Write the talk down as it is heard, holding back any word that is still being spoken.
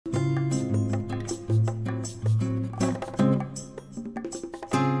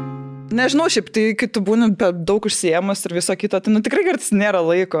Nežinau, šiaip tai, kai tu būni daug užsiėmus ir viso kito, tai tikrai kartais nėra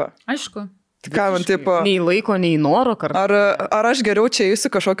laiko. Aišku. Tai ką man taip... Nei laiko, nei noro kartu. Ar aš geriau čia eisiu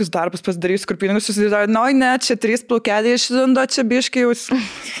kažkokius darbus pasidarysiu, kur pinigus susidaro, ne, čia 3 plaukeliai išlindo, čia biškai jau...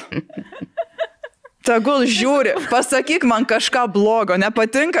 Tegul žiūri, pasakyk man kažką blogo,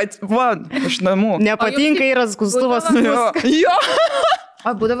 nepatinka, va, iš namų. Nepatinka yra skustuvas. Jo.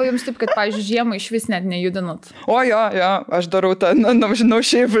 O būdavo jums taip, kad, pavyzdžiui, žiemą iš vis net nejudinot? O jo, aš darau tą, no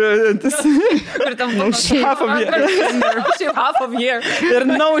shape. Ir tam no shape. Half of year. Ir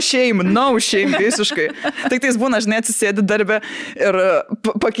no shame, visiškai. Tik tais būna, žinai, atsisėdi darbę ir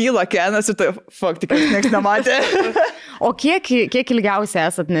pakyla kenas ir tai, fuck, tik niekas nematė. O kiek ilgiausiai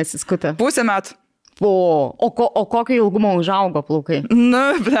esat nesiskutę? 1,5 metų. O kokio ilgumo užaugo plaukai?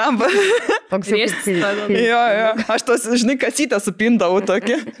 Blemba. Jo. Aš tos, žinai, kasytę supindavau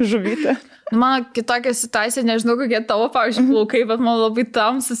tokį žuvytę. Mano kitokia situacija, nežinau, kokie tavo, pavyzdžiui, plaukai, bet man labai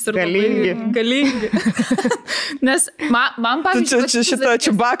tamsus ir galingi. Nes man pavyzdžiui... Čia šitą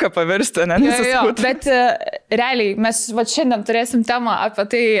čiubaką pavirsti, ne? Jo, bet realiai, mes šiandien turėsim temą apie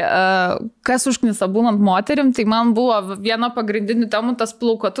tai, kas užknisa būnant moterim, tai man buvo viena pagrindinių temų tas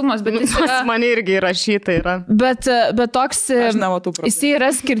plaukotumas, bet jis yra... Man irgi įrašyta yra. Bet toks... Jis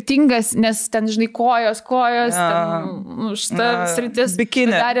yra skirtingas, nes ten, žinai, kojos, ten šitą sritis.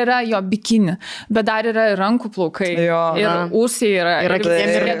 Bikini. Dar yra jo bikini. Bet dar yra ir rankų plaukai. Jo. Ir ūsiai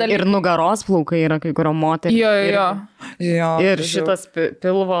yra. Ir nugaros plaukai yra kai kurio moterį. Jo. Ir šitas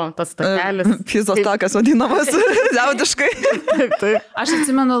pilvo, tas takelis. Pizos takas vadinamas liaudiškai. Taip. Aš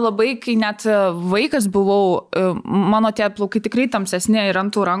atsimenu labai, kai net vaikas buvau, mano tie plaukai tikrai tamsesni ir ant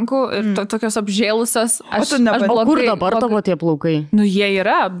tų rankų ir tokios apžėlusios. O kur dabar tavo tie plaukai? Nu, jie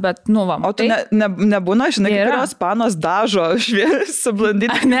yra, bet, nu, va. O tu nebūna, žinai, kurios panos dažo su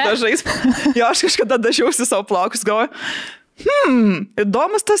blandinį dažais. Jo, aš kažkada dažiausi savo plaukus, galvoju,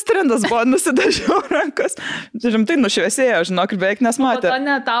 įdomus tas trendas buvo, nusidažiau rankas. Rimtai nušviesėjo, žinok, ir beveik nesmatė. O to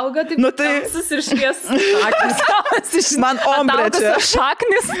netauga, taip tamsus ir šviesus. Man ombre čia.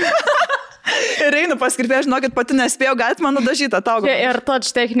 Šaknis. Ir einu paskirpė, žinokit, pati nespėjau, galite man nudažyti ataugą. Ir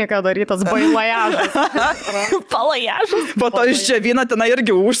touch technika darytas, bailajažas. Palajažas. Po to iš čia vyną tenai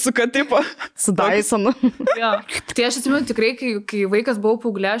irgi užsuka, tipo. Su Dysonu. Jo. Tai aš atsimenu tikrai, kai vaikas buvau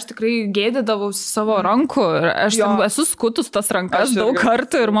paauglė, aš tikrai gėdydavausi savo rankų. Ir aš esu skutus tas rankas daug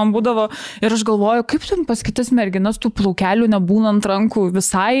kartų ir man būdavo. Ir aš galvoju, kaip ten pas kitas merginas tų plaukelių nebūnant rankų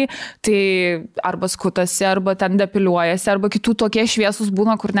visai, tai arba skutasi, arba ten depiliuojasi, arba kitų tokie šviesus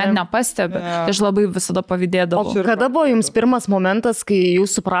būna, kur net nepastebi. Aš labai visada pavydėdavau. O kada buvo jums pirmas momentas, kai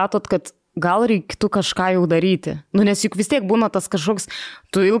jūs supratot, kad gal reiktų kažką jau daryti? Nu, nes juk vis tiek būna tas kažkoks,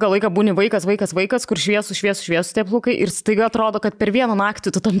 tu ilgą laiką būni vaikas, kur šviesu tie plaukai ir staiga atrodo, kad per vieną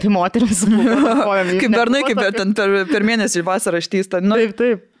naktį tu tampi moterim su plaukom. Kaip bernai, kaip ten per mėnesį vasarą ištysta. Nu.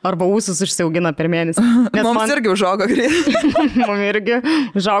 Taip. Arba ūsus užsiaugina per mėnesį. Mums irgi užaugo greitai. Mums irgi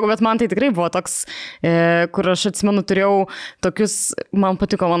užaugo, bet man tai tikrai buvo toks, kur aš atsimenu, turėjau tokius, man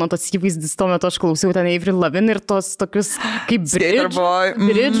patiko mano tas įvaizdis, tuo metu aš klausiau ten Avril Lavigne ir tos tokius kaip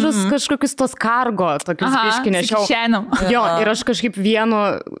bridžus, kažkokius tos kargo, tokius biški nešiau. Jo, ir aš kažkaip vienu,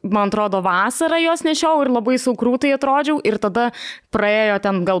 man atrodo, vasarą jos nešiau ir labai saukrūtai atrodžiau ir tada praėjo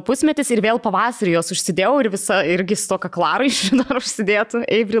ten gal pusmetis ir vėl pavasarį jos užsidėjau ir visa irgi su to kaklaraiščiu dar užsidėtų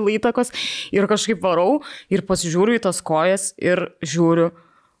Avril įtakos ir kažkaip varau ir pasižiūriu į tas kojas ir žiūriu,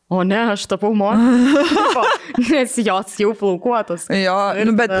 o ne, aš tapau moterį, nes jos jau plaukuotos. Jo,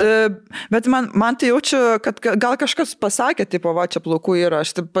 bet man tai jaučiu, kad gal kažkas pasakė, tipo, va, čia plaukų yra,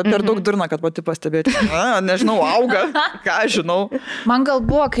 aš per daug durna, kad pati pastebėti. Nežinau, auga, ką žinau. Man gal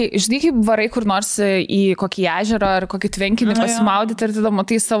buvo, kai, žinai, kaip varai kur nors į kokį ežerą ar kokį tvenkinį pasimaudyti ir tada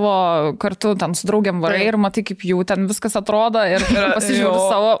matai savo kartu ten su draugiam varai ir matai, kaip jų ten viskas atrodo ir pasižiūrėjau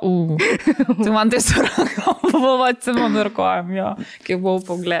savo, tai man tai suranka buvo, atsimenu ir kojam, jo, kai buvau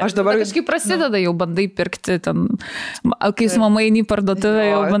paauglė. Aš dabar kažkaip prasideda, jau bandai pirkti ten, kai su mama eini į parduotuvę,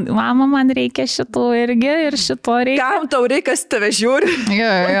 jau bandai, mama, man reikia šitų irgi ir šito reikia. Kam tau reikia, tave žiūri?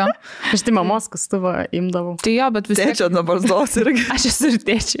 Jo. Aš tai mamos kastuvą imdavau. Tai jo, bet vis tiek. Tėčio nuo barzdos irgi. Aš esu ir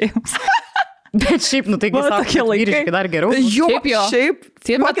tėčiai. Bet šiaip, nu taigi sako, vyriškai dar geriau. Šiaip.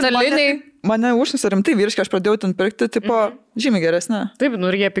 Tie metaliniai. Mane užnisa rimtai vyriškai, aš pradėjau ten pirkti, tipo, žymiai geresnė. Taip, nu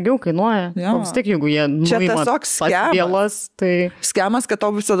ir jie pigiau kainuoja. Vis tiek, jeigu jie nuima tas vėlas, tai... Skemas, kad tau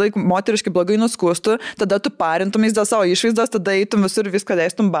visada moteriškai blogai nuskustų, tada tu parintumės dėl savo išvaizdos, tada eitum visur viską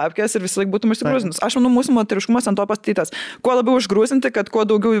leistum babkės ir visą laiką būtum išsigrūzinus. Aš manau, mūsų moteriškumas ant to pastatytas. Kuo labiau užgrūzinti, kad kuo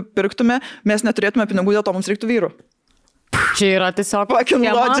daugiau pirktume, mes neturėtume pinigų, dėl to mums reiktų vyrų. Čia yra tiesiog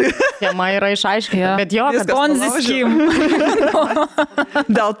tema yra išaiškinta, bet jo, kad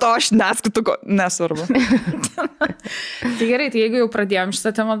Dėl to aš neskaitu, nesvarbu. Tai gerai, tai jeigu jau pradėjom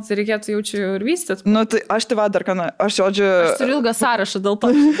šitą temą, tai reikėtų jaučiu ir vystyti. Nu, tai aš tai dar ką, aš žodžiu... Aš turiu ilgą sąrašą dėl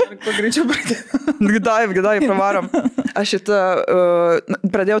to, kuo greičiau pradėjau. Gidai, pravarom. Aš šitą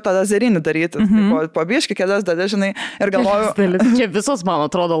pradėjau tą lazerinį daryti. Po biškį kelias dalis, žinai, ir galvoju... Čia visos, man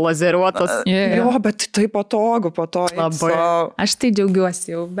atrodo, lazeriuotos. Jo, bet tai patogu po to. Labai. Aš tai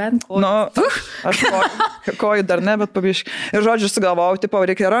džiaugiuosi jau, bent. Nu, aš koju dar ne, bet pabiškį. Ir žodžiu, sugalvojau, tipo,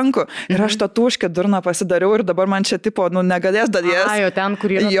 reikia rankų. Ir aš tą tuškę durną pasidariau ir dabar man čia, tipo, nu, negalės dalies. Jo, ten,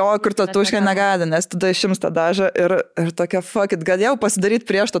 kur yra. Jo, kur tą tuškę negali, nes tada išims tą dažą ir tokia, fuck it, galėjau pasidaryti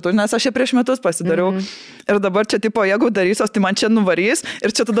prieš tą tuškę, nes aš ją prieš metus pasidariau. Ir dabar čia, tipo, jeigu darysios, tai man čia nuvarys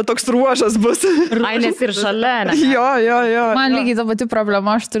ir čia tada toks ruožas bus. Ai, nes ir šalia, ne? Jo. Man lygiai ta pati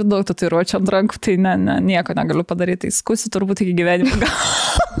problema, aš turiu daug tatuiruočių ant rankų, tai nieko negaliu padaryti, tai skusi turbūt iki gyvenimo.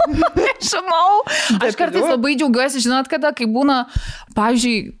 Žinau, aš kartais labai džiaugiuosi, žinot, kada, kai būna,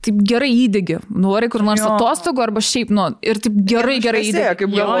 pavyzdžiui, taip gerai įdegi, nori kur nors atostogų arba šiaip, nu, ir taip gerai įdegi.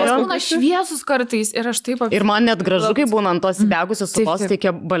 Būna šviesus kartais ir aš taip... Ir man net gražu, kai būna ant tos įdegusios sukos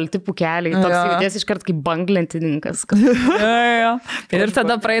teikia balti pukeliai, toks jauties iškart kaip banglentininkas. Ir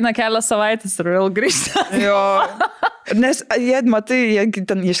tada praeina kelias savaitės ir vėl grįžta. Jo. Nes jie, matai, jie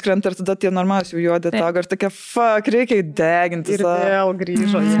ten iškrenta ir tada tie normalūs jų juodi tago ir tokia, fuck, reikia įdeginti. Ir vėl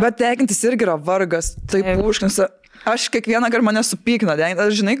grįžo. Bet degintis irgi yra vargas, taip užknisa. Aš kiekvieną kartą mane supykna,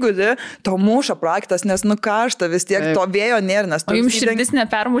 aš žinai, gudi, to muša praktas, nes karšta vis tiek, to vėjo nėra, nes... O jums širdis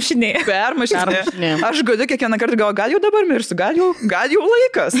nepermušinė. Permušinė. Aš gudi kiekvieną kartą galvoju, gal jau dabar mirsiu, gal jau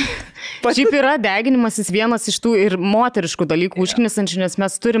laikas. Šiaip yra deginimasis vienas iš tų ir moteriškų dalykų užknisančių, nes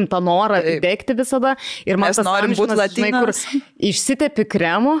mes turim tą norą degti visada. Ir mes norim būti latinas. Išsitepi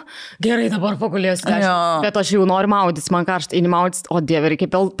kremu, gerai dabar pagulėsiu, bet aš jau noriu maudys, man karšta, įnimaudys, o dieve, reikia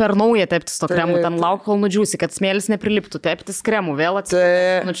per naują teptis to kremu, ten lauk kol nudžiūsi, kad smėlis nepriliptų, teptis kremų, vėl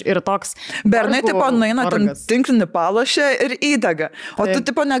atsiprašau. Ir toks... Bernai, tipo, nueina ten tinklinį palašę ir įdega. O tu,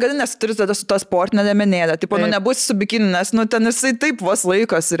 tipo, negali, nes turi tada su tą sportinę liemenėlę. Tipo, nu, nebūsi su bikini, nes, nu, ten jisai taip vos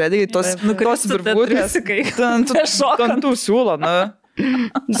laikosi, realiai, tos virvutės. Ten tų siūlo, na.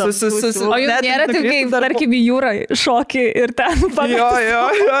 O jau nėra taip, kaip, tarkim, į jūrą šokį ir ten padėti.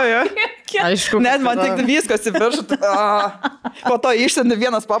 Jo. Aišku. Net man tik viskas į viršų. Po to išsėdi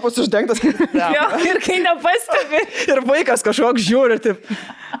vienas papas uždengtas. Ir kai nepastebi. Ir vaikas kažkoks žiūri, taip.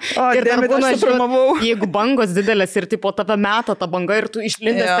 Ir dar būna, jeigu bangos didelės ir tipo tave meta ta banga ir tu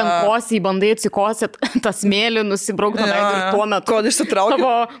išlindęs ten kosiai, bandai atsikosėt, tas smėlį nusibraukti ir tuo metu. Kol išsitraukia.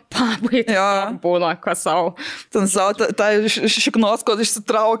 Tavo pabai būna, kas savo. Ten savo, tai šiknos, kol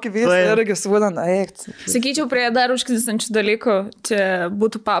išsitraukia visą irgi sūdant. Sakyčiau, prie dar užknisančių dalykų, čia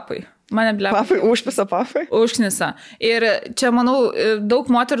būtų papai. Mane blėpa. Papai, užpisa papai? Užknisa. Ir čia, manau, daug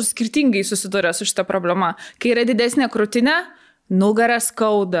moterų skirtingai susiduria su šitą problemą. Kai yra didesnė krūtinė, nugarą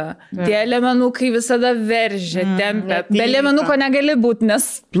skauda, tie liemenukai visada veržia, tempia. Be liemenuko negali būti, nes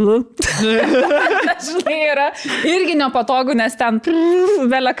žinai, yra irgi nepatogu, nes ten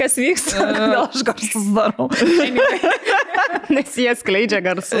vėlia kas vyksta, gal aš garsus darau. Nes jie skleidžia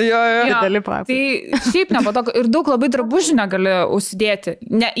garsų. Jo. Tai šiaip nepatogu ir daug labai drabužių negali užsidėti,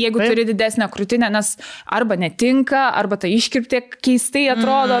 jeigu turi didesnę krūtinę, nes arba netinka, arba tai iškirptė keistai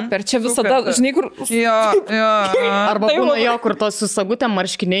atrodo, per čia visada, žinai, kur... Arba būna jo, kur tos su sagutėm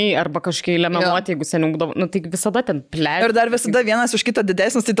marškiniai arba kažkiai lemenuoti, jeigu seniau būdavo, nu tai visada ten plėšia. Ir dar visada vienas už kitą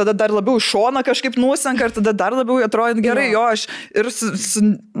didesnis, tai tada dar labiau šoną kažkaip nusenka ir tada dar labiau atrodo gerai, aš ir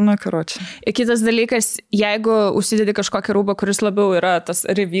na, karočią. Ir kitas dalykas, jeigu užsidedi kažkokį rūbą, kuris labiau yra tas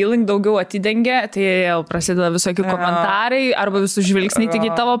revealing, daugiau atidengia, tai jau prasideda visokių komentarai arba visų žvilgsniai tik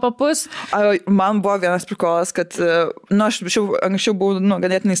į tavo papus. Man buvo vienas prikolas, kad, nu, aš anksčiau buvau, nu,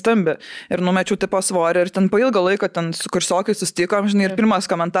 ganėtinai stambi ir numečiau tipo svorį ir ten po ilgo laiko ten su kursiokai sustikom, žinai, ir pirmas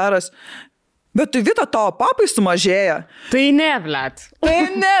komentaras, bet tai Vita, tavo papai sumažėja. Tai ne, blet. Tai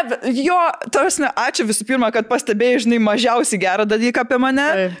ne, jo, tarsi, ačiū visų pirma, kad pastebėjai, žinai, mažiausiai gerą dalyką apie mane,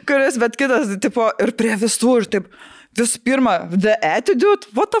 kuris, bet kitas, tipo, ir prie visų, ir taip, visų pirma, the attitude,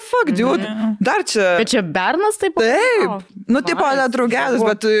 what the fuck, dude, dar čia. Bet čia bernas taip? Taip, nu, tipo, draugelis,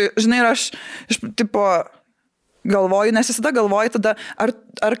 bet, žinai, ir aš, tipo, galvoju, nes visada galvoju tada,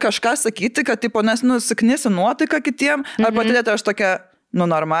 ar kažką sakyti, kad, tipo, nes, nu, saknisi nuotaiką kitiem, ar patylėti aš tokia, nu,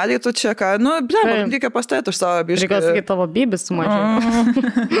 normaliai tu čia, ką, nu, reikia pastėti už savo biškį. Reikia sakyti, tavo bybis sumažėjo.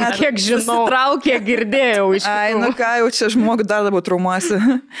 Kiek žinau, kiek girdėjau iš tikrųjų. Ai, nu ką, jau čia žmogų dar labiau traumuosi.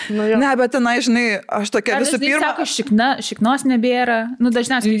 Ne, bet tenai, žinai, aš tokia visų pirma... Sako, šiknos nebėra, nu,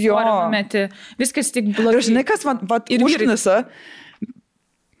 dažniausiai svorį numeti, viskas tik blogai. Žinai, kas man, užknisa?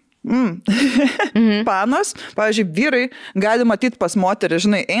 Panos, pavyzdžiui, vyrai gali matyti pas moterį,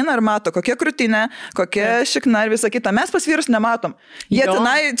 žinai, eina ir mato, kokia krūtinė, kokia šikna ir visa kita. Mes pas vyrus nematom. Jie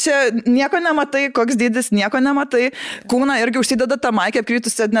tenai čia nieko nematai, koks dydis, nieko nematai. Kūną irgi užsideda tą maikę,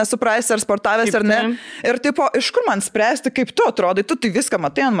 apkritusi, nesuprais ar sportavęs ar ne. Ir tipo, iš kur man spręsti, kaip tu atrodai, tu tai viską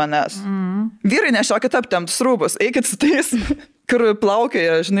matai ant manęs. Vyrai nešiokit aptemptus rūbus, eikit su tais. Kur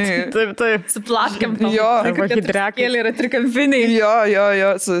plaukėja, žinai. Taip. Su plaškiam. Jo. Kėlė yra trikampiniai. Jo.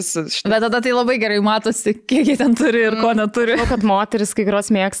 Bet tada tai labai gerai matosi, kiek jie ten turi ir ko neturi. Žinau, kad moteris kai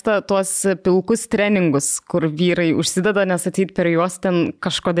kurios mėgsta tuos pilkus treningus, kur vyrai užsideda, nes ateit per juos ten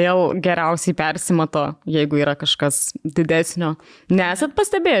kažkodėl geriausiai persimato, jeigu yra kažkas didesnio. Nesat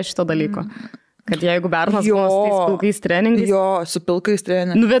pastebėję šito dalyko? Kad jeigu bernas buvo su tais pilkais treningais. Jo, su pilkais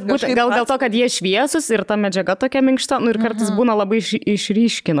treningais. Nu, bet būtent gal dėl to, kad jie šviesus ir ta medžiaga tokia minkšta, nu ir kartais būna labai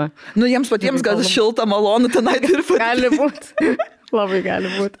išryškina. Nu, jiems patiems gal šilta, malonu tenai dirbti. Gali būti. Labai gali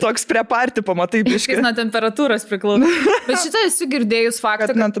būti. Toks prie partį pamatai biškai. Nuo temperatūros priklauso. Bet šitą esu girdėjus faktą,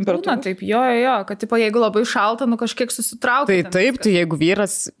 kad nuo temperatūros. Taip, jo, kad tipo, jeigu labai šalta, nu kažkiek susitraukia. Tai taip, tai jeigu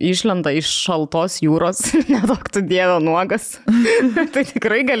vyras išlenda iš šaltos jūros, nedaug tu Dievo nuogas, tai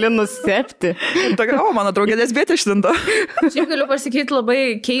tikrai gali nustebti. O, mano draugė lesbietė išlindo. Šiaip galiu pasakyti labai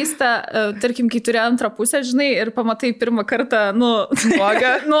keistą, tarkim, kai turi antrą pusę, žinai, ir pamatai pirmą kartą, nu,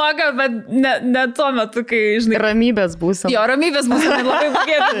 nuogą, bet ne tuo metu, kai, žinai. Ramybės būsam. Jo, ramybės būsam. Labai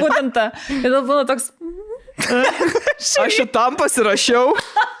būgėtų būtent tą. Ir tada būna toks... Aš šitam pasirašiau.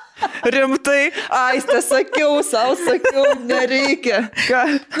 Rimtai. Aiste, sakiau, nereikia. Ką?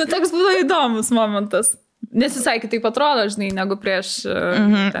 Nu, toks būna įdomus momentas. Nes visai kitaip atrodo, žinai, negu prieš...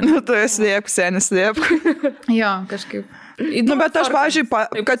 Nu, tu slėpk, senis slėpk. Jo, kažkaip. Nu, bet aš, pavyzdžiui,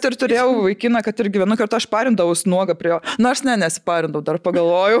 kad ir turėjau vaikiną, kad ir gyvenu, kartą aš parindavus nuogą prie jo. Nors nesiparindau, dar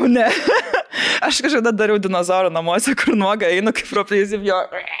pagalvojau, ne. Aš kažkada dariau dinozaurą namuose, kur nuogą einu, kaip proplėsim jo.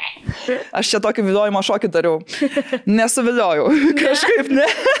 Aš čia tokį viliojimo šokį dariau. Nesuviliojau. Kažkaip ne.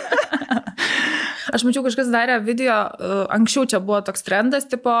 Aš mačiau, kažkas darė video, anksčiau čia buvo toks trendas,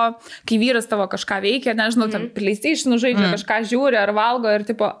 tipo, kai vyras tavo kažką veikia, nežinau, tam PlayStation žaidžia, kažką žiūri ar valgo ir,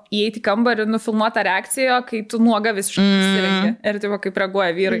 tipo, įeiti į kambarį ir nufilmuotą reakciją, kai tu nuoga visiškai įsirengi. Ir, tipo, kaip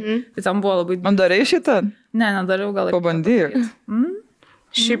reaguoja vyrai. Tai tam buvo labai... Man darai šitą? Ne, nedariau gal. Pabandyk.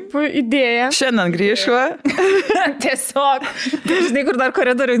 Šiaip idėja. Šiandien grįžu. Tiesiog. Žinai, kur dar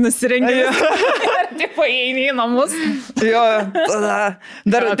koridoriui nusirengi. Ir, tipo, įeini į namus. Jo, tada.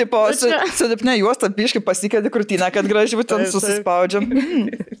 Dar, tipo, su lipne juosta biškai pasikėdi krūtinę, kad gražiai ten susispaudžiam.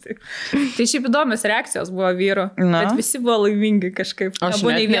 Tai šiaip įdomios reakcijos buvo vyru. Bet visi buvo laimingi kažkaip. Aš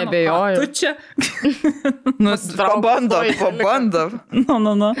nebejoju. Tu čia. Nu, pabandam.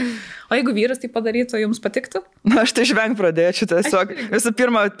 Nu. O jeigu vyras tai padarytų, jums patiktų? Na, aš tai žveng pradėčiau tiesiog. Visų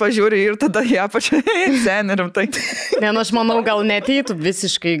pirma, pažiūri ir tada ją pačiai seniai rimtai. Ne, aš manau, gal neteitų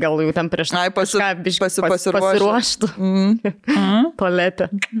visiškai, gal jau ten prieš pasiruoštų. Paletę,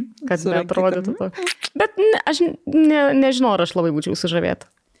 kad neatrodytų to. Bet aš nežinau, ar aš labai būčiau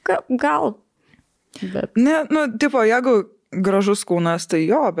sužavėta. Gal. Bet... Ne, nu, tipo, jeigu gražus kūnas, tai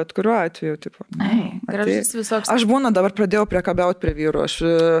jo, bet kuriuo atveju, tipo. Gražus visoks. Aš dabar pradėjau priekabiauti prie vyrų.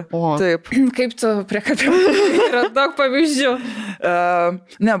 Taip. Kaip tu priekabiauti? Yra daug pavyzdžių.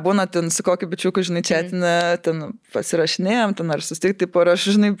 Ne, būna ten su kokiu bičiuku, žinai, četinę, ten pasirašinėjom, ten ar susitikti, tipo, ir aš,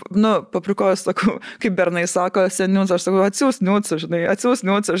 žinai, nu, paprikojus, sakau, kaip bernai sako, seniūs, aš sakau, atsiūs niucų,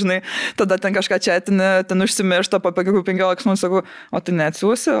 žinai, tada ten kažką četinę, ten užsimiršta, po 15 minučių, sakau, o tai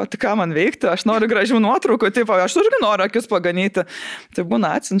neatsiūsi, o tai ką man veikti, aš noriu gražių nuotraukų, tipo, aš irgi noriu akis paganyti, tai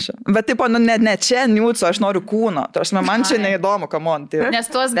būna atsinčia. Bet, tipo, nu, ne čia niucų, aš noriu kūno, tai man čia neįdomu, kamon.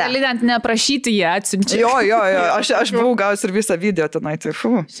 Nes tuos gali net neprašyti, jie atsinčia. Jo, aš buvau gavęs ir visą video tenai, tai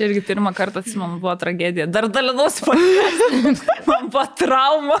Čia irgi pirmą kartą, man buvo tragedija. Dar dalinuosi man buvo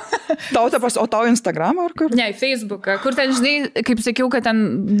trauma. O tau Instagramą ar kur? Ne, Facebooką, kur ten, žinai, kaip sakiau, kad ten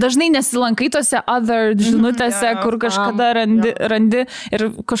dažnai nesilankai tose other žinutėse, kur kažkada randi ir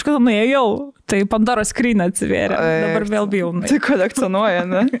kažkada nuėjau, tai Pandoros skrynia atsivėrė. Dabar vėl bijau. Tai kolekcionuoja,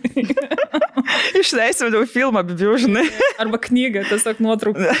 ne? Išleisim jau filmą, bijau, žinai. Arba knygą, tiesiog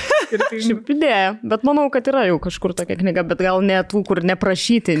nuotraukų. Šiaip idėja, bet manau, kad yra jau kažkur tokia knyga, bet gal ne tų, kur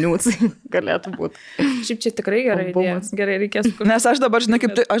neprašyti niucai galėtų būti. Šiaip čia tikrai gerai idėja. Gerai, reikės. Nes aš dabar, žinai,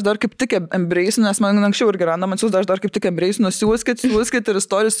 aš dar kaip tik embrace'u, nes man anksčiau irgi randam atsiūs, aš dar kaip tik embrace'u, siūskit ir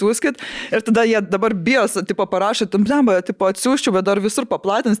istorijų siūskit. Ir tada jie dabar bijos, tipo, parašo, tipo, atsiūščiau, bet dar visur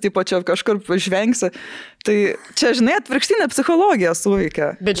paplatins, tipo, čia kažkur žvengsi. Tai čia, žinai, atvirkštinė psichologija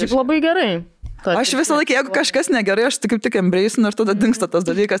suveikia. Bet šiaip labai gerai. Aš visą laiką, jeigu kažkas negerai, aš tik embrace'inu ir tada dingsta tas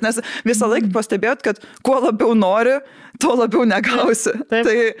dalykas, nes visą laiką pastebėt, kad kuo labiau nori, tuo labiau negausi.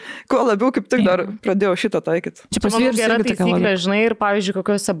 Tai kuo labiau kaip tik dar pradėjau šitą taikyti. Čia manau gera taisyklė, žinai, ir pavyzdžiui,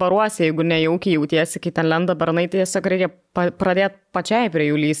 kokiuose baruose, jeigu nejaukiai jautiesi, kai ten lenda baranai, tai tiesiog reikia pradėti pačiai prie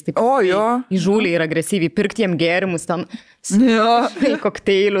jų lysti. O, jo. Įžūliai ir agresyviai, pirkti jiem gėrimus ten.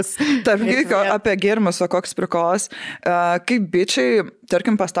 Kokteilius. Tarp apie gėrimus, o koks prikolas. Kaip bičiai,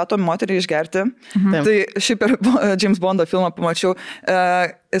 tarkim, pastato moterį išgerti, tai šiaip per James Bondo filmą pamačiau,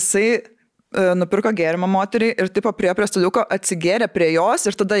 jisai nupirko gėrimą moteriai ir tipo prie staliuko atsigėrė prie jos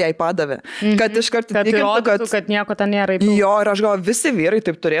ir tada jai padavė. Kad iš karto įrodytų, kad nieko ten nėra. Jo, ir aš galvoju, visi vyrai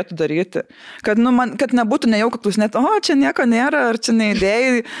taip turėtų daryti. Kad, kad nebūtų nejauku klausinėti, o, čia nieko nėra, ar čia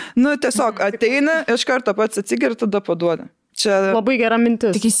neidėjai. Tiesiog ateina, iš karto pats atsigėrė ir tada paduoda. Čia labai gera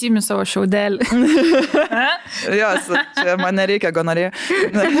mintis. Tik įsimi savo šiaudelį. Jos, čia man nereikia gonorė.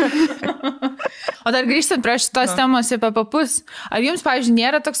 O dar grįžtant prie šitos temos apie papus. Ar jums, pavyzdžiui,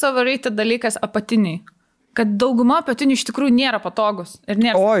 nėra toks overrated dalykas apatiniai? Kad dauguma apatinių iš tikrųjų nėra patogus. Ir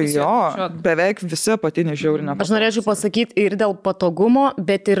nėra. O, jo, beveik visi apatiniai žiauri nepatogus. Aš norėčiau pasakyti ir dėl patogumo,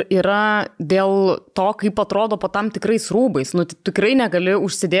 bet ir yra dėl to, kaip atrodo po tam tikrais rūbais. Tikrai negali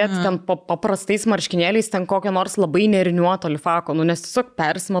užsidėti ten paprastais marškinėliais ten kokią nors labai neriniuotą lifako, nes tiesiog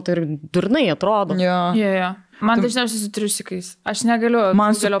persimato ir durnai atrodo. Jo. Man dažniausiai su triusikais. Aš negaliu.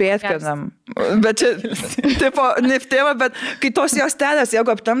 Man su pėtkenam. Bet čia, tipo, neftėma, bet kai tos jos telės, jeigu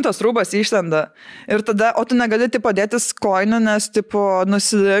aptemtas rūbas išlenda. Ir tada, o tu negali, tipo, dėtis koinų, nes, tipo,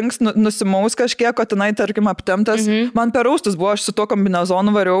 nusilinks, nusimaus kažkiek, o tenai, tarkim, aptemtas. Man per raustus buvo, aš su tuo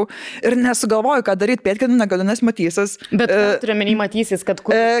kombinezonu variau. Ir nesugalvoju, ką daryti, pėtkenų negaliu, nes matysis. Bet turiuomenį matysis, kad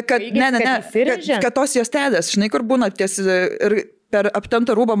kur... Kad tos jos telės, žinai, kur būna tiesi ir... Per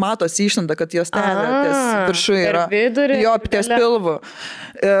aptemtą rūbą matosi išlenda, kad jos telė ties viršų yra. Vidurį, jo, ties pilvu.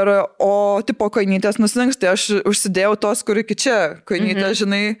 O tipo koinytės nusilinks, tai aš užsidėjau tos, kur iki čia koinytės,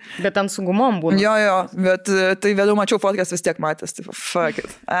 žinai. Bet ten su gumom būna. Jo, bet tai vėliau mačiau fotkės vis tiek matęs. Taip, fuck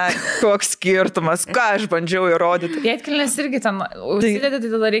it. Koks skirtumas, ką aš bandžiau įrodyti. Pėtkelnės irgi ten užsidėti,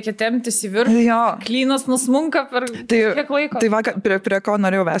 tai tada reikia temptis į viršų. Klynas nusmunka per kiek laiko. Tai vakar, prie ko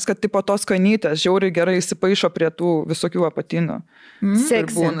norėjau ves, kad tipo tos koinytės žiauriai gerai įsipaišo prie tų visokių apatinių.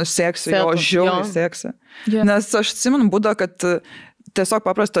 Seksį, jo, žiauriai seksį. Nes aš atsimenu būdą, kad tiesiog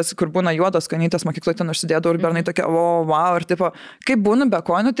paprastas, kur būna juodos konytės mokykloje, ten užsidėdavau ir bernai tokia, wow, ir tipo, kaip būna be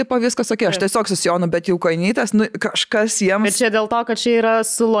konių, tipo viskas ok, aš tiesiog susijonu, bet jau konytės, kažkas jiems... Bet čia dėl to, kad čia yra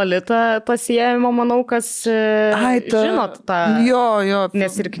su Lolita pasijėjimo, manau, kas žinot tą... Jo.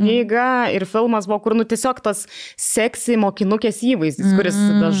 Nes ir knyga, ir filmas buvo, kur, tiesiog tas seksy mokinukės įvaizdis, kuris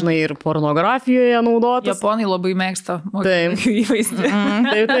dažnai ir pornografijoje naudotas. Japonai labai mėgsta mokinukės įvaizdį.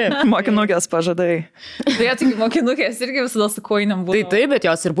 Taip. Mokinukės pažadai. Tai mokinukės irgi visada su koinėm buvo. Taip, bet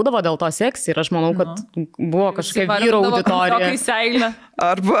jos ir būdavo dėl to seksy ir aš manau, kad buvo kažkokia vyro auditorija.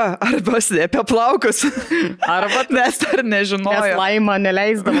 Arba slėpė plaukus. Arba nes dar nežinojo. Nes Laima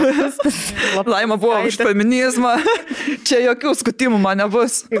neleisdavo. Laima buvo už feminizmą. Čia jokių skutimų man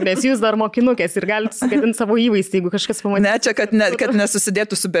nebus. Nes jūs dar mokinukės ir galite sugadinti savo įvaizdį, jeigu kažkas pamatys. Ne, čia kad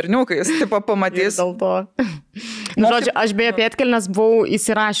nesusidėtų su berniukais. Taip pamatys. Dėl to. Žodžiu, aš beje pėtkelnes buvau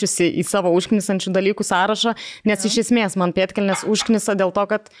įsirašiusi į savo užknisančių dalykų sąrašą, nes iš esmės man pėtkelnes užknisa dėl to,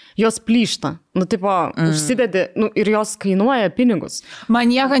 kad jos plyšta. Užsidedi, ir jos kainuoja pinigus. Man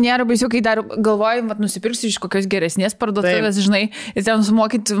nieko nėra baisiau, kai dar galvoju, nusipirksiu iš kokios geresnės parduotuvės, žinai, ir ten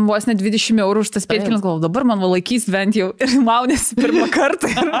sumokyti vos ne 20 eurų už tas pėtkelnes, galvoju, dabar man laikys bent jau ir maunėsi pirmą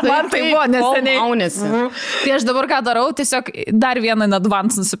kartą. Man tai buvo neseniai. Tai aš dabar ką darau, tiesiog dar vieną in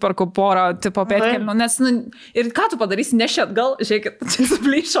advance nusipirku porą tipo pėtkelnių, nes, ir ką tu padarysi, nešėt, gal, žiūrėkit, čia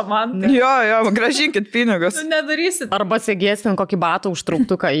suplyšo man. Tai. Jo, gražinkit pinigus. Nedarysit. Arba segėsim kokį batą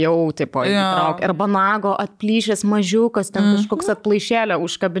užtrauktuką jau, tipo, arba nago atplyšęs mažiukas, ten kažkoks atplaišėlė,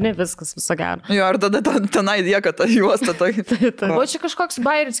 užkabini viskas, viso gero. Jo, ar tada tenai lieka ta juosta. Buvo čia kažkoks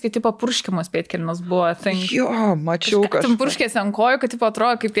bairis, kai tipo purškimas pėtkelnes buvo. Jo, mačiau kažką. Tam purškės ant kojų, kad tipo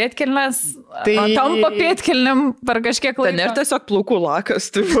atrodo kaip pėtkelnes, tampa pėtkelnėm per kažkiek laiko. Ten ir tiesiog plaukų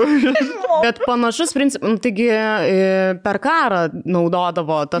lakas. Bet panašus principas, taigi per karą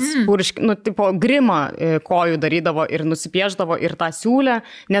naudodavo tas tipo grimą kojų darydavo ir nusipieždavo ir tą siūlę,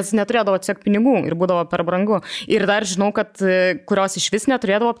 nes neturėdavo tiesiog pinigų ir būdavo per brangu. Ir dar žinau, kad kurios iš vis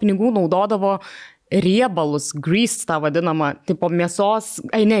neturėdavo pinigų, naudodavo riebalus, greased tą vadinamą, tipo mėsos,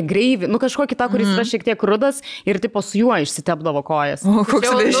 gravy, kažkokį tą, kuris yra šiek tiek rudas ir tipo su juo išsitepdavo kojas. O,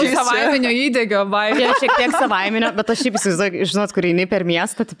 koks vėžys. Savaiminio įdegio, baigė. Šiek tiek savaiminio, bet aš šiaip įsivaizduoju, žinot, kur eini per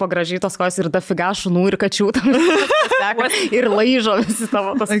miestą, tipo gražiai tos kojas ir dafiga šunų ir kačių tam ir laižo visi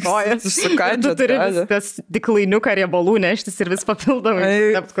tavo tos kojas. Ir tu turi vis tas diklainiuką riebalų neštis ir vis papildomai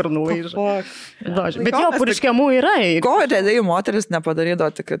tept, kur nulaižo. Bet jo, purškiamų yra. Ko realiai moteris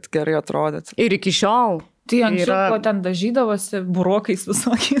nepadarydavo, kad gerai atrodytų. Ir iki šiol. Tai anksčiau ten dažydavosi burokais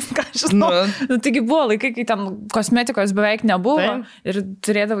visokiais, ką žinau. Taigi buvo laikai, kai ten kosmetikos beveik nebuvo ir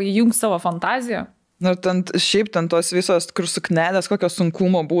turėdavo įjungti savo fantaziją. Ir šiaip ten tos visos, kur suknelės, kokio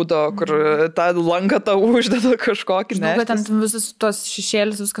sunkumo būdo, kur tą lanką tą uždeda kažkokį. Žinau, kad ten visus tos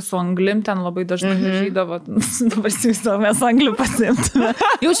šešėlis, viskas su anglim ten labai dažnai dažydavo. Dabar įsivaizduoju, mes anglių pasimtume.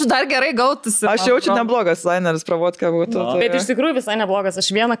 Jaučiu dar gerai gautųsi. Aš jaučiu neblogas laineris, pravodka būtų. Bet iš tikrųjų visai neblogas. Aš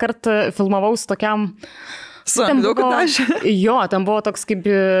vieną kartą filmavausi tokiam... Su angliuku dažė? Jo, ten buvo toks kaip...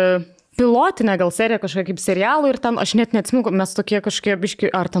 pilotinė gal serija kažkokia kaip serialų ir ten, aš net neatsimenu, mes tokie kažkokie biški,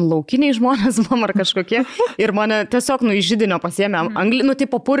 ar ten laukiniai žmonės buvom, ar kažkokie. Ir mane tiesiog, iš židinio pasiėmė anglį,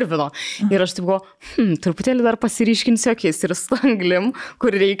 tipo purvino. Ir aš taip go, truputėlį dar pasiryškinsiu akis ir su anglim,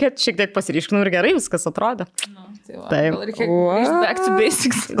 kur reikia, šiek tiek pasiryškinu ir gerai viskas atrodo. Taip. Gal reikia back to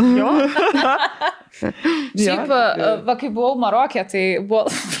basics. Jo. Šiaip, kai buvau Marokė, tai buvo...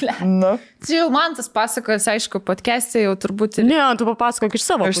 Čia jau man tas pasakojas, aišku, podcast'e jau turbūt... Ne, tu papasakok iš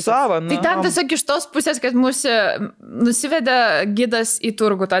savo pusės. Tai ten tiesiog iš tos pusės, kad mūsų nusivedė gidas į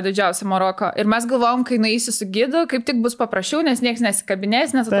turgų, tą didžiausią Maroko. Ir mes galvom, kai nueisi su gidu, kaip tik bus paprasčiau, nes niekas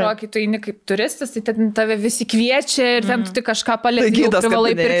nesikabinės, nes atrodo, kai tu eini kaip turistas, tai ten tave visi kviečia ir ten tu tik kažką palėti, jau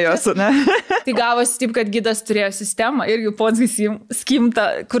privalai pirkti. Tai gavosi taip, kad gidas turėjo sistemą ir jų pons skimta,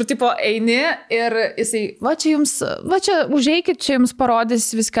 kur tipo eini ir jisai, va čia užeikit, čia jums parodys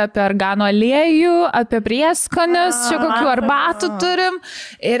viską apie argano aliejų, apie prieskonius, čia kokių arbatų turim.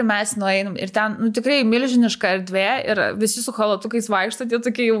 Ir mes nueinam. Ir ten tikrai milžiniška erdvė ir visi su chalatukais vaikšto, tie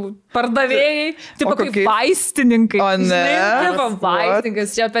tokie jau pardavėjai, tipo kaip vaistininkai. O ne? Tipo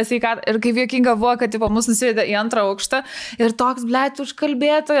vaistininkas, čia apie sveikatą. Ir kaip juokinga buvo, kad tipo mus nusivedė į antrą aukštą ir toks, blėt,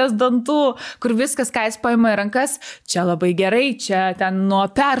 užkalbėtojas dantų, kur viskas, ką jis paima į rankas, čia labai gerai, čia ten nuo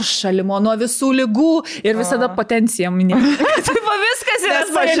peršalimo, nuo visų ligų ir visada potencija minėjo. Tipo viskas yra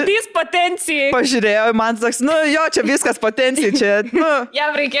svarbys potencijai. Pažiūrėjau, man toks, jo, čia viskas potencijai, čia,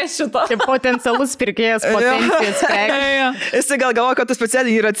 Jam reikės šito. Čia potencialus pirkėjas potencijas prekių. Jis gal galvo, kad tu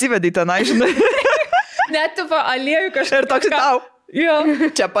specialiai jį atsivedai tenai, žinai. Net tipo aliejų kažką. Ir toks tau. Jo.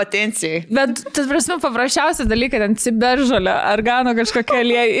 Čia potencijai. Bet, tas prasme, paprasčiausias dalykas, ten ciberžolė, argano kažkokia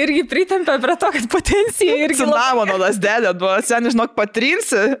aliejų, irgi pritempia prie to, kad potencija irgi... Cinamo nuo lasdelė, sen, žinok,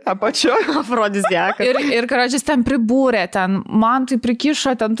 patrinsi apačio. Afrodiziakas. Ir karadžis ten pribūrė, ten man tai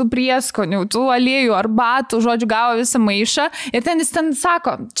prikišo, ten tų prieskonių, tų aliejų, arbatų, žodžiu, gavo visą maišą. Ir ten jis ten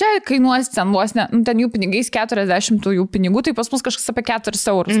sako, čia kainuos ten vos ne, ten jų pinigais 40 jų pinigų, tai pas mus kažkas apie 4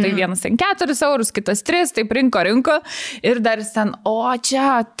 eurus. Tai vienas ten 4 eurus, kitas 3, tai rinko. Ir dar jis ten, o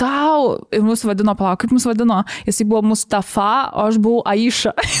čia tau, ir mūsų vadino, palauk, kaip mūsų vadino, jisai buvo Mustafa, o aš buvau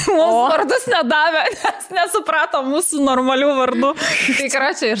Aiša. Mūsų vardus nedavė, nes nesuprato mūsų normalių vardų. Tai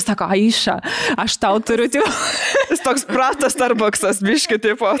karočią ir sako, Aiša, aš tau turiu, tipo. Jis toks prastas Starbucksas, biški,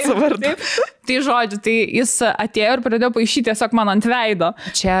 tipo, su vardu. Tai žodžiu, tai jis atėjo ir pradėjo paišyti tiesiog man ant veido.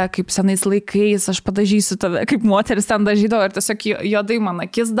 Čia kaip senais laikais, aš padažysiu tave, kaip moteris ten dažydavo ir tiesiog juodai man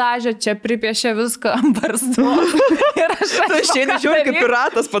akis dažė, čia pripiešė viską ant barzdo. Ir aš žiūrėjau, kaip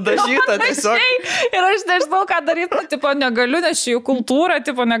piratas padažyta tiesiog. Ir aš nežinau, ką daryti, tipo negaliu, nes čia jų kultūra,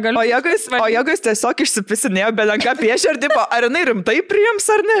 tipo negaliu. O jeigu jis tiesiog išsipisinėjo, belenką piešė ir tipo, ar jinai rimtai priims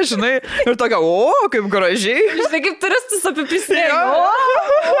ar ne, žinai. Ir tokia, kaip gražiai. Žinai, kaip turistus apipisinėjo.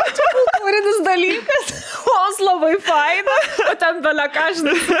 Čia kultūrinis dalykas, labai faina, o ten belenką,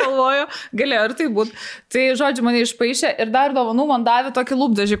 žinai, sugalvojo. Galėjo ir tai būti. Tai, žodžiu, mane išpaišė ir dar dovanų man davė tokį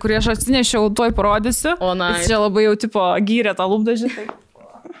lūpdažį, kurį aš atsinešiau, tuoj parodysiu. Jis čia labai jau, tipo, gyrė tą lūpdažį.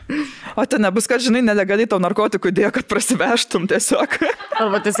 O ten nebus, kad, žinai, nelegaliai tau narkotikų dėjo, kad prasivežtum tiesiog.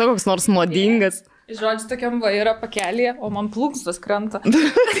 Arba tiesiog koks nors nuodingas. Žodžiu, tokiam va yra pakelėje, o man plūkstas krenta.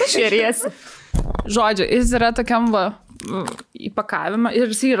 Šėriesi. Žodžiu, jis yra tokiam va įpakavimą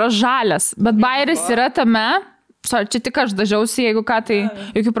ir jis yra žalias, bet bairis yra tame, čia tik aš dažiausi, jeigu ką, tai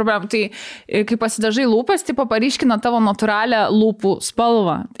jokių problemų. Tai kai pasidažai lūpas, tai paryškina tavo natūralią lūpų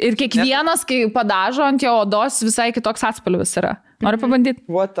spalvą. Ir kiekvienas, kai padažo ant jo odos, visai kitoks atspalvis yra. Noriu pabandyti?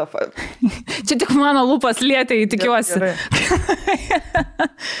 What the fuck? Čia tik mano lūpas lietė, tikiuosi.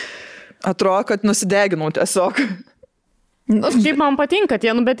 Atrodo, kad nusideginau tiesiog. Šiaip man patinka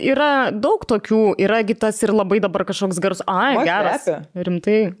tie, bet yra daug tokių, yra tas ir labai dabar kažkoks garsus, geras,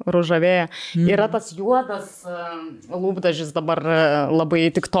 rimtai, ružavėja. Yra tas juodas lūpdažis dabar labai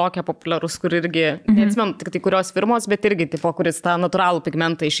TikTok'e populiarus, kur irgi, neatsimenu tik tai kurios firmos, bet irgi, tipo, kuris tą natūralų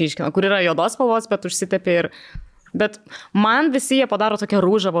pigmentą išryškina, kur yra juodos spalvos, bet užsitepė ir... Bet man visi jie padaro tokią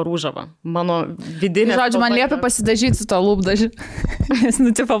rūžavą. Mano vidinė... Žodžiu, man liepia pasidažyti su to lūpdažiu. Jis,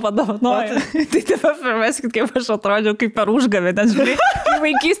 tipo, padovanoja. Tai taip, pirmeskit, kaip aš atrodžiau, kaip per užgavę, nes, žinai,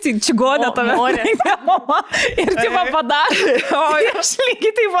 vaikystį čigonė tave. Mama. Ir, tipo, padarė. O aš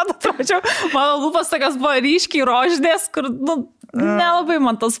lygiai taip pat atrodžiau. Mano lūpas tokios buvo ryškiai rožinės, kur, nelabai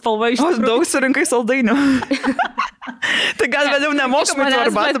man tas spalva iš tikrųjų. Daug surinkai saldainių. Tai gal vėliau nemokamai tu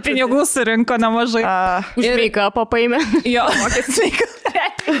arbatą. Pinigų surinko nemažai. Už make-upą paėmė. Jo,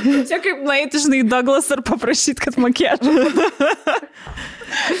 čia kaip nueiti, žinai, Douglas ir paprašyti, kad mokėčiau.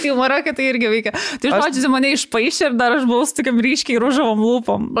 Tai Marokė tai irgi veikia. Tai žodžiu, mane išpaišė ir dar aš buvau su tokiam ryškiai ružavom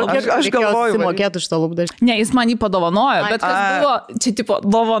lūpom. Aš galvoju, mokėtų šitą lūpdažį. Ne, jis man jį padovanojo, bet kas buvo, čia tipo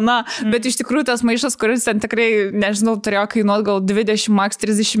dovana, bet iš tikrųjų tas maišas, kuris ten tikrai, nežinau, turėjo kainuoti gal 20, max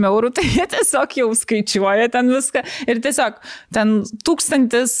 30 eurų, tai jie tiesiog jau skaičiuoja ten viską ir tiesiog ten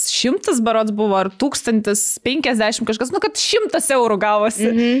 1100 berods buvo ar 1050 kažkas, kad 100 eurų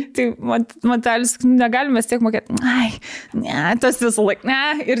gavosi. Tai matelis, negalime tiek mokėti. Ai, ne, tas visą laiką, ne.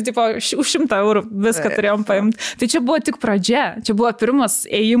 Ir tipo, už 100 eurų viską turėjom paimti. Tai čia buvo tik pradžia. Čia buvo pirmas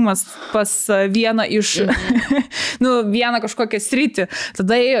ėjimas pas vieną iš, vieną kažkokią sritį.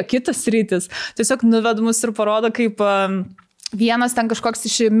 Tada ėjo kitas sritis. Tiesiog nuvedamus ir parodo, kaip vienas ten kažkoks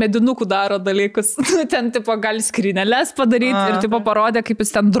iš medinukų daro dalykus. Ten tipo gali skrinelės padaryti ir tipo parodė, kaip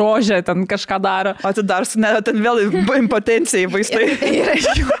jis ten drožia, ten kažką daro. O tu dar ten vėl impotencijai vaistai.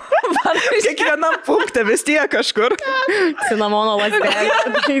 Kiekvienam punkte vis tiek kažkur. Cinamono lasdelė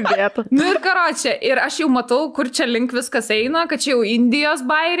įdėta. Ir karočią, ir aš jau matau, kur čia link viskas eina, kad čia jau Indijos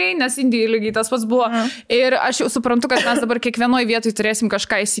bairiai, nes Indijai lygiai tas pats buvo. Ir aš jau suprantu, kad mes dabar kiekvienoje vietoje turėsim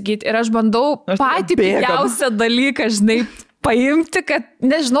kažką įsigyti. Ir aš bandau patį pigiausią dalyką, žinai, paimti, kad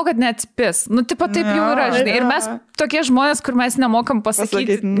nežinau, kad neatspės. Tipo taip jau yra, žinai. Ir mes tokie žmonės, kur mes nemokam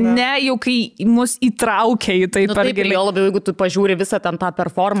pasakyti, ne, jau kai mus įtraukia į tai per giliai. Jo labiau, jeigu tu pažiūri visą ten tą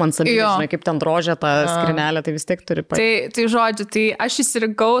performance, žinai, kaip ten drožia tą skrinelę, tai vis tiek turi paimti. Tai žodžiu, tai aš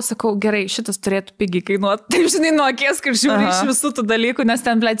įsirinkau, sakau, gerai, šitas turėtų pigiai kainuoti. Taip, žinai, nuo akies, kur žiūri iš visų tų dalykų, nes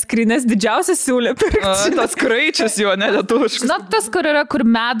ten, blėt, skrinės didžiausias siūlė pirkti. Tas kraičias jo, ne lietuviškas. Na, tas, kur yra, kur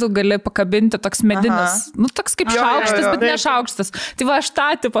medų gali pakabinti, toks medinis. Toks kaip šaukštas, bet ne šaukštas. Tai va, aš tą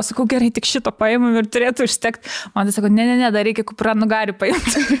tipą sakau, gerai, tik šito paimam ir turėtų užtekti. Man tai sako, ne, dar reikia kupranugarį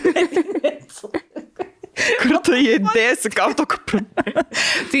paimti. Kur tu jį dėsi, ką to kupranugarį?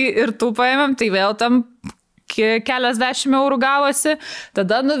 Tai ir tu paėmėm, tai vėl tam keliasdešimt eurų gavosi,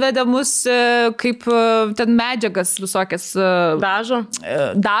 tada nuvedė mus kaip ten medžiagas visokias.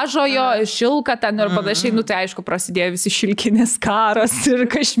 Dažo jo, šilką ten ir panašiai, tai aišku, prasidėjo visi šilkinės karas ir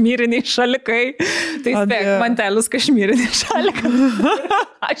kašmyriniai šalikai. Tai spėk, mantelis kašmyriniai šalikai.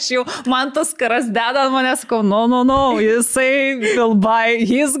 Aš jau, man tas karas deda ant manęs, sakau, no, jisai will buy,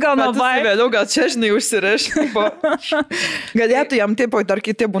 he's gonna buy. Vėliau gal čia, žinai, užsiriš. Galėtų jam taip, dar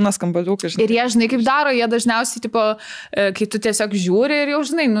kiti būna skambaliukai. Ir jie, žinai, kaip daro, jie dažniausiai, tipo, kai tu tiesiog žiūri ir jau,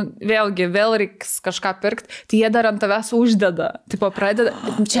 žinai, vėlgi, vėl reiks kažką pirkti, tai jie dar ant tavęs uždeda. Tipo, pradeda,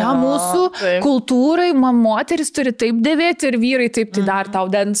 čia mūsų kultūrai, moteris turi taip dėvėti ir vyrai taip, tai dar tau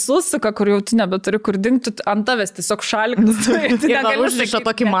den susuka, kur jau tu nebeturi kur dingti, ant tavęs tiesiog šaliknas. Tai užriša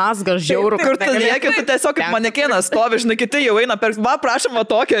tokį mazgą, žiaurų. Kur tu lieki, tu tiesiog kaip manekenas stovi, žinai, kiti jau eina per, prašom,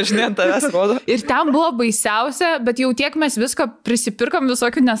 tokią, žinai, ant tavęs rodo. Ir ten buvo baisiausia, bet jau tiek mes viską prisipirkom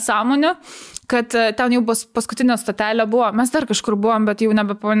visokių nesąmonių, kad ten jau paskutinė stotelė buvo. Mes dar kažkur buvom, bet jau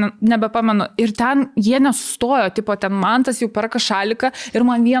nebepamenu. Ir ten jie nesustojo, tipo, ten mantas jau perka šaliką ir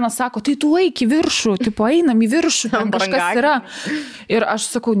man vienas sako, tai tu eik į viršų, tipo, einam į viršų, ten kažkas yra. Ir aš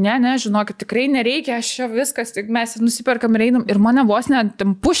sakau, ne, žinokit, tikrai nereikia, aš čia viskas, tik mes nusiperkam ir einam. Ir mane vos net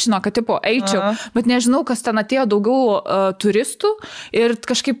pušino, kad, tipo, eičiau, bet nežinau, kas ten atėjo daugiau turistų ir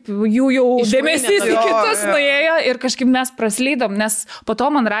kažkaip jų jau dėmesys į kitus nuėjo ir kažkaip mes praslydom, nes po to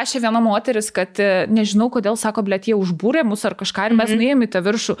man rašė viena moteris, kad nežinau, kodėl, sako, blėt, jie užbūrė mus ar kažką ir mes nuėjome į tą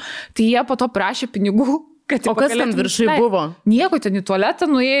viršų. Tai jie po to prašė pinigų. O kas ten viršui buvo? Nieko, ten į tualetą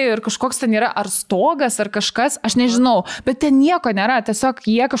nuėjo ir kažkoks ten yra ar stogas, ar kažkas, aš nežinau, bet ten nieko nėra, tiesiog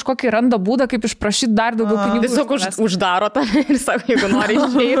jie kažkokį randa būdą, kaip išprašyti dar daugiau pinigų. Tiesiog uždaro tą ir sako, jeigu nori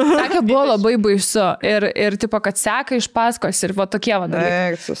išeiti. Sakė, buvo labai baisu ir tipo, kad seka iš paskos ir va tokie vadai.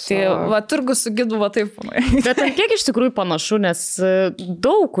 Tai va turgus su gidu va taip. Bet ten kiek iš tikrųjų panašu, nes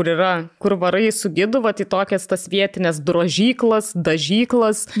daug kur yra, kur varai su gidu, va į tokias tas vietinės drožyklas,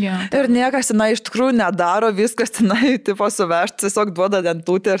 dažyklas. Ir niekas ten iš tikrųjų nedaro daro viskas tenai, tipo suvežti, tiesiog duoda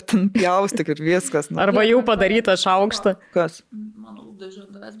dentutę ir ten pjaustik ir viskas. Arba jau padaryta šaukštą. Kas? Mano lūpdažio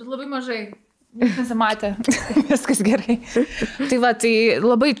davės, bet labai mažai. Nesimatė, viskas gerai. Tai va, tai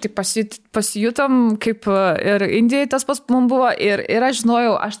labai tai pasijutom, kaip ir Indijai tas pas mums buvo ir aš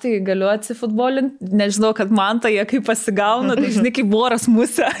žinojau, aš tai galiu atsifutbolinti, nežinau, kad man tai jie kaip pasigauna, tai žinai, kaip boras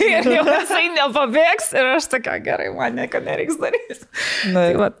musė ir jau visai nepabėgs ir aš tokia gerai, man nieko nereiks daryti. Tai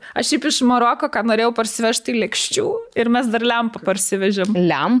va, aš šiaip iš Maroko, ką norėjau parsivežti lėkščių ir mes dar lempą parsivežėm.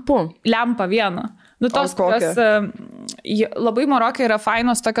 Lempų? Lempą vieną. Nu, tos, kurios labai Marokė yra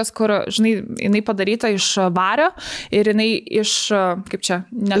fainos tokios, kur, žinai, jinai padaryta iš vario ir jinai iš, kaip čia,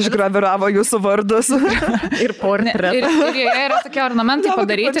 išgraviravo jūsų vardus. Ir portretą. Ir joje yra tokie ornamentai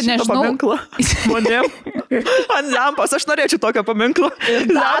padaryti, nežinau. Žmonėm. Ant lempos, aš norėčiau tokio paminklo.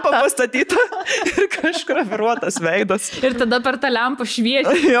 Lempa pastatyta ir kažgraviruotas veidas. Ir tada per tą lempą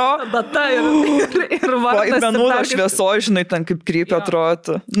šviečia. Jo. Data ir vardas. Ir menūda šviesoj, žinai, ten kaip krypia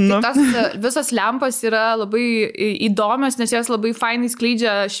atrodo. Tai tas visas lempas yra labai įdomios, nes jos labai fainai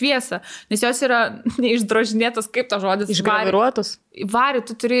skleidžia šviesą, nes jos yra neišdrožinėtas, kaip ta žodis. Išgraviruotus. Varį,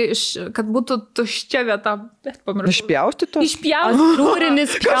 tu turi, kad būtų tuščia vieta. Išpjausti to? Išpjausti.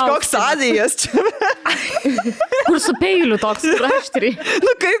 Rūrinis pjausti. Kažkoks sadėjas čia. Kur su peiliu toks raštriai.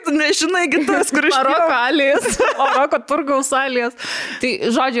 Nu kaip tu nežinai, kitas, kur išpjausti. Maroko alijas. Maroko turgaus alijas. Tai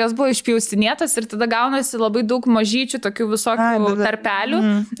žodžiu, jos buvo išpjaustinėtas ir tada gaunasi labai daug mažyčių, tokių visokių tarpelių.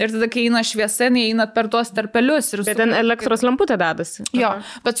 Ir tada, kai eina šviesa, neįnat per tuos tarpelius. Bet ten elektros lemputė dedasi. Jo,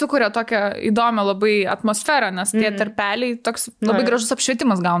 bet sukuria tokią įdomią labai atmosferą, nes tie tarpeliai toks labai gražus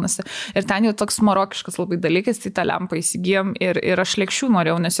apšvietimas gaunasi. Ir ten jau toks marokiškas labai dalykas, tai tą lempą įsigijom ir aš lėkščių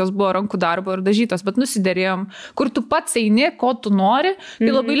norėjau, nes jos buvo rankų darbo ir dažytos, bet nusidėrėjom, kur tu pats eini, ko tu nori,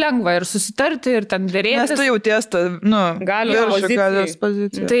 tai labai lengva ir susitarti, ir ten dėrėtis. Nes tu jauties, galios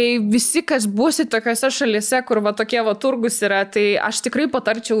pozicija. Tai visi, kas būsi tokiose šalyse, kur va tokie va turgus yra, tai aš tikrai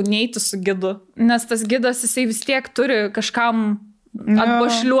patarčiau neiti su gidu, nes tas gidas, jisai vis tiek turi kažkam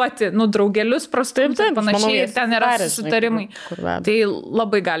atbašliuoti, draugelius prastum, tai panašiai, ten yra susitarimai. Tai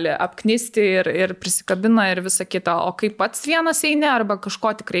labai gali apknisti ir prisikabina ir visa kita. O kai pats vienas eini arba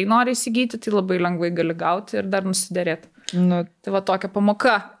kažko tikrai nori įsigyti, tai labai lengvai gali gauti ir dar nusidėrėti. Tai va tokia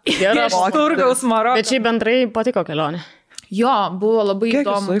pamoka. Iš turgaus Maroko. Bet šiaip bendrai patiko kelionė. Jo, buvo labai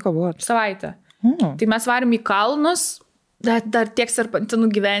įdomu. Kiek laiko buvo? Savaitę. Tai mes varėm į kalnus, dar tiek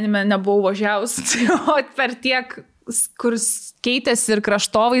serpantinų gyvenime nebuvau važiavus, o per tiek kur keitėsi ir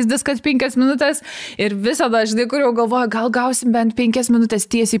kraštovaizdis, kad 5 minutės ir visada, žinai, kur jau galvoju, gal gausim bent 5 minutės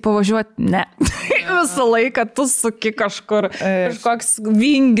tiesiai pavažiuoti. Ne. Visą laiką tu suki kažkur. Kažkoks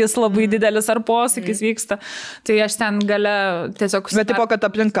vingis labai didelis ar posūkis vyksta. Tai aš ten gale tiesiog... Bet tipo, kad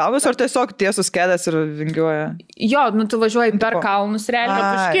aplinkavus ar tiesiog tiesus kelias ir vingiuoja? Jo, tu važiuoji per kalnus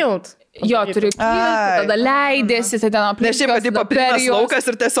realiai užkilt. Jo, turi kilti, tada leidėsi, tai ten aplinkos. Nes šiaip, kad tipo pilnas laukas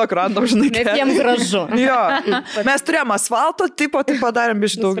ir tiesiog random, žinai. Net jiems gražu. Jo, mes turėjom asfalto, tipo, tai padarėm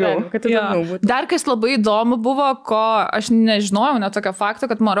biškai daugiau. Dar kas labai įdomu buvo, ko aš nežinojau, net tokio fakto,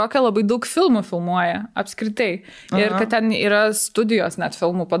 kad Marokė labai daug filmų filmuoja, apskritai. Ir kad ten yra studijos net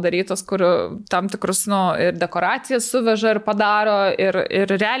filmų padarytos, kur tam tikrus, ir dekoracijas suveža ir padaro ir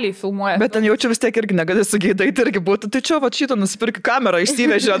realiai filmuoja. Bet ten jaučiu vis tiek irgi negali sugydai, tai irgi būtų. Tai čia, va, šitą nusipirki kamerą,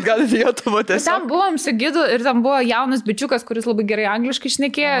 išsivežė atgal. Ten buvom su gidu ir ten buvo jaunas bičiukas, kuris labai gerai angliškai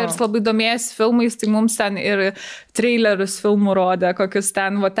šnekėjo ir jis labai domėjasi filmais, tai mums ten ir trailerius filmų rodė, kokius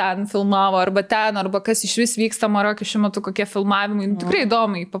ten filmavo, arba kas iš vis vyksta Marokė šiuo metu, kokie filmavimai. Tikrai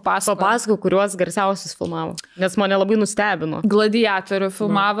įdomiai papasako. Papasako, kuriuos garsiausius filmavo, nes mane labai nustebino. Gladiatorių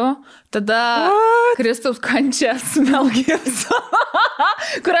filmavo, tada Kristaus kančias Mel Gibson,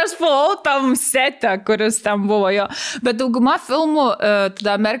 kur aš buvau tam sete, kuris ten buvo jo. Bet dauguma filmų,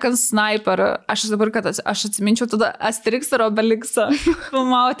 tada American Sniper, aš dabar, kad aš atsiminčiau, tada Asterix ir Obelixą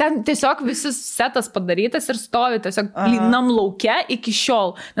filmavo. Ten tiesiog visi setas padarytas ir stovi tiesiog plynam lauke iki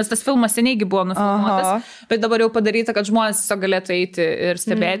šiol, nes tas filmas seniai buvo nufilmuotas, bet dabar jau padaryta, kad žmonės tiesiog galėtų eiti ir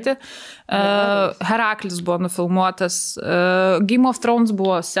stebėti. Heraklis buvo nufilmuotas, Game of Thrones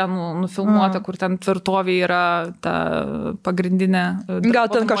buvo senų nufilmuota, kur ten tvirtovė yra ta pagrindinė.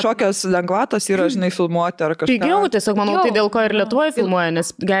 Gal ten kažkokios lengvatos yra, žinai, filmuoti ar kažką. Pigiau, tiesiog manau, tai dėl ko ir Lietuvoje filmuoja,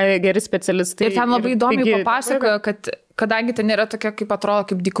 nes geri specialistai. Ir ten labai įdomiai papasakojo, kad kadangi ten yra tokia, kaip atrodo,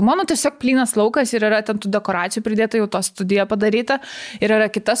 kaip dykuma, tiesiog plynas laukas ir yra ten tų dekoracijų pridėta, jau to studija padaryta ir yra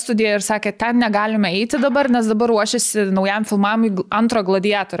kita studija ir sakė, ten negalime eiti dabar, nes dabar ruošiasi naujam filmavimui antro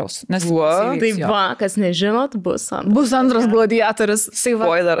gladiatoriaus. Tai va, kas nežinot, bus antras gladiatorius.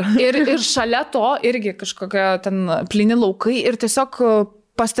 Spoiler. Ir šalia to irgi kažkokia ten plyni laukai ir tiesiog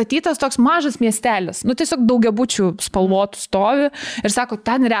pastatytas toks mažas miestelis, nu tiesiog daugiabučių spalvotų stovi ir sako,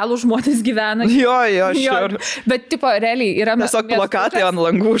 ten realų žmonės gyvena. Jo, bet tipo, realiai yra... Tiesiog plakatai ant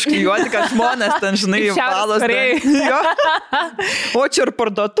langų užklijuoti, kad žmonės ten, žinai, valas. O čia ir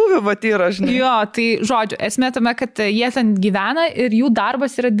parduotuvė, vat yra, žinai. Jo, tai žodžiu, esmė tame, kad jie ten gyvena ir jų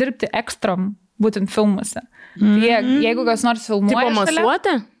darbas yra dirbti ekstrom, būtent filmuose. Jeigu kas nors filmuoja... Tipo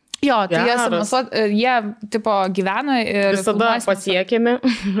masuoti? Jo, tai jie tipo gyvena ir... Visada pasiekėme.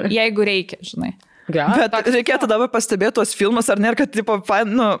 Jeigu reikia, žinai. Bet reikėtų dabar pastebėti tuos filmus, ar nėra, kad tipo,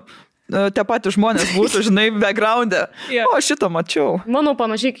 tie patys žmonės būtų, žinai, background'e. O, šitą mačiau. Manau,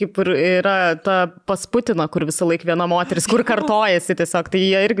 panašiai kaip ir yra ta pas Putiną, kur visą laiką viena moteris, kur kartojasi tiesiog, tai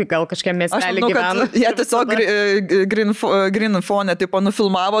jie irgi gal kažkiek miestelį gyvena. Jie tiesiog green phone, tipo,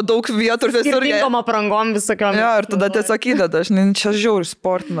 nufilmavo daug vietų ir visur. Skirtingom aprangom visokiom. Jo, ir tada tiesiog įdeda, žinai, čia žiauri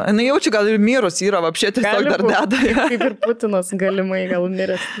sportina. Na, jaučiu, gal ir mirus yra, apšė tiesiog dar deda. Kaip ir Putinas galimai gal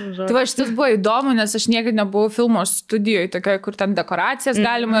miręs. Tai va, šitas buvo įdomu, nes aš niekada nebuvau filmo studijoje, tokia, kur ten dekoracijas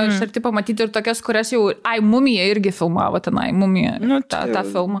galima iš arti pamatyti ir tokias, kurias jau, Mumija irgi filmavo tenai, Mumija, tą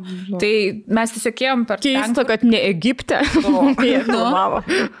filmą. Tai mes tiesiog ėjom per... Keista, kad ne Egipte. Filmavo.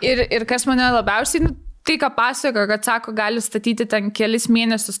 Ir kas mane labiausiai, tai ką pasakoja, kad sako, gali statyti ten kelis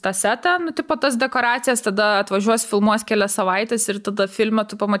mėnesius tą setą, tipo tas dekoracijas, tada atvažiuos filmuos kelias savaitės ir tada filmą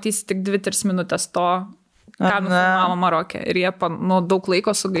tu pamatysi tik 2-3 minutės to, ką nufilmavo Maroke. Ir jie daug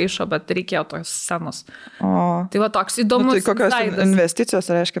laiko sugaišo, bet reikėjo tos scenos. Tai va toks įdomus. Tai kokios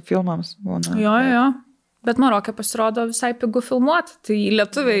investicijos reiškia filmams? Jo. Bet Maroke pasirodo visai pigu filmuoti. Tai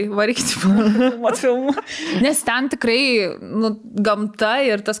lietuviai varykite filmuoti filmų. Nes ten tikrai gamta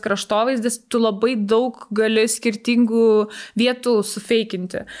ir tas kraštovaizdis, tu labai daug gali skirtingų vietų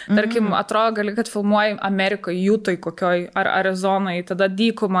sufeikinti. Tarkim, atrodo, gali, kad filmuoji Amerikoje, Jutoj kokioj, ar Arizonai, tada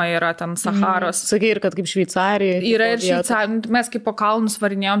dykuma yra ten Saharos. Sakai ir kad kaip Šveicarija. Yra ir Šveicarija. Mes kaip po kalnus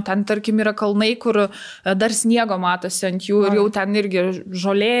varinėjom, ten tarkim yra kalnai, kur dar sniego matosi ant jų ir jau ten irgi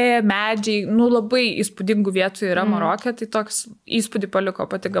žolė, medžiai, labai įspūdingi vietų yra Maroke, tai toks įspūdį paliko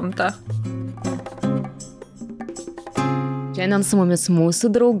pati gamta. Šiandien su mumis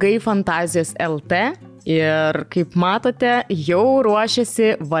mūsų draugai Fantazijos LT ir, kaip matote, jau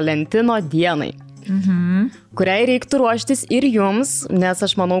ruošiasi Valentino dienai. Kuriai reiktų ruoštis ir jums, nes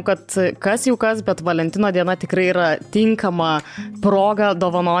aš manau, kad kas jau kas, bet Valentino diena tikrai yra tinkama proga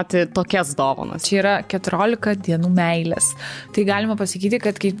dovanoti tokias dovanas. Čia yra 14 dienų meilės. Tai galima pasakyti,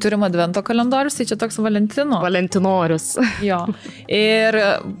 kad kai turim advento kalendorius, tai čia toks Valentino. Valentinorius. Jo. Ir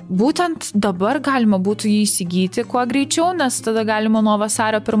būtent dabar galima būtų jį įsigyti kuo greičiau, nes tada galima nuo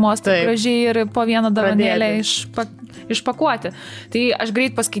vasario 1 gražiai ir po vieną dovanėlę išpakuoti. Tai aš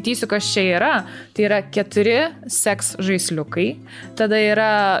greit paskaitysiu, kas čia yra. Tai yra 4 seks žaisliukai, tada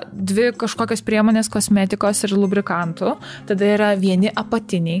yra 2 kažkokios priemonės kosmetikos ir lubrikantų, tada yra 1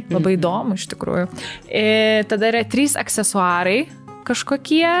 apatiniai, labai įdomu iš tikrųjų. Tada yra 3 aksesuarai,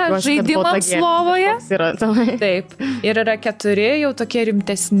 kažkokie žaidimams lovoje. Taip. Ir yra 4 jau tokie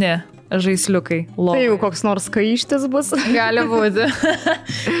rimtesni žaisliukai lovoje. Tai jau koks nors kaištis bus. Gali būti.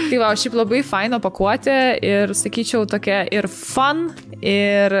 Tai va, šiaip labai faino pakuotė ir sakyčiau tokia ir fun,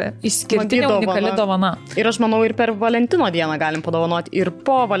 ir išskirtinė unikali dovana. Ir aš manau, ir per Valentino dieną galim padovanoti, ir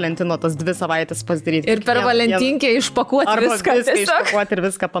po Valentino tas 2 savaitės pasidaryti. Ir per Valentinkę išpakuoti viską. Arba viską išpakuoti ir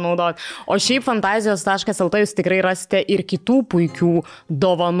viską panaudoti. O šiaip fantazijos.lt jūs tikrai rasite ir kitų puikių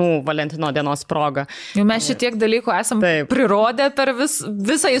dovanų Valentino dienos proga. Jau mes šitiek dalykų esam prirodę per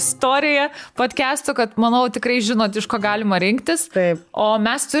visą istoriją podcastų, kad manau tikrai žinot, iš ko galima rinktis. Taip. O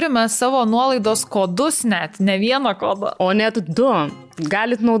mes turime savo nuolaidos kodus net, ne vieną kodą. O net 2.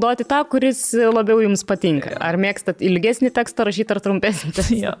 Galit naudoti tą, kuris labiau jums patinka. Ar mėgstat ilgesnį tekstą rašyti ar trumpesnį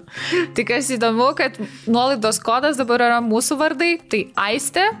tekstą? Tai kas įdomu, kad nuolaidos kodas dabar yra mūsų vardai, tai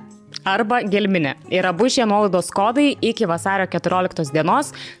Aistė arba Gelminė. Ir abu šie nuolaidos kodai iki vasario 14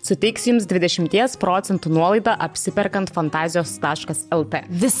 dienos suteiks jums 20% nuolaidą apsiperkant fantazijos.lt.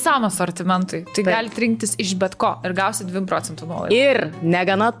 Visam asortimentui. Tai galite rinktis iš bet ko ir gausit 2% nuolaidą. Ir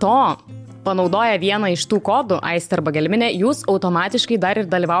negana to, panaudoję vieną iš tų kodų, Aistė arba Gelminė, jūs automatiškai dar ir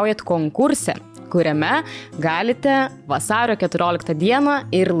dalyvaujat konkurse, kuriame galite vasario 14 dieną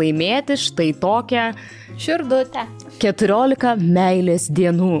ir laimėti štai tokią širdutę. 14 meilės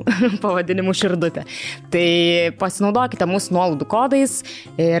dienų pavadinimu širdutė. Tai pasinaudokite mūsų nuolaidų kodais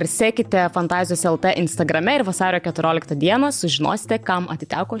ir sekite Fantazijos LT Instagrame ir vasario 14 dieną sužinosite, kam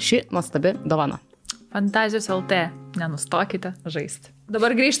atiteko ši nuostabi dovana. Fantazijos LT, nenustokite žaisti.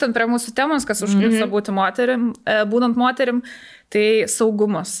 Dabar grįžtant prie mūsų temos, kas užkliuso būnant moterim, tai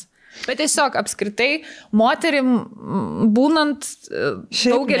saugumas. Bet tiesiog apskritai moterim būnant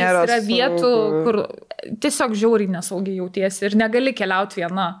daugelis yra vietų, kur tiesiog žiauriai nesaugiai jautiesi ir negali keliauti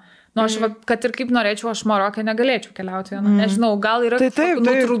viena. Nu, aš, kad ir kaip norėčiau, aš Maroke negalėčiau keliauti viena. Nežinau, gal yra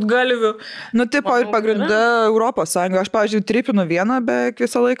nutrūtgalvių. Nu, tipo, ir pagrinde Europos Sąjunga. Aš, pavyzdžiui, tripinu vieną beveik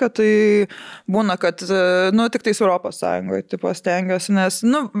visą laiką, tai būna, kad, nu, tik tais Europos Sąjungoje, tipo, stengiuosi, nes,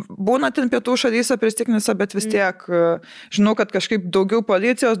 nu, būna ten pietų šalyse pristiknisa, bet vis tiek, žinau, kad kažkaip daugiau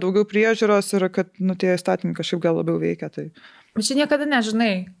policijos, daugiau priežiūros ir kad, nu, tie įstatymai kažkaip gal labiau veikia, tai... Bet čia niekada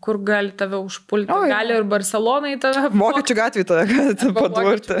nežinai, kur gali tave užpulti. Gali ir Barcelonai tave. Vokiečių gatvėje tave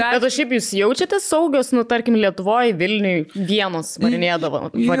padurti. Bet aš šiaip jūs jaučiate saugios, nu, tarkim, Lietuvoje, Vilniui vienos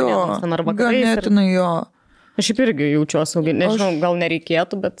varinėdavo. Ganėtinai jo. Aš šiaip irgi jaučiuosi saugiai. Nežinau, gal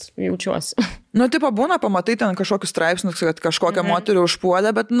nereikėtų, bet jaučiuosi. Nu, tipo, būna, pamatai ten kažkokius straipsnius, kad kažkokią moterį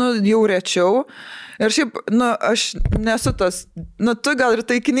užpuolė, bet, nu, jau rečiau. Ir šiaip, nu, aš nesu tas, nu, tu gal ir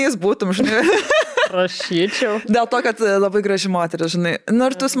taikinys būtum, žinai. Prašyčiau. Dėl to, kad labai graži moteris, žinai. Nu,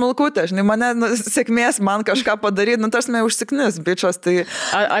 ir tu smulkutė, žinai, mane, nu, sėkmės man kažką padaryti, nu, tarsi me užsiknis, bičios, tai...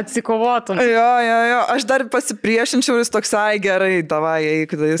 Atsikovotum. Jo, aš dar pasipriešinčiau ir jis toks, ai, gerai, davai,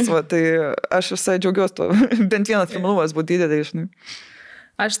 eik, tai aš visai džiaugiuosi to, bent vienas filmumas būtų didelį, žinai.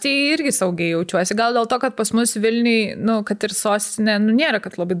 Aš tai irgi saugiai jaučiuosi, gal dėl to, kad pas mus Vilniui, nu, kad ir sostinė, nu, nėra,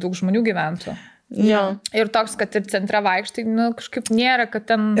 kad labai daug žmonių gyventų. Ja. Ir toks, kad ir centre vaikštai, nu, kažkaip nėra, kad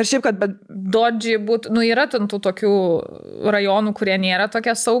ten... Ir šiaip, kad dodžiai būtų, nu, yra ten tų tokių rajonų, kurie nėra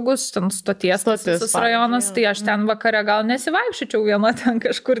tokie saugus, ten stoties visas rajonas, tai aš ten vakare gal nesivaikščiau viena, ten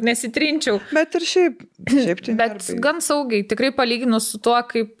kažkur nesitrinčiau. Bet ir šiaip tai bet gan saugiai, tikrai palyginus su tuo,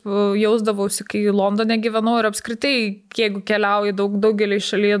 kaip jausdavausi, kai Londone gyvenau ir apskritai, jeigu keliauju daugelį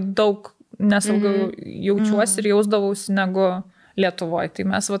šalyje, daug nesaugiau jaučiuosi ir jausdavausi negu Lietuvoje. Tai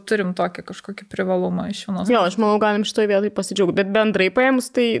mes turim tokį kažkokį privalumą iš vienos. Jo, aš manau, galim šitoje vietoje pasidžiaugti, bet bendrai paėmus,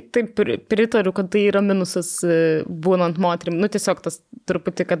 tai taip pritariu, kad tai yra minusas būnant moterim. Nu, tiesiog tas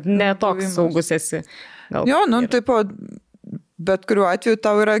truputį, kad ne toks saugus esi. Jo, nu, taip, bet kuriuo atveju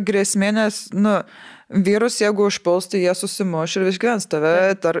tau yra grėsmė, nes, nu, vyrus, jeigu užpuls, tai jie susimuš ir išgyvens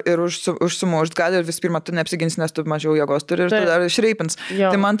tave ir užsimušt gali ir vis pirma, tu neapsiginsi, nes tu mažiau jėgos turi ir tada išreipins.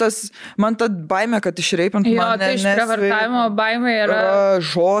 Tai man ta baimė, kad išreipint man tai išprievartavimo baimė yra...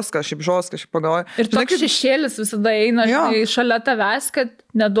 Žoska, šiaip pagalvoju. Ir toks šešėlis visada eina šalia tavęs, kad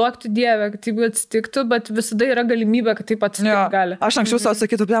neduoktų Dievę, kad taip atsitiktų, bet visada yra galimybė, kad taip atsitiktų gali. Aš anksčiau savo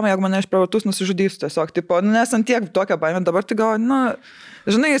sakytų, jeigu mane išprievartus nusižudysiu tiesiog, tipo, nes ant tiek tokią baimę, dabar tai gal, nu,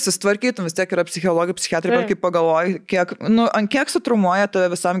 žinai, susitvarkytum, vis tiek yra psichologai, psichiatrai, kaip pagalvoji, ant kiek sutrumuoja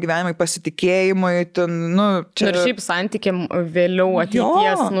tave visam gyvenimui, pasitikėjimui, ten, nu, čia... Ir šiaip santykiam vėliau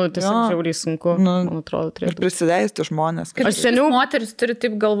ateities, nu, tiesiog žiauriai sunku, man atrodo, turėtų. Ir prisileisti žmonės. Aš seniau moteris turi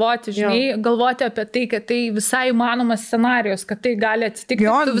taip galvoti, žinai, galvoti apie tai, kad tai visai įmanomas scenarijus, kad tai gali atsitikti.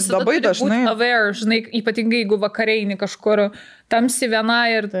 Tu visada turi būti aware, žinai, ypatingai jeigu vakareini kažkur tamsi viena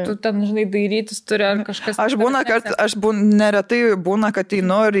ir tu ten, žinai, dairytis turi ar kažkas. Neretai būna, kad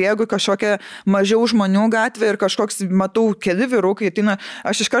einu ir jeigu kažkokia mažiau žmonių gatvė ir kažkoks, matau, keli vyrukai, ateina,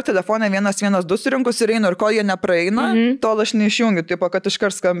 aš iškart telefoną 112 surinkus ir einu ir kol jie nepraeina, tol aš neišjungiu, tipo, kad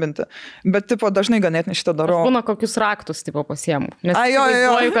iškart skambinti. Bet, tipo, dažnai ganėtinai šitą darau. Aš būna kokius raktus, tipo, pasiemu. Nes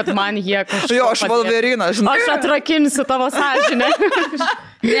įsivaizduoju, kad man jie kažkas... Jo, aš Valverinas, žinai. Aš atrakinsiu tavo sąžinę.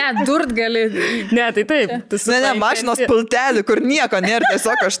 Ne, durt gali. Ne, tai taip. Ne, mašinos pultelį, kur nieko nėra,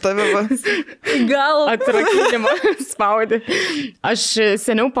 tiesiog aš tave gal atrakinimą spaudį. Aš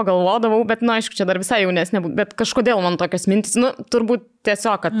seniau pagalvodavau, bet, nu, aišku, čia dar visai jaunesnė, bet kažkodėl man tokios mintis, nu, turbūt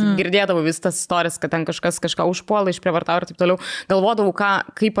tiesiog, kad girdėdavau vis tas istorijas, kad ten kažkas kažką užpuolė, išprievartavo ir taip toliau. Galvodavau,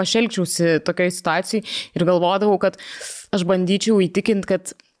 kaip aš elgčiausi tokioje situacijoje ir galvodavau, kad aš bandyčiau įtikinti,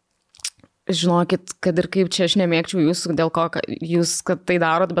 kad žinokit, kad ir kaip čia aš nemėgčiau jūsų, dėl ko jūs kad tai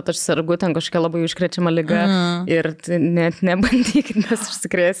darot, bet aš sergu ten kažkokia labai užkrečiama liga ir net nebandykit, nes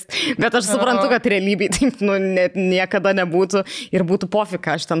užsikrėsit. Bet aš suprantu, kad realybėj taip niekada nebūtų ir būtų pofik,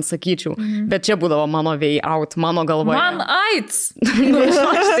 ką aš ten sakyčiau. Bet čia būdavo mano way out, mano galvoje. Man AIDS!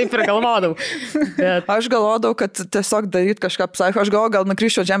 Aš taip ir galvodavau. Bet... Aš galvodavau, kad tiesiog daryt kažką psicho. Aš galvodavau, gal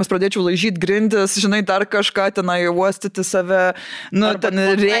nukryščiau žemės, pradėčiau laižyti grindis, žinai, dar kažką tenai uostyti save, nu, arba ten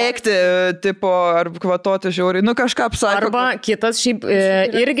rėkti, tipo, ar kvatoti žiauriai, nu kažką apsako. Arba kitas šiaip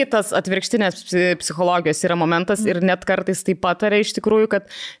irgi tas atvirkštinės psichologijos yra momentas ir net kartais tai patarė iš tikrųjų, kad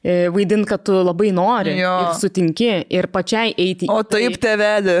vaidint, kad tu labai nori ir sutinki ir pačiai eiti. O taip,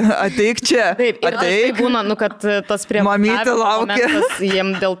 tėvelį, ateik čia. Taip, ir tai būna, nu, kad tas prievartavimo momentas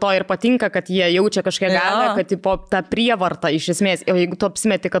jiem dėl to ir patinka, kad jie jaučia kažkiek galę, kad tipo, ta prievarta iš esmės, o jeigu tu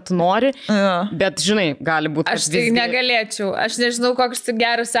apsimeti, kad tu nori, bet žinai, gali būti. Aš tai negalėčiau, aš nežinau, koks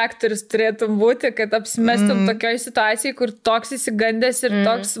geras aktorius turėtų galėtum būti, kad apsimestum tokioj situacijai, kur toks įsigandęs ir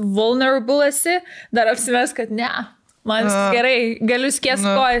toks vulnerable esi, dar apsimes, kad ne. Man gerai, galiu skies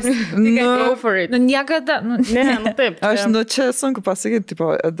kojas. Go for it. Niekada. Taip. Aš, čia sunku pasakyti,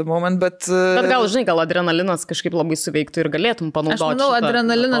 tipo, at the moment, bet... Bet gal, žinai, gal adrenalinas kažkaip labai suveiktų ir galėtum panaudoti. Aš manau,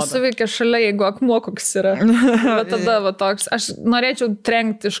 adrenalinas suveikia šalia, jeigu akmuo koks yra. Bet tada va toks. Aš norėčiau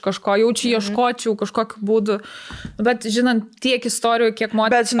trenkti iš kažko, jaučiu, ieškočiau kažkokiu būdu. Bet žinant tiek istorijų, kiek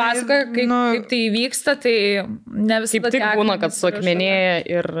moteris pasakoja, kaip tai įvyksta, tai ne visada... Kaip tik būna, kad suakmenėja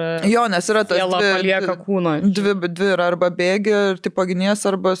ir... Jo, nes yra tas... Siela palieka kūną. Dvi yra arba bėgi ir tipo ginies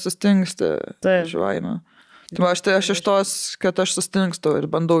arba sustingsti žuojame. Aš iš tos, kad aš sustingstu ir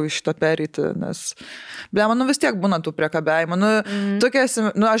bandau iš šitą perėti, nes, vis tiek būna tų priekabiavimų.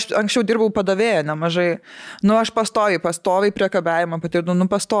 Aš anksčiau dirbau padavėję nemažai. Aš pastoviai priekabiavimą patirdu,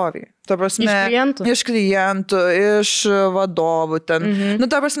 pastoviai. Ta prasme, iš klientų, iš vadovų ten.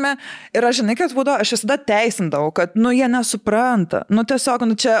 Ta prasme, ir aš žinai, kad būdavo, aš visada teisindavau, kad, jie nesupranta. Tiesiog,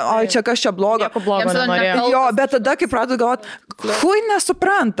 čia kas čia blogo. Jo, bet tada, kai pradėjau galvoti, hui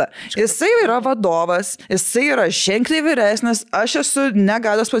nesupranta. Jisai yra vadovas, jisai yra ženkliai vyresnis, aš esu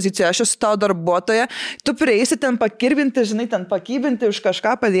negalios pozicija, aš esu tavo darbuotoja, tu prieisi ten pakirbinti, žinai, ten pakybinti, už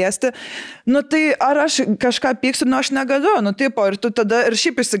kažką padėsti. Tai ar aš kažką pyksiu, aš negaliu, ir tu tada ir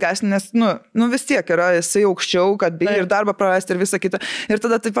šiaip išsigąsi, nes, vis tiek yra jisai aukščiau, kad ir darbą prarasti ir visą kitą. Ir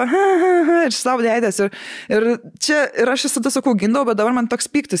tada taip, ir savo dėdės. Ir aš visada sakau, gindau, bet dabar man toks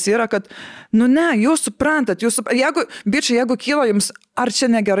pyktis yra, kad, jūs suprantat, jeigu kyla jums, ar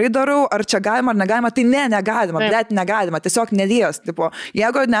čia negerai darau, ar čia galima, ar negalima, tai negalima, bet negalima, tiesiog neliest.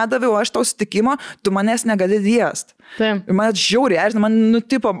 Jeigu nedaviau aš tau sutikimo, tu manęs negali liest. Man žiauriai,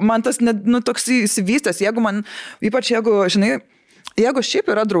 man tas toks įsivystęs, ypač jeigu, žinai, jeigu šiaip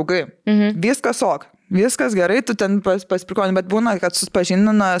yra draugai, viskas ok. Viskas gerai, tu ten pasprikoni, bet būna, kad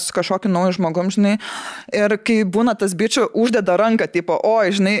susipažinina su kažkokiu nauju žmogum, žinai, ir kai būna tas bičių uždeda ranką, tipo,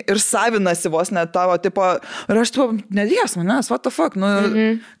 žinai, ir savinasi vos net tavo, tipo, ir aš, nelies manęs, what the fuck,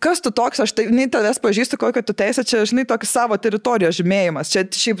 kas tu toks, aš nei tavęs pažįstu, kokią tu teisę, čia, žinai, tokį savo teritorijos žymėjimas, čia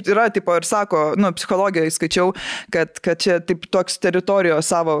šiaip yra, tipo, ir sako, psichologijoje skaičiau, kad čia, taip, toks teritorijos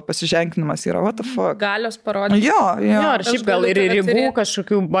savo pasiženklinimas yra, what the fuck. Galios parodyti. Jo, ir šiaip gal ir ribų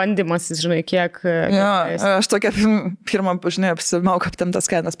kažkokių bandymas, žinai, kiek... Aš tokia pirmą, žinai, apsimau, kaip tam tas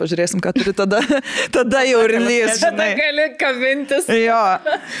kainas, pažiūrėsim, ką turi tada jau release, žinai. Tada gali kabintis. Jo,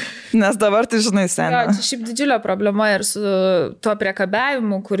 nes dabar tai, žinai, sena. Čia šiaip didžiulė problema ir su tuo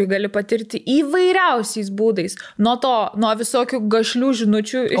priekabiavimu, kurį gali patirti įvairiausiais būdais. Nuo visokių gašlių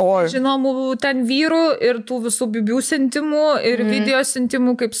žinučių, žinomų ten vyrų ir tų visų bibių sentimų ir video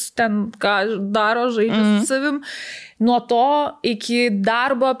sentimų, kaip ten ką daro, žaidžia su savim. Nuo to iki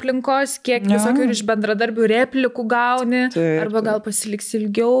darbo aplinkos, kiek visokių iš bendradarbių replikų gauni, arba gal pasiliksi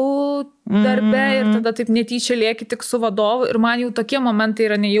ilgiau darbe ir tada taip netyčia lieki tik su vadovu. Ir man jau tokie momentai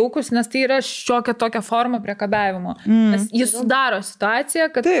yra nejaukus, nes tai yra šiokia tokia forma priekabiavimo. Nes jis sudaro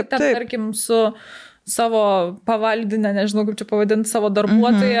situaciją, kad tarkim su savo pavaldinę, nežinau kaip čia pavadinti, savo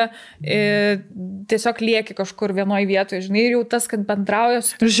darbuotoją, tiesiog lieki kažkur vienoje vietoje, žinai, ir jau tas, kad bendrauja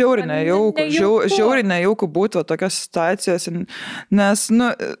su... Žiauriai nejauku būtų tokios situacijos, nes,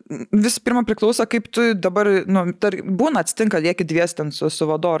 vis pirma priklauso, kaip tu dabar, būna atsitinka, lieki dvies ten su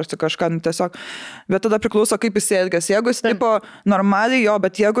vadovu, su kažką, tiesiog, bet tada priklauso, kaip jis elgiasi. Jeigu jis, tipo, normaliai, jo,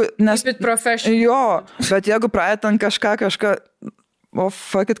 bet jeigu... Jo, bet jeigu praeitant kažką,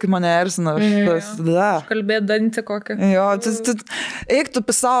 fuck it, kaip mane erzina. Kalbėt dantį kokią. Jo, eik tu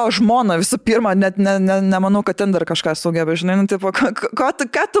savo žmoną visų pirma, net nemanau, kad ten dar kažką sugeba, žinai,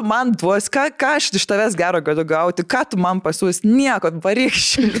 ką tu man duos, ką aš iš tavęs gero galiu gauti, ką tu man pasiūs, nieko,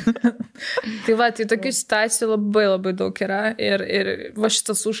 varykščiai. Tai va, tai tokių situacijų labai labai daug yra ir va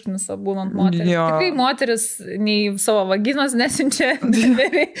šitas užknisa būnant moteris. Tikrai moteris nei savo vaginos nesinčia,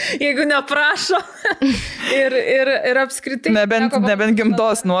 jeigu neprašo ir apskritai. Nebent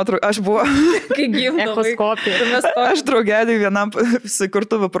gimdos nuotraukų. Aš buvau... Kai gimdavai. Aš draugelį vienam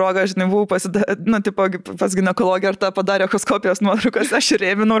kurtuvų progą, žinai, buvau pas ginekologę ir tą padarė echoskopijos nuotraukas, aš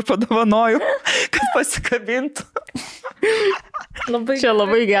rėminau ir padovanoju, kad pasikabintų. Čia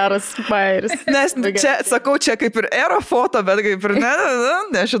labai geras bairis. Nes čia, sakau, čia kaip ir aerofoto, bet kaip ir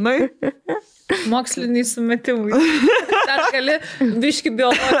nežinai. Moksliniai sumetimai. Dar gali biški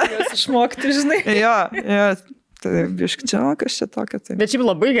biologijos išmokti, žinai. Jo. Tai biški čia, kas čia tokia. Tai. Bet šiaip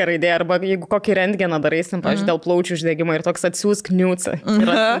labai gerai idėja, arba jeigu kokį rentgeną daraisim, pavyzdžiui, dėl plaučių uždegimo ir toks atsiųsk niucą.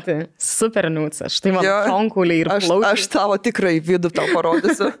 Super niucą. Štai man šonkuliai ir plaučiai. Aš tavo tikrai vidų tau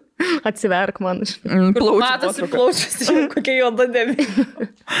parodysiu. Atsiverk man. Matosi plaučius, kokia juoda dėmė.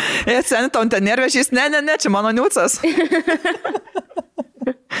 Seni, tau ten nervežys, ne, čia mano niucas.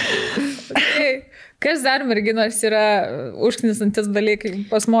 Kas dar merginos yra užknisantis dalykai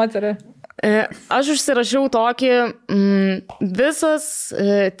pas moterį? Aš užsirašiau tokį visas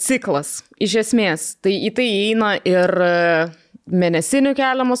ciklas, iš esmės. Tai į tai įeina ir mėnesinių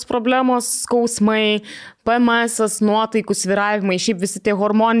keliamos problemos, skausmai, PMS, nuotaikų svyravimai, šiaip visi tie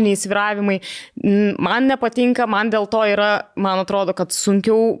hormoniniai svyravimai. Man nepatinka, man dėl to yra, man atrodo, kad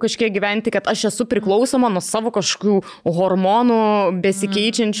sunkiau kažkiek gyventi, kad aš esu priklausoma nuo savo kažkokių hormonų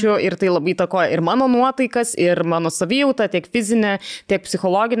besikeičiančių ir tai labai įtakoja ir mano nuotaikas, ir mano savijautą, tiek fizinę, tiek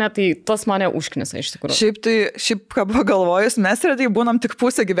psichologinę, tai tas mane užknisa iš tikrųjų. Šiaip ką pagalvojus, mes retai būnam tik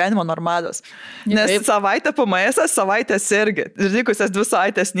pusę gyvenimo normalios. Nes savaitę PMS, savaitę sergi, ir likusias 2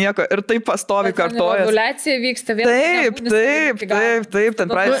 savaitės nieko, ir taip pastovi kartojas. Vyksta taip, ten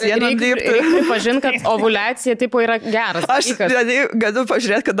pradės dieną dirbti. Reikia pripažinti, kad ovulacija tipo yra geras. Aš galiu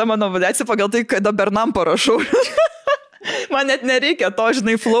pažiūrėti, kada mano ovulacija pagal tai, kada bernam parašau. Man net nereikia to,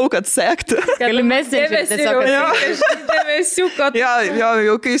 žinai, flow, kad sekti. Gali messenger tiesiog.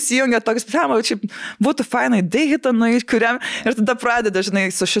 Jau kai įsijungia toks, šiaip būtų fainai dėhitą nueit, kuriam ir tada pradeda, žinai,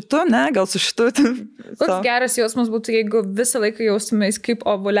 su šitu, ne, gal su šitu. Koks geras jausmas būtų, jeigu visą laiką jaustumės kaip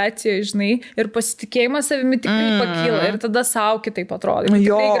ovulacija, žinai, ir pasitikėjimas savimi tikrai pakyla ir tada savo kitaip atrodo.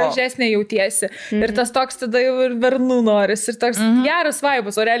 Tikrai gražesnė jautiesi. Ir tas toks tada jau ir vernų noris. Ir toks geras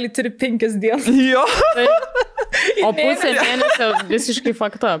vaibas, o realiai turi 5 dienas. Jo. O pusę mėnesio visiškai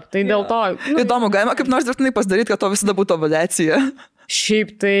fucked up. Tai dėl to... Įdomu, galima kaip nors dirbtinai pasidaryti, kad to visada būtų ovulacija?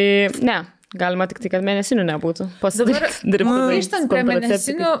 Šiaip tai... Ne. Galima tik tai, kad mėnesinių nebūtų. Grįžtant prie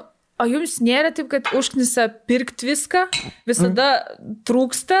mėnesinių, o jums nėra taip, kad užknisa pirkti viską? Visada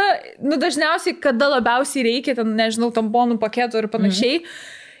trūksta? Dažniausiai, kada labiausiai reikia, ten, nežinau, tamponų paketų ir panašiai.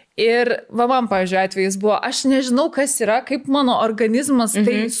 Ir man, pavyzdžiui, atvejais buvo, aš nežinau, kas yra, kaip mano organizmas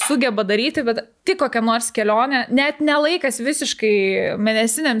tai sugeba daryti, bet tik kokią nors kelionę, net nelaikas visiškai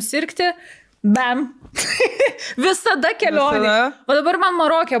mėnesiniam sirgti, bam, visada kelionė. O dabar man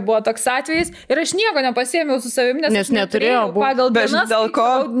Marokė buvo toks atvejis ir aš nieko nepasiėmiau su savimi, nes neturėjau pagal dienas, dėl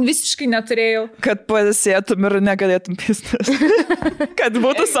ko visiškai neturėjau. Kad pasėtum ir negalėtum pistis. Kad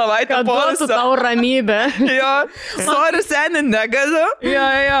būtų savaitę poilsio. Kad būtų tau ramybė. Jo, sorry, seni, negaliu.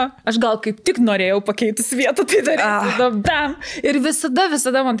 Jo. Aš gal kaip tik norėjau pakeitus vietą, tai daryti. Bam. Ir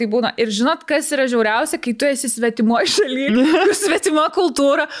visada man tai būna. Ir žinot, kas yra žiauriausia, kai tu esi svetimoje šalyje, kur svetima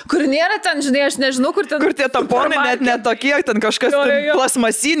kultūra, kur nėra ten, žinai, aš nežinau, kur tie tamponai net netokie, ten kažkas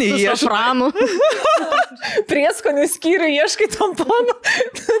plasmasinį ieško. Prieskonių skyrių ieškai tamponų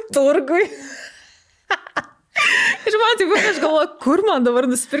turgui. Ir man taip, aš galvoju, kur man dabar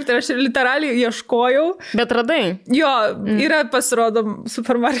nusipirkti, aš literaliai ieškojau. Bet radai? Jo, yra pasirodo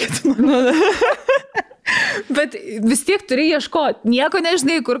supermarketų. Bet vis tiek turi ieškoti, nieko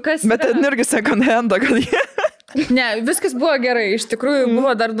nežinai, kur kas. Bet ten irgi second hand, kad jie... Ne, viskas buvo gerai, iš tikrųjų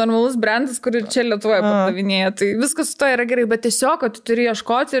buvo dar normalus brandas, kurį čia Lietuvoje pardavinėja, tai viskas su to yra gerai, bet tiesiog, kad tu turi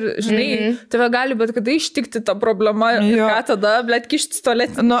ieškoti ir, žinai, tave gali bet kada ištikti tą problemą ir ką tada, blėt, kištis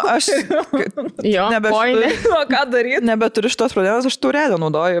tualetį. Nu, aš ką daryti? Nebeturiu šitos problemos, aš turėdų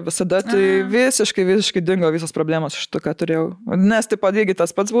naudoju visada, tai visiškai dingo visas problemas iš to, ką turėjau. Nes, tipo, lygiai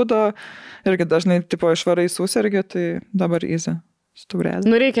tas pats būtų, irgi dažnai, tipo, išvarai susirgi, tai dabar easy. Stūrės.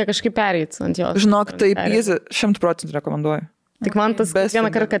 Reikia kažkaip pereiti ant jos. Žinok, taip, easy, 100% rekomenduoju. Tik man tas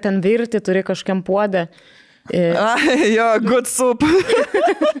vieną kartą, kad ten virti turi kažkiam puodę. Jo, good soup.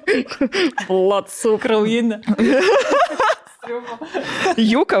 Blood soup. Kraujinė.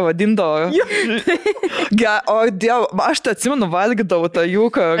 Jūką vadindavo. O Diev, aš tai atsimenu, valgydavau tą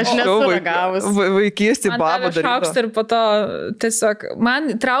jūką. Aš nesu ragavus. Vaikystį babą darydavau. Man šaukštą ir po to tiesiog,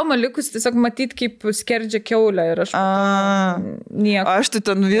 man trauma likus tiesiog matyti, kaip skerdžia kiaulę ir aš nieko. Aš tai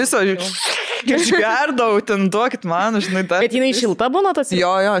ten visą išgerdavau, ten duokit man, žinai, dar. Bet jinai šilta būna tas?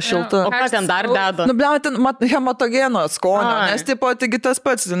 Jo, šilta. O ką ten dar deda? Nu, bliau, ten hematogeno skonio, nes, tipo, taigi tas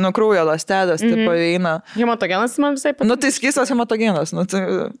pats, kraujo ląstelės, tipo, eina. Hematogenas man visai patinka. Nu, tai skystas hematogenas. Nu, tai...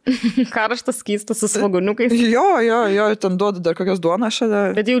 Karštas skystas su svoguniukais. Jo, ten duoda dar kokios duoną šalia.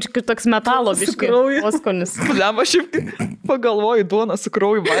 Bet jau toks metalo biškai. Oskonis. Bliam, aš šiaip pagalvoju, duoną su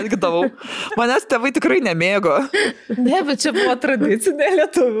krauju valgydavau. Manęs tėvai tikrai nemėgo. Ne, bet čia buvo tradicinė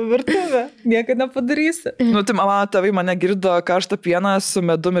lietuvių virtuvė. Nieko nepadarysi. Nu, tai mano tėvai mane girdo karštą pieną su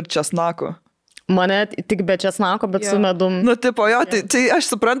medum ir česnaku. Mane tik be česnako, bet su medum. Nu, tipo, tai aš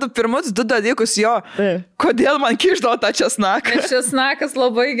suprantu pirmus 2 dalykus jo. Kodėl man kišdavo tą česnaką? Nes česnakas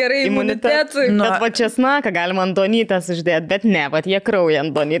labai gerai imunitetui. Bet va česnaką galima ant donytės uždėti, bet ne, va jie kraują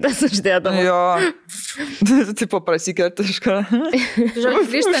ant donytės uždėdavo. Jo. Tipo, prasikerti iš ką. Žodžiu,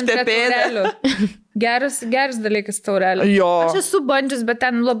 grįžtant prie taurelių. Geras dalykas taurelė. Jo. Aš esu bandžius, bet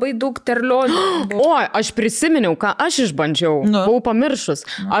ten labai daug terlionių. O, aš prisiminiau, ką aš išbandžiau. Buvau pamiršus.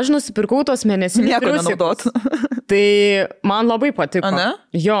 Aš nusipirkau tos mėnesinius. Nieko nenaudot. Tai man labai patiko. Ne?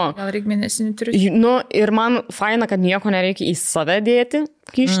 Jo. Gal reikia mėnesinių triusių. Nu, ir man faina, kad nieko nereikia į save dėti,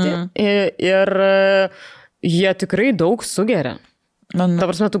 kišti. Ir jie tikrai daug sugeria. Ta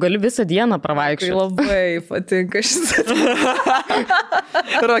prasme, tu gali visą dieną pravaikščioti. Labai patinka šis.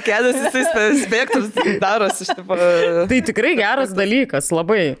 Rokelis, jisai spektras darosi iš tipo. Tai tikrai geras dalykas,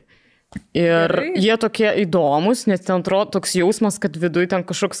 labai. Ir jie tokie įdomus, nes ten atrodo toks jausmas, kad viduje ten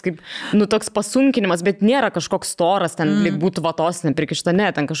kažkoks kaip, nu toks pasunkinimas, bet nėra kažkoks storas, ten lyg būtų vatos neprikišta, ne,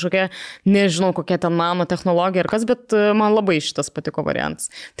 ten kažkokia, nežinau, kokia ten nano technologija ir kas, bet man labai šitas patiko variantas.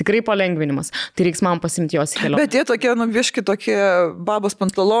 Tikrai palengvinimas. Tai reiks man pasimti jos į kelionę. Bet jie tokie, nu, viški tokie babos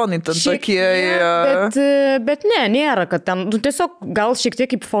pantalonai, ten tokie. Bet ne, nėra, kad ten, nu, tiesiog gal šiek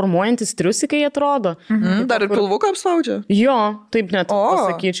tiek kaip formuojantis triusikai atrodo. Dar ir pilvuką apspaudžia? Jo, taip net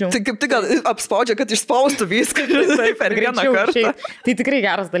pasakyčiau. Tai kaip tik gal apspaudžia, kad išspaustų viską per vieną kartą. Tai tikrai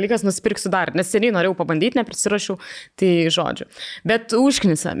geras dalykas, nusipirksiu dar, nes seniai norėjau pabandyti, neprisirašiau, tai žodžiu. Bet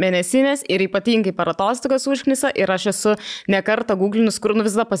užknisa, mėnesinės ir ypatingai per atostogas užknisa ir aš esu nekartą googlinus, kur nu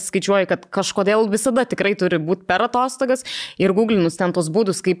visada pasiskaičiuoju, kad kažkodėl visada tikrai turi būti per atostogas ir googlinus ten tos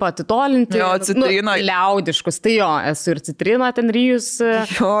būdus, kaip atitolinti. Jo, citrina. Nu, liaudiškus, tai jo, esu ir citrina ten ryjus.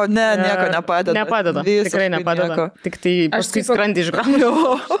 Jo, ne, nieko nepadeda. Nepadeda, tikrai nepadeda. Nieko. Tik tai paskui skrandį išgraunu.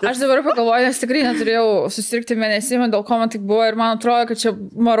 Aš dabar pagalvoju, nes tikrai neturėjau susirgti mėnesimą, dėl ko man tik buvo ir man atrodo, kad čia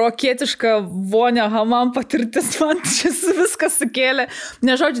marokietiška vonia hamam patirtis, man čia viskas sukėlė.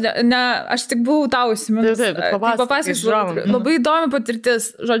 Ne, žodžiu, aš tik buvau tau įsiminus. Papasakosiu, labai įdomi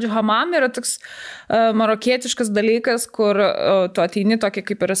patirtis. Žodžiu, hamam yra toks marokietiškas dalykas, kur tu ateini tokį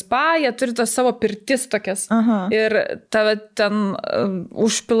kaip ir spa, jie turi tas savo pirtis tokias. Ir tave ten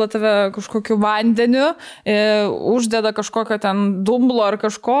užpila tave kažkokiu vandeniu, uždeda kažkokio ten dumblo ar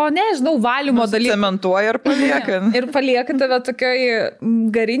kažko, nežinau, valymo dalyko. Cementuoja ir palieka. Ir palieka tave tokioj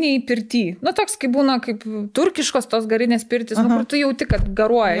gariniai pirty. Nu, toks kaip būna, kaip turkiškos tos garinės pirtis, nu, kur tu jauti, kad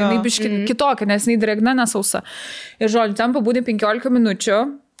garuoja. Jinai biški kitokia, nes jinai drėgna, nesausa. Ir žodžiu, ten pabūdė 15 minučių,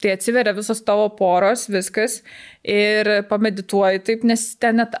 tai atsiveria visos tavo poros, viskas. Ir pamedituoji taip, nes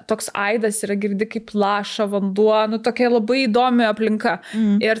ten net toks aidas yra, girdi kaip laša vanduo, nu, tokia labai įdomi aplinka.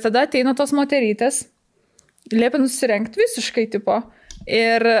 Ir tada ateina tos moterytės, liepia nusirengti visiškai tipo.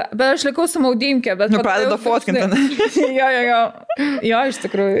 Bet aš likau su maudymke, bet... Nu, pradeda fotkinti. Jo, iš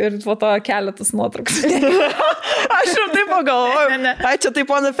tikrųjų. Ir po to keletas nuotraukas. Aš jau taip pagalvoju. Ai, čia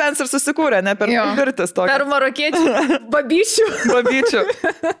taip on the fence ir susikūrė, ne per pirtis tokį. Per marokiečių babyčių.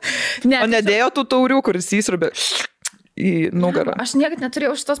 O nedėjo tų taurių, kuris įsrubė į nugarą. Aš niekad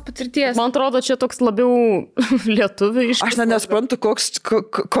neturėjau šitos patirties. Man atrodo, čia toks labiau lietuvių iš... Aš nesuprantu,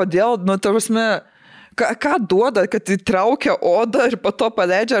 kodėl, nu, tarusme... Ką duoda, kad įtraukia odą ir po to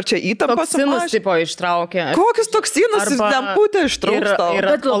paleidžia, ar čia įtampa sumažina? Toksinus tipo ištraukia. Kokius toksinus lemputę ištrauksta?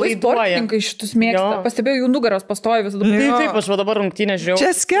 Bet labai sportininkai šitus mėgsta. Pastebėjau, jų nugaros pastoja visada. Taip, aš dabar rungtynę žiūrėjau.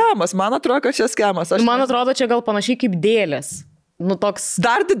 Čia skemas, man atrodo, kad čia skemas. Man atrodo, čia gal panašiai kaip dėlės. Nu, toks...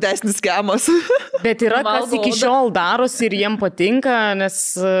 Dar didesnis skemas. Bet yra, kas iki šiol darosi ir jiem patinka,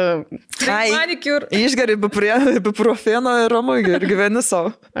 nes... Išgeri ibuprofeno ir ramu ir gyveni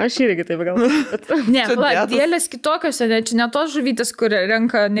savo. Aš irgi taip gal. Ne, dėlės kitokios, čia ne tos žuvytės, kur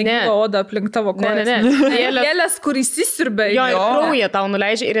renka negyvą odą aplink tavo kojas. Dėlės, kur įsisiurbė. Jo, ir kraują tau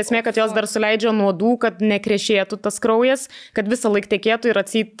nuleidžia ir esmė, kad jos dar suleidžia nuodų, kad nekrešėtų tas kraujas, kad visą laiką tekėtų ir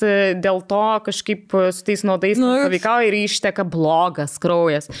atsit dėl to kažkaip su tais nuodais savikauja ir išteka blogas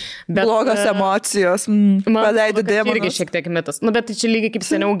kraujas. Blogas emocijos. Paleidai demonus. Irgi šiek tiek mitas. Nu, bet čia lygiai kaip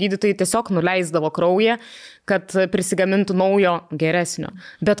seniau gydytojai tiesiog nuleisdavo kraują, kad prisigamintų naujo geresnio.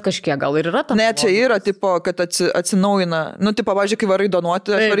 Bet kažkiek gal ir yra tam. Ne, čia yra, tipo, kad atsinaujina. Nu, tipo, pavyzdžiui, kai varai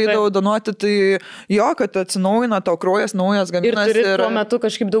donuoti, aš varydavau donuoti, tai jo, kad atsinaujina, tau kraujas naujas gaminasi. Ir turi tuo metu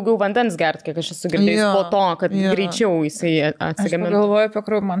kažkaip daugiau vandens gerti, kiek aš esu girdėjus po to, kad greičiau jisai atsigamintų. Aš galvoju apie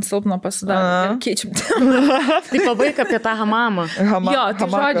kraują, man silpna pasidarė. Keičiam. Tai pabaig apie tą hamamą. Jo, tai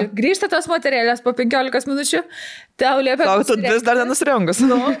žodžiu, grįžta tas moterėlės po 15 minučių, tau liepia... Tau tu vis dar nenusirengus.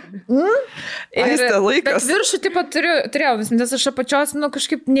 Aiste, laikas. Bet viršų tipo turėjau, nes aš apačios, nu,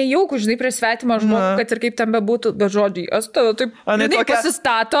 kažkaip nejaukų, žinai, prie svetimą žmogų, kad ir kaip ten bebūtų, bet žodžiai, jos tave taip, žinai,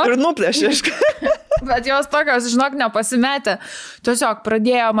 pasistato. Ir nuplėšiškai. Bet jos tokios, žinok, nepasimetė. Tiesiog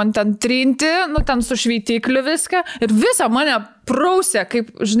pradėjo man ten trinti, nu, ten su šveitikliu viską ir visą mane prausė, kaip,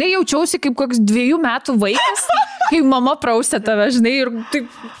 žinai, jaučiausi kaip koks 2 metų vaikas. kai mama prausė tave, žinai, ir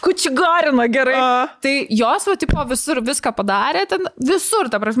taip kučigarino gerai. Tai jos, va, tipo, visur viską padarė, ten visur,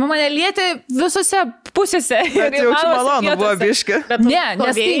 ta prasme, mane lietė visose pusėse. Bet jaučiu malonu buvo biški. Ne,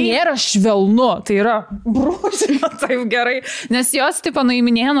 nes tai nėra švelnu, tai yra brūžina taip gerai, nes jos, tipo,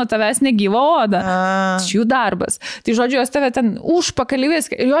 nuiminėjo nuo tavęs negyvą odą. Jų darbas. Tai žodžiu, jos tave ten užpakalį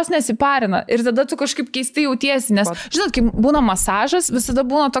viską ir jos nesiparina. Ir tada tu kažkaip keistai jautiesi, nes, žinot, kai būna masažas, visada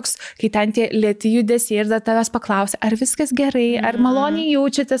būna toks, kai ten tie lėti judesiai ir tada tavęs paklausia, ar viskas gerai, ar maloniai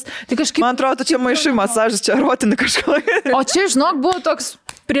jaučiatės. Tai kažkaip... Man atrodo, čia maišai masažas, čia erotinį kažką. O čia, žinok, buvo toks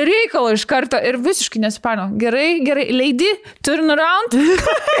prie reikalo iš karto ir visiškai nesiparino. Gerai, lady, turn around.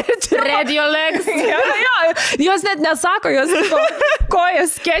 Read your legs. Jos net nesako, jos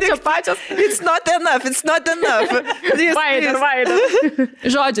kojas skečia pačios. It's not enough. Vaida.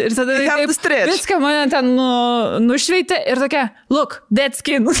 Žodžiu, ir tada taip, viską mane ten nušveitė ir tokia, look, dead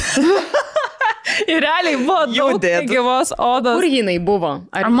skin. Ir realiai buvo daug negyvos odos. Kur jinai buvo?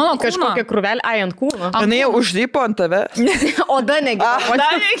 Ar mano kūno? Kažkokia krūvelė, ant kūno. Jinai jau užlipo ant tave. Oda negyva.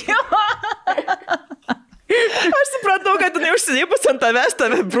 Aš supratau, kad jinai užsilipus ant tavęs,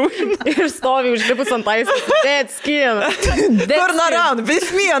 tave brūžina. Ir stovi užlipus ant taisės. Dead skin. Turn around,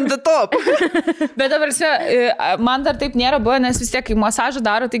 with me on the top. Bet dabar, man dar taip nėra buvo, nes vis tiek, kai masažą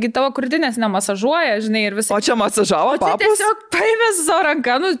daro, taigi tavo krūtinės nemasažuoja, žinai, ir visai. O čia masažavo papus? O čia tiesiog paėmė su savo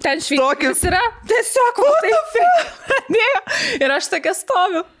ranką, ten švytis yra. Tiesiog, taip. Ir aš tokia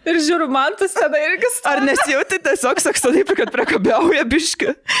stoviu ir žiūriu, man tas tada irgi stovi. Ar nesijauti tiesiog saksodypi, kad priekabiauja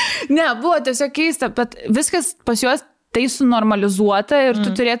biški? Ne, buvo tiesiog keista, bet viskas pas juos tai sunormalizuota ir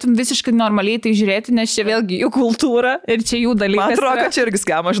tu turėtum visiškai normaliai tai žiūrėti, nes čia vėlgi jų kultūra ir čia jų dalykas. Man atrodo, kad čia irgi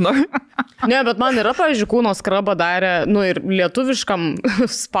skema, žinau. Ne, bet man yra, pavyzdžiui, kūno skrabą darė, ir lietuviškam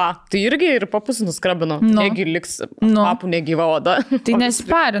spa. Tai irgi ir papus nuskrabino. Negi liks papų negyva oda. Tai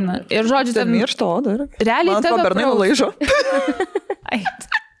nesiparina. Ir žodžiu, ten miršta oda. Realiai man atrodo, bernai laižo.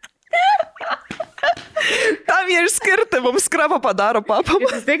 Tam jie išskirti, mums skrabą padaro papam.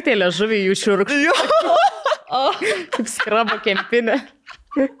 Vis tiek tai liežuviai jų šiurkščiai. Kaip skrabo kempinė.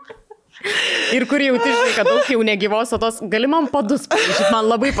 Ir kur jauti, žinai, kad daug jau negyvos odos, gali man padus pavyzdžiui, man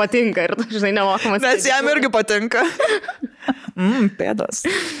labai patinka ir, žinai, nemokamas. Nes jam irgi patinka. Pėdas.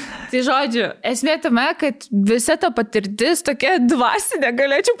 Tai žodžiu, esmė tame, kad visa ta patirtis tokia dvasinė,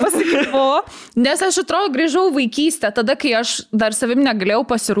 galėčiau pasakyti, buvo, nes aš atrodo grįžau vaikystę, tada, kai aš dar savim negalėjau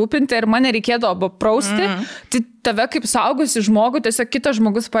pasirūpinti ir mane reikėdavo prausti, tai tave kaip saugusi žmogų, tiesiog kitas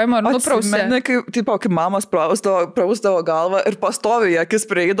žmogus paima ir nuprausė. Atsimeni, kaip mamas prausdavo galvą ir pastoviai akis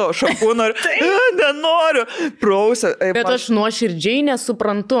prieidavo šampūną ir nenoriu prausę. Bet aš nuoširdžiai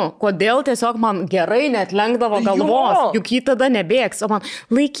nesuprantu, kodėl tiesiog man gerai net lenkdavo galvos, juk jį tada nebėgs, o man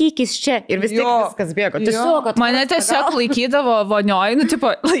laikykis čia ir vis tiek viskas bėgo. Tiesiog, mane tiesiog laikydavo vonioj,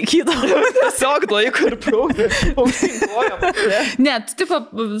 laikydavo. Tiesiog laiko ir prausė. Net,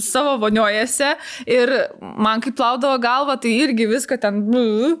 savo voniojėse ir man kaip plaudavo galvą, tai irgi viską ten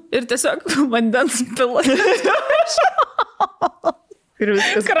ir tiesiog vandens pila. Ir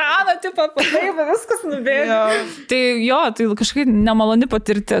viskas. Krano, viskas nubėgo. Tai tai kažkaip nemaloni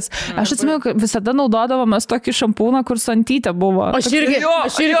patirtis. Aš atsimenu, kad visada naudodavomės tokį šampūną, kur santytė buvo. Aš irgi.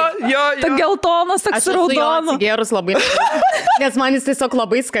 Ta geltonas, toks raudonas. Aš gerus labai. Nes man jis tiesiog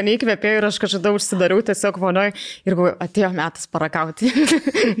labai skaniai kvepėjo ir aš kažkada užsidariau tiesiog vonioj ir galvoju, atėjo metas parakauti.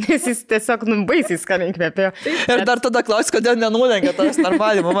 Nes jis tiesiog baisiai skaniai kvepėjo. Ir dar tada klaus, kodėl nenulengė tas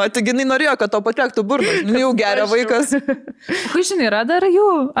normaliai. Mama, taigi jinai norėjo, kad tau patektų burną. Jau geria vaikas. Kai žinai, yra dar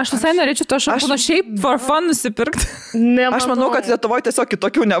jų. Aš visai norėčiau to šampūno šiaip for fun nusipirkti. Aš manau, kad Lietuvoje tiesiog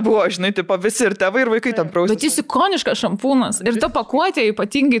kitokių nebuvo, žinai, visi ir tėvai, ir vaikai ten prausė. Bet jis ikoniškas šampūnas. Ir ta pakuotė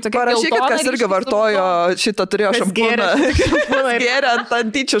ypatingai tokia geltona. Parašykit, kas irgi vartojo šitą turėjo šampūną. Gėrė ant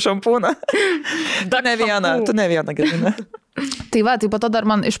antyčių šampūną. Tu ne vieną gėrinę. Tai va, tai po to dar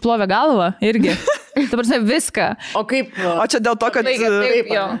man išplovė galvą irgi. Ta prasme, viską. O kaip? O čia dėl to, kad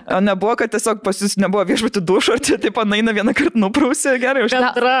nebuvo, kad tiesiog pas jūs nebuvo viešbuti dušo, ar čia taip naina vieną kartą nuprausė, gerai už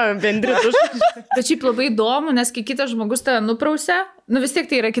bendra, bendri dušai. Bet šiaip labai įdomu, nes kai kitas žmogus tave nuprausė, vis tiek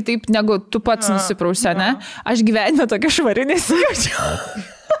tai yra kitaip, negu tu pats nusiprausė, ne? Aš gyvenime tokia švari nesijaučiu.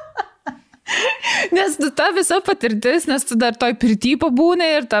 Nes ta visa patirtis, nes tu dar toj pirty pabūnė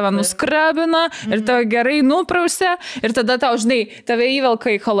ir tave nuskrabina ir tave gerai nuprausė ir tada tau, žinai, tave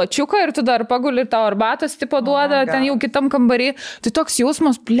įvelka į halačiuką ir tu dar paguli ir tau arbatos tipo duoda ten jau kitam kambarį. Tai toks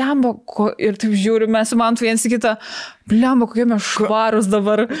jausmas, blemba, ir taip žiūriu, mes man viens į kitą, blemba, kokie mes švarus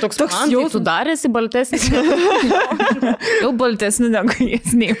dabar. Toks jausmas, tu darėsi baltesnis. Jau baltesnis negu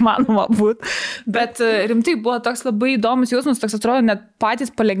jis neįmanoma būti. Bet rimtai buvo toks labai įdomus jausmas, toks atrodo, net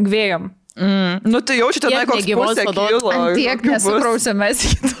patys palengvėjom. Nu, tai jaučiu tenai koks pusė kilo. Tiek nesuprausėmės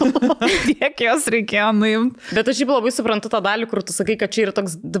tiek jos reikėjo nuimti. Bet aš jau labai suprantu tą dalį, kur tu sakai, kad čia yra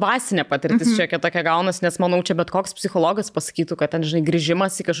toks dvasinė patirtis, čia tokia gaunas, nes manau, čia bet koks psichologas pasakytų, kad ten, žinai,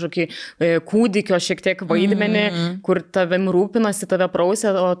 grįžimas į kažkokį kūdikio šiek tiek vaidmenį, kur tavim rūpinasi, tave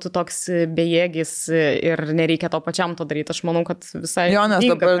prausė, o tu toks bejėgis ir nereikia to pačiam to daryti. Aš manau, kad visai... Jonas,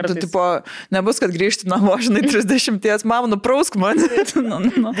 dabar tu, tipo, nebus, kad grįžti namo, žinai, 30, mama, nuprausk mane.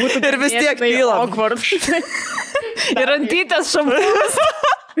 Ir vis tiek pyla. Ir antytės šampūnas.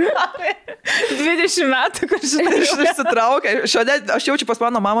 20 metų, kur žinai. Išsitraukia. Šiandien aš jaučiu pas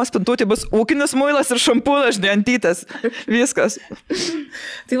mano mamos pintutį bus ūkinis muilas ir šampūnas, žinai, antytės. Viskas.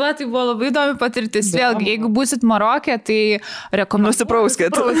 Tai va, tai buvo labai įdomi patirtis. Vėlgi, jeigu būsit Marokė, tai rekomenduoju.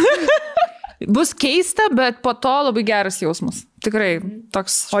 Nusiprauskit. Bus keista, bet po to labai geras jausmas. Tikrai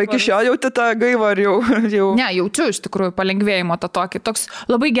toks... O iki šiol jauti tą gaivą ar jau... Ne, jaučiu iš tikrųjų palengvėjimo tą tokį. Toks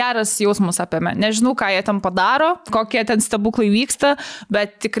labai geras jausmas apėmė. Nežinau, ką jie ten padaro, kokie ten stebuklai vyksta,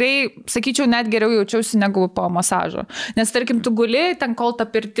 bet tikrai, sakyčiau, net geriau jaučiausi negu po masažo. Nes, tarkim, tu guli, ten kol ta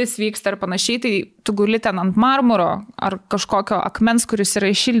pirtis vyksta ir panašiai, tai tu guli ten ant marmuro ar kažkokio akmens, kuris yra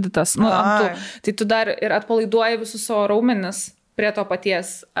iššildytas. Tai tu dar ir atpalaiduoji visus savo raumenis prie to paties.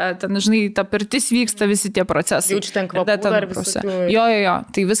 Ten, žinai, ta pirtis vyksta visi tie procesai. Jaučiu ten kvapų dar visokių. Jo.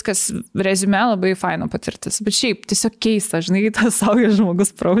 Tai viskas reziumė labai faino patirtis. Bet šiaip, tiesiog keista, žinai, tas saujas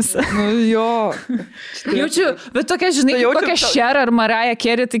žmogus prausia. Nu, jo. Jaučiu, bet tokia, žinai, kokia Cher ar Mariah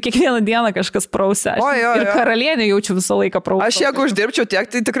Carey, tai kiekvieną dieną kažkas prausia. Ir karalienė jaučiu visą laiką prausia. Aš jeigu uždirbčiau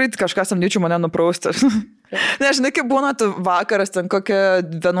tiek, tai tikrai kažkas samdyčiau mane nuprausti. Nežinai, kaip būna tu vakaras, ten kokia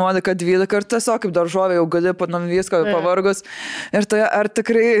 11-12 ir tiesiog kaip daržovė jau gali panam viską pavargus. Ir tai ar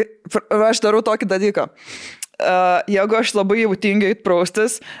tikrai, aš darau tokį dalyką. Jeigu aš labai jau tingiai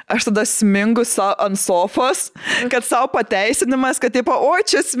praustis, aš tada smingu ant sofos, kad savo pateisinimas, kad tipo, oi,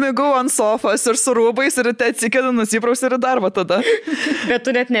 čia smigau ant sofos ir su rūbais ir te atsikėliu, nusiprausiu ir į darbą tada. Bet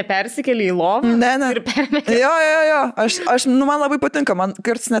tu net nepersikėli į lovą? Ne. Ir permėti? Jo. Man labai patinka, man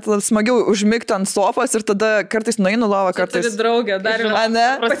kartais net smagiau užmigti ant sofos ir tada kartais nueinu lovą, kartais... Turi draugę, dar ir...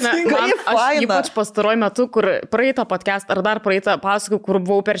 Patinka, aš ypač pastaruoju metu, kur praeitą podcast, ar dar praeitą pasakau, kur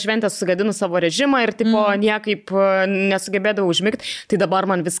buvau per šventę sugadinu savo režimą ir tipo niekai kaip nesugebėdavau užmigti, tai dabar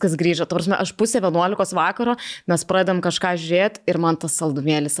man viskas grįžo. Tavarsime, aš 10:11 vakaro, mes pradedam kažką žiūrėti ir man tas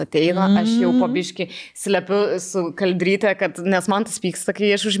saldumėlis ateina, aš jau po biškį slepiu su kaldrytė, nes man tas pyksta,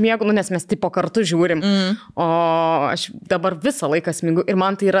 kai aš užmiegu, nes mes tipo kartu žiūrim. O aš dabar visą laiką smigu ir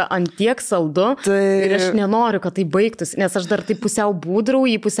man tai yra antiek saldu ir aš nenoriu, kad tai baigtųsi, nes aš dar tai pusiau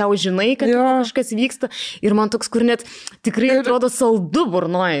būdrauju, pusiau žinai, kad kažkas vyksta ir man toks, kur net tikrai atrodo saldu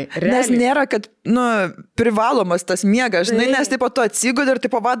burnoj. Nes nėra, kad privalomas tas miegas, žinai, nes taip tu atsiguli ir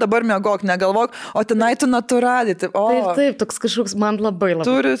taip va dabar miegok, negalvok, o tenai tu natūraliai. Taip, toks kažkoks man labai.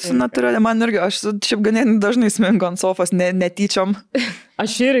 Turi su natūraliai, man irgi, aš šiaip ganėtinai dažnai smingu ant sofos, netyčiom.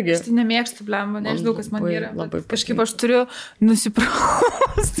 Aš irgi. Aš tai nemėgstu blemba, nežinau, kas man yra. Kažkaip aš turiu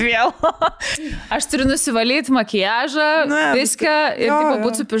nusiprausti vėl. Aš turiu nusivalyti makiažą, viską ir taip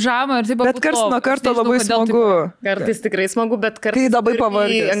būti su pižama ir taip bet karts nuo karto labai smagu. Kartais tikrai smagu, bet kartais labai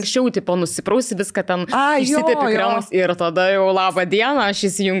pavargęs. Anksčiau tipo nusiprausi viską ten išsitepi kremus ir tada jau labą dieną aš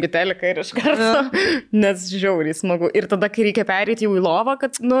įsijungiu teliką ir iš karto, nes žiauriai smagu. Ir tada, kai reikia pereiti jau į lovą,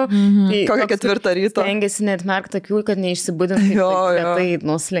 kad, kokią 4 ryto. Stengiasi net merkti akių, kad neišsibudinti. Tai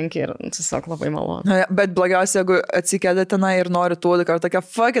nuslenki ir tiesiog labai malonu. Bet blogiausia, jeigu atsikėlė tenai ir nori tuolį, ar tokia,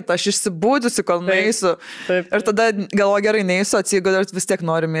 fuck it, aš išsibūdusiu, kol neįsiu. Ir tada galvo gerai, neįsiu, atsigaliu ir vis tiek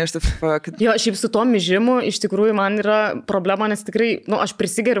noriu mėžti. Jo, šiaip su to myžimu iš tikrųjų man yra problema, nes tikrai, aš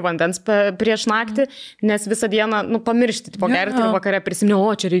prisigeriu vandens prieš naktį, nes visą dieną, pamiršti, gerti ir vakare prisimenu,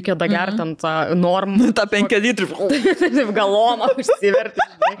 o čia reikia dagerti ant tą normą. Ta 5 litrų. Taip, galoną užsiverti.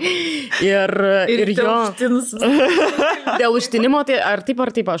 Ir jo. Dėl užtinimo, tai ar taip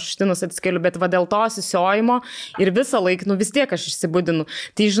aš užtinus atskeliu, bet va dėl to susiojimo ir visą laiką, vis tiek aš išsibudinu.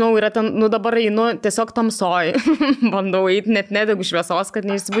 Tai žinau, yra ten, dabar einu tiesiog tamsoj, bandau eiti, net nedegu šviesos, kad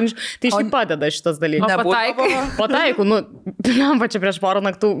neišsibudinčiau. Tai šiaip padeda šitas dalykas. Pataiku, čia prieš porą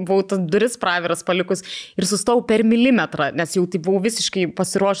naktų buvau tas duris praviras palikus ir sustau per milimetrą, nes jau tai buvau visiškai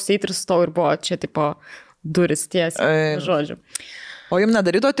pasiruošus eiti ir sustau ir buvo čia tipo duris tiesiai, žodžiu. O jums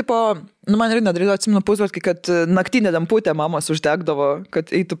nedarydo, tipo, man ir nedarydo, atsimenu pusvalandį, kad naktinė lemputė mamos uždegdavo,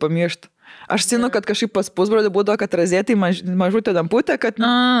 kad eitų pamiršti. Aš sinu, kad kažkaip pas pusbrolį būdavo, kad razėtai mažutė lemputė, kad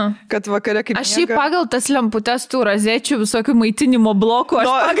vakare kaip... Aš šiaip pagal tas lemputės tų razėčių visokių maitinimo blokų, aš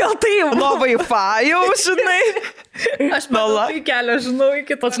pagal tai... Nuo Wi-Fi jau, žinai. Aš manau, tai kelio, žinau,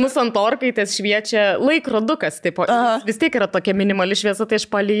 iki pas mus ant orkaitės šviečia laikrodukas, tipo, vis tiek yra tokia minimali šviesa, tai aš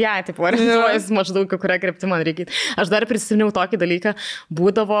palyja, tipo, orientuojas maždaug, kurią kryptį man reikia. Aš dar prisiminiau tokį dalyką,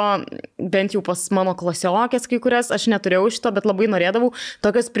 būdavo, bent jau pas mano klasiokės kai kurias, aš neturėjau šito, bet labai norėdavau,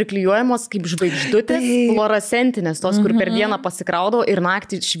 tokios priklijuojamos kaip žvaigždutės, fluorescentinės, tos, kur per dieną pasikraudavo ir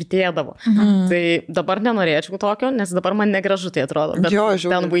naktį švitėdavo. Tai dabar nenorėčiau tokio, nes dabar man negražu tai atrodo, bet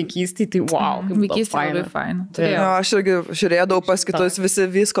ten vaikystėj, tai wow, kaip vaikystė labai faina. Aš irgi žiūrėdavau pas kitus, visi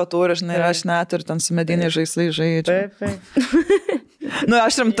visko turi, žinai, ir aš net ir ten su mediniai žaislai žaidžiu. Taip. Nu,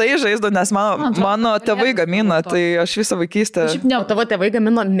 aš rimtai žaisdu, nes mano tėvai gamina, tai aš visą vaikystę. O tavo tėvai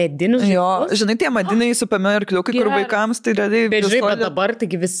gamino medinius žaislus? Jo, žinai, tie mediniai supami arkliukai, kur vaikams tai realiai... Bet žinai, bet dabar,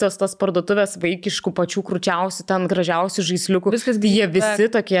 taigi visos tos parduotuvės vaikiškų pačių krūčiausių, ten gražiausių žaisliukų, jie visi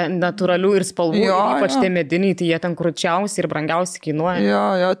tokie natūralių ir spalvų, ypač tie mediniai, tai jie ten krūčiausi ir brangiausi kainuoja.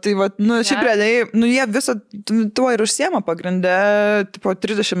 Jo, tai va, nu, šiaip realiai, nu, jie visą tuo ir užsiema pagrindę, tipo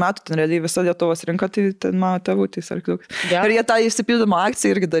 30 metų ten realiai visa Lietuvos rinka, tai ten mano tėvų tais arkliukai. Ir jie tą įsipildymą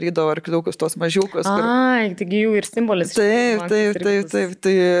akciją irgi darydavo arkliukus, tos mažiukus. Ai, taigi jų ir simbolis. Taip,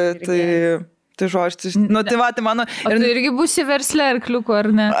 tai žodžiu, nu, tai va, tai mano... O tu irgi būsi verslė arkliukų,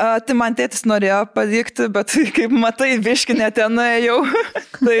 ar ne? Tai man tėtis norėjo palikti, bet kaip matai, biškinė ten jau.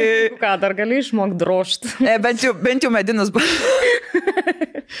 Tai... Ką, dar gali išmokti drožti? Bent jau medinis buvo.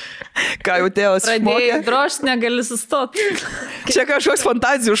 Ką jau tėvas išmokė? Pradėjai drožti, negali sustoti. Čia kažkoks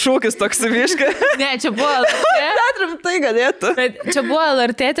fantazijų šūkis toks viška. Ne, čia buvo LRT. Net rimtai galėtų. Bet čia buvo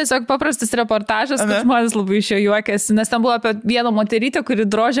LRT tiesiog paprastas reportažas, kad žmonės labai iš jo juokėsi, nes ten buvo apie vieną moterytę, kuri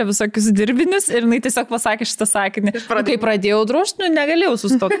drožė visokius dirbinius ir jinai tiesiog pasakė šitą sakinį. Kai pradėjau drožti, nu negalėjau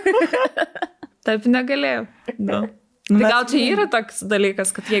sustoti. Taip negalėjau. No. Tai gal čia yra toks dalykas,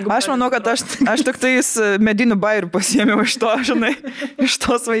 kad jeigu... Aš manau, kad aš tik tais medinių bairių pasiėmiau iš to, žinai, iš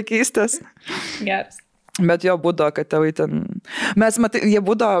tos vaikystės. Geras. Bet jo būdavo, kad tėvai ten... Mes, matai,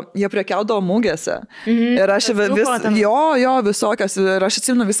 jie prekiaudavo mūgėse. Ir aš visokias. Ir aš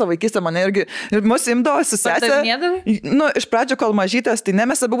atsimenu visą vaikystę, mane irgi... Ir mus imdavosi sesė. Nu, iš pradžio, kol mažytės, tai ne,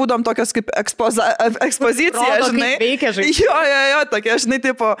 mes abu būdom tokios kaip ekspozicija, žinai. Jo, tokia, žinai,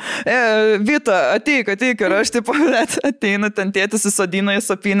 tipo, Vita, ateik. Ir aš, tipo, ateinu, ten tėtis įsodina į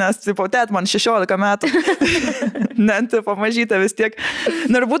sopinės, tipo, tėt, man 16 metų. Ne, tipo, mažytė vis tiek.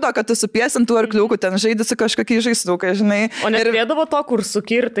 Ir būdavo, kad tu supiesintų arkliukų, ten žaidži su kažkokiais žaisliukai, žinai. O neturėdavo to, kur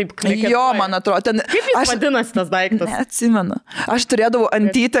sukir taip klikėt? Jo, man atrodo. Kaip jis vadinasi tas daiktas? Neatsimenu. Aš turėdavau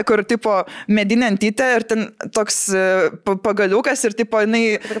antytę, kur tipo medinė antytė ir ten toks pagaliukas ir tipo,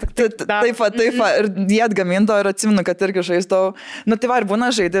 jinai taip, ir jie atgamindavo ir atsimenu, kad irgi žaisdavau. Nu, tai va, ir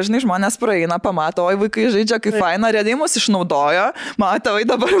būna žaidė, žinai, žmonės praeina, pamato, oi, vaikai žaidžia, kaip faina, realiai mus išnaudojo. Tėvai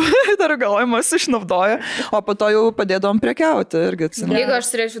dabar dar galvoju, mus išnaudojo, o po to jau padėdavom prekiauti irgi. Jeigu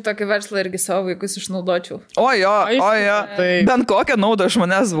aš turėčiau tokį verslą, irgi savo vaikus išnaudočiau. O jo. Bent kokią naudą iš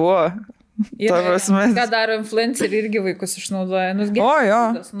manęs buvo. Ką daro influenceriai, irgi vaikus išnaudoja.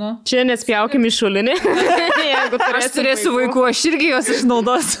 Čia nespjaukim į šulinį. Aš turėsiu vaikų, aš irgi juos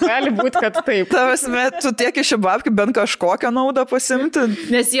išnaudosiu. Gali būti, kad taip. Tu tiek iš babkių bent kažkokią naudą pasimti.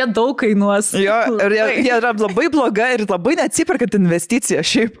 Nes jie daug kainuos. Jo, ir jie yra labai bloga ir labai neatsiperkant investiciją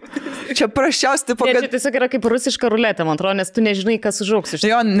šiaip. Čia prasčiausia, tipo, kad... Čia tiesiog yra kaip rusiška ruletė, man atrodo, nes tu nežinai, kas užaugs iš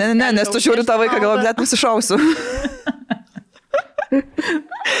to. Jo, ne, nes tu žiūri tą vaiką, gal net nusišausiu.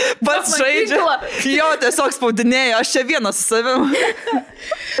 Pats žaidžia. Jo, tiesiog spaudinėja, aš čia vienas su savim.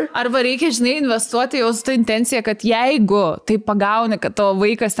 Arba reikia, žinai, investuoti jau su tą intenciją, kad jeigu tai pagauni, kad tavo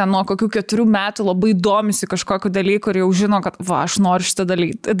vaikas ten nuo kokių 4 metų labai domisi kažkokiu dalyku ir jau žino, kad va, aš noriu šitą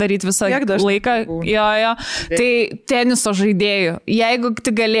daryti visą laiką, tai teniso žaidėjų. Jeigu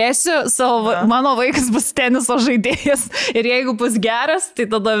tik galėsiu, mano vaikas bus teniso žaidėjas ir jeigu bus geras,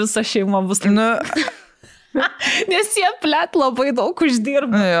 tai tada visa šeima bus. Nes jie plėt labai daug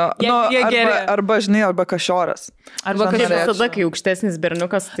uždirba. Arba, žinai, arba kažoras. Arba kažoras tada, kai aukštesnis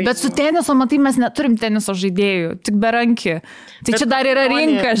berniukas. Tai... Bet su teniso, matai, mes neturim teniso žaidėjų, tik berankį. Tai čia dar yra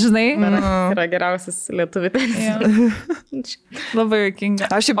rinka, žinai. Yra geriausias lietuvių tenisas. Labai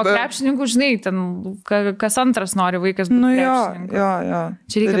juokinga. O krepšininkų, žinai, ten kas antras nori vaikas būti krepšininku.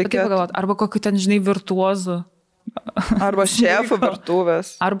 Čia reikia apie tai pagalvoti. Arba kokiu ten, žinai, virtuozų. Arba šefų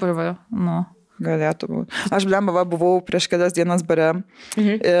virtuvės. Arba, Galėtų būti. Aš buvau prieš kelias dienas bare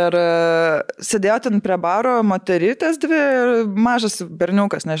ir sėdėjau ten prie baro moterytės 2 ir mažas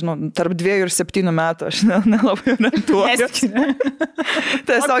berniukas, nežinau, tarp 2 ir 7 metų, aš nelabai orientuoju.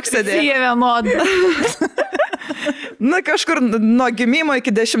 Tiesiog sėdėjau. Jie vienodi. Na, kažkur nuo gimimo iki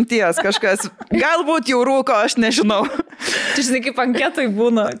 10 kažkas. Galbūt jau rūko, aš nežinau. Čia, žinai, kaip anketai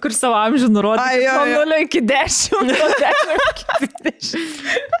būna, kur savo amžių nurodė. Nuo 0 iki 10, nuo 10 iki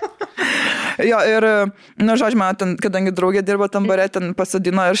 20. Jo, ir, nu, žodžiu, man ten, kadangi draugė dirbo tam bare, ten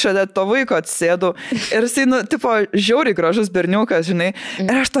pasadino ir šalia to vaiko atsėdų. Ir jisai, nu, tipo, žiauriai gražus berniukas, žinai.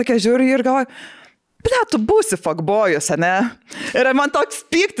 Ir aš tokia žiūriu ir galvoju, ble, tu būsi fuckboyus, ne? Ir man toks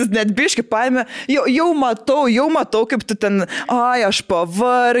piktis net biški paėmė, jau matau, kaip tu ten, aš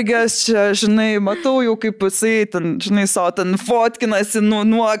pavargęs čia, žinai, matau jau kaip jisai ten, žinai, savo ten fotkinasi,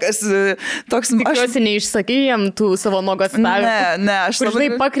 nuogas, toks... Tikiuosi neišsakai jam tų savo nuogastavimų. Ne, aš labai...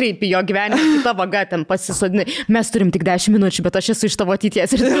 Žinai, pakreipi jo gyvenimą, kita vaga ten pasisodinai, mes turim tik 10 minučių, bet aš esu iš tavo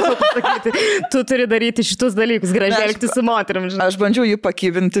ateities ir turiu pasakyti, tu turi daryti šitus dalykus, gražiai elgtis su moterim, žinai. Aš bandžiau jį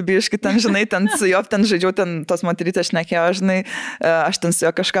pakybinti biški, ten, žinai, ten su jo ten žaidžiau, ten tos moterytės šnekėjo, žinai, aš ten su jo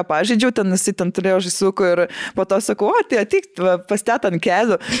kažką pažaidžiau, ten jisai ten turėjo žaisukų ir po to sakau, tai atik, pastet ant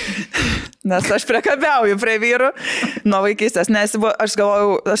kelių, nes aš priekabiauju prie vyrų nuo vaikystės, nes aš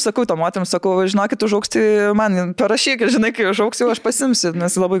galvojau, aš sakau to moterim, sakau, žinokit, užaugsti man, parašyk, žinai, kai užaugsiu, aš pasimsiu,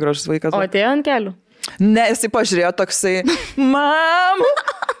 nes labai gražus vaikas. O atėjo ant kelių? Ne, jisai pažiūrėjo toksai, mam,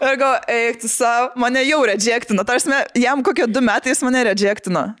 ir gal, eik tu savo, mane jau rejectino, tarsi jam kokie 2 metai jis mane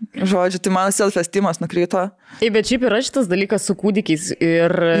rejectino, žodžiu, tai mano self-estimas nukrito. Bet šiaip yra šitas dalykas su kūdikiais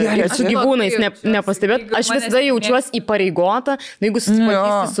ir su gyvūnais, nepastebėt, aš visada jaučiuosi įpareigota, jeigu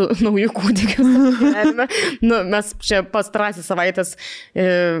susipažįsti su naujų kūdikiu, mes čia pastarąsias savaitės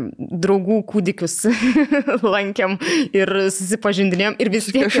draugų kūdikius lankėm ir susipažindinėjom ir vis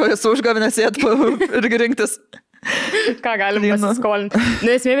tiek... Kažkokią užgavinę sėt irgi rinktis. Ką galim pasiskolinti.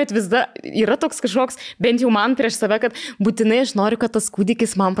 Esmė, bet vis dar yra toks kažkoks, bent jau man prieš save, kad būtinai aš noriu, kad tas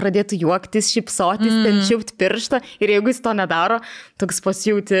kūdikis man pradėtų juoktis, šypsotis, ten čiaupt pirštą ir jeigu jis to nedaro, toks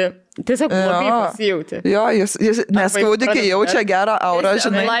pasijauti. Tiesiog labai pasijauti. Jo, nes kūdikiai jaučia gerą aurą,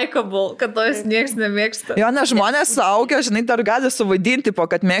 žinai. Likeable, kad to jis nieks nemėgsta. Jo, nes žmonės saugia, žinai, dar gali suvaidinti,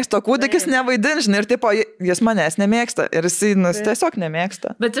 kad mėgsta, kūdikis nevaidin, žinai, ir taip, jis manęs nemėgsta ir jis tiesiog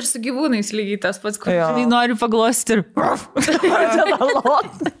nemėgsta. Bet ir su gyvūnais lygiai tas pats, kur žinai, nori paglosti ir...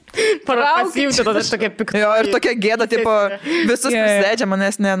 Pasijauti, tada tokia pikta. Jo, ir tokia gėda, tipo, visus prisėdžia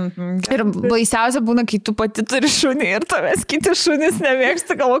manęs ne... Ir baisiausia būna, kai tu pati turi šunį ir tavęs kiti šunys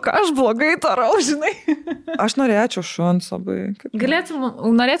nemėgsta, galvo, ką aš blogai darau, žinai. Aš norėčiau šuns labai.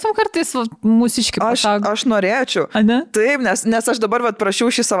 Norėtum kartais mūsiškį pasaugot? Aš norėčiau. Taip, nes aš dabar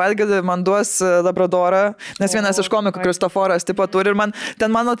prašiau šį savaitgalį, man duos labradorą, nes vienas iš komikų, Kristoforas, tipo, turi ir man,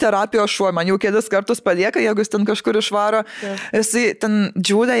 ten mano terapijos šuo, man jau kelis kartus palieka, jeigu jis ten kažkur išvaro, jisai ten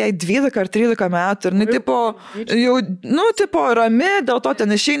džiūdė jai 12 ar 13 metų ir, tipo, jau, tipo, rami, dėl to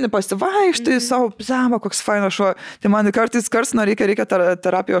ten išeini pasivaikštai savo, zama, koks fainas šuo. Tai man kartais reikia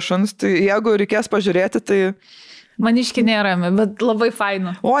terapijos šuns, tai jeigu reikės pažiūrėti, tai... Maniški nėrami, bet labai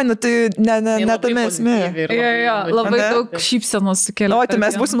faina. Oi, tai ne tame esmė. Jo, labai daug šypsenos sukelia. O, tai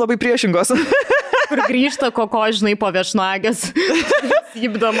mes būsim labai priešingos. Kur grįžta koko, žinai, po viešnagės.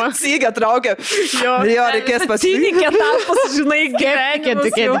 Įbdama. Sygę traukia. Jo, reikės pasirinkti. Cinikė tapus, žinai, gyvenimas.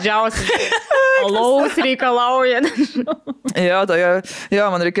 Tokie didžiausi. Alaus reikalauja.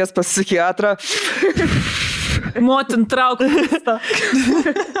 Jo, man reikės pas psichiatrą. Motin trauk.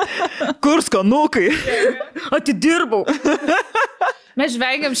 Kur skanukai? Atidirbau. Mes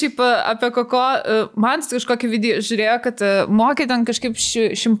žvengiam šiaip apie koko, man kažkokį video žiūrėjo, kad mokė ten kažkaip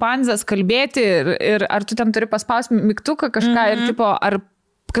šimpanzės kalbėti ir ar tu ten turi paspausti mygtuką kažką ir tipo, ar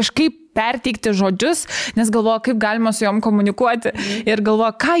kažkaip perteikti žodžius, nes galvoja, kaip galima su jom komunikuoti ir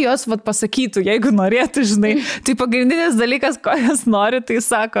galvoja, ką jos pasakytų, jeigu norėtų, žinai. Tai pagrindinis dalykas, ko jos nori, tai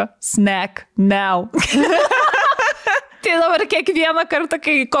sako, snack now. Tai dabar kiekvieną kartą,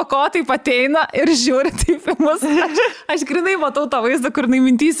 kai koko taip ateina ir žiūri taip į mus, aš grinai matau tą vaizdą, kur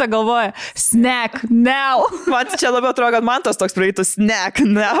mintyse galvoja, snack now. Man čia labiau atrodo, kad man tas toks praeitų, snack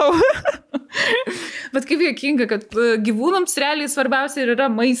now. Bet kaip juokinga, kad gyvūnams realiai svarbiausia ir yra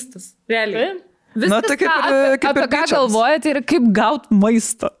maistas. Realiai. Viskas, apie ką galvojate, ir kaip gauti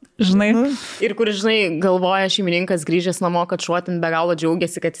maistą. Žinai. Ir kur, žinai, galvoja šeimininkas grįžęs namo, kad šuo ten be galo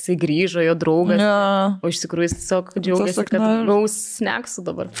džiaugiasi, kad jisai grįžo, jo draugas. Ja. O iš tikrųjų jis tiesiog džiaugiasi, kad gaus snacksų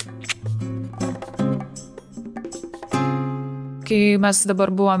dabar. Kai mes dabar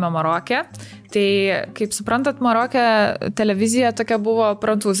buvome Maroke, tai, kaip suprantat, Maroke televizija tokia buvo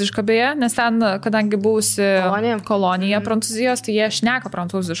prancūziška beje, nes ten, kadangi buvusi kolonija Prancūzijos, tai jie šneka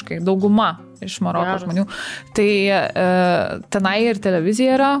prancūziškai, dauguma iš Maroko žmonių. Tai tenai ir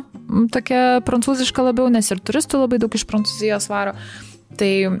televizija yra tokia prancūziška labiau, nes ir turistų labai daug iš Prancūzijos varo. Tai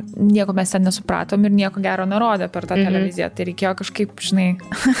nieko mes ten nesupratom ir nieko gero nerodė per tą televiziją. Tai reikėjo kažkaip, žinai,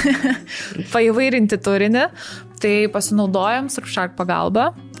 paįvairinti turinį. Tai pasinaudojom Surfshark pagalbą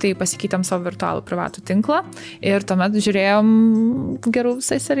tai pasikeitėm savo virtualų privatų tinklą ir tuomet žiūrėjom gerų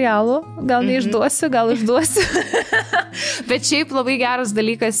visai serialų, gal neišduosiu, gal išduosiu. Bet šiaip labai geras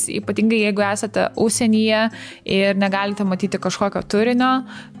dalykas, ypatingai jeigu esate užsienyje ir negalite matyti kažkokio turinio,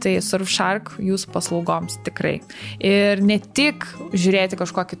 tai Surfshark jūsų paslaugoms tikrai. Ir ne tik žiūrėti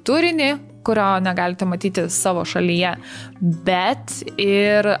kažkokį turinį, kurio negalite matyti savo šalyje, bet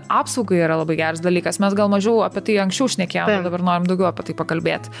ir apsaugai yra labai geras dalykas. Mes gal mažiau apie tai anksčiau šnekėjome, dabar norim daugiau apie tai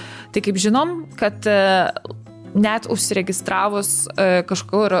pakalbėti. Tai kaip žinom, kad net užsiregistravus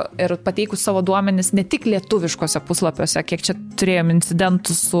kažkur ir pateikus savo duomenis ne tik lietuviškose puslapiuose, kiek čia turėjom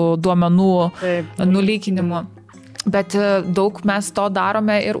incidentų su duomenų nulykinimu, bet daug mes to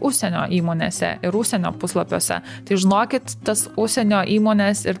darome ir užsienio įmonėse, ir užsienio puslapiuose. Tai žinokit, tas užsienio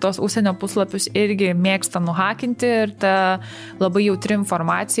įmonės ir tos užsienio puslapius irgi mėgsta nuhakinti ir ta labai jautri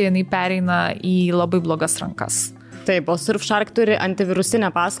informacija, jinai pereina į labai blogas rankas. Taip, o Surfshark turi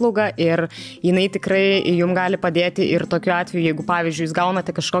antivirusinę paslaugą ir jinai tikrai jums gali padėti ir tokiu atveju, jeigu, pavyzdžiui, jūs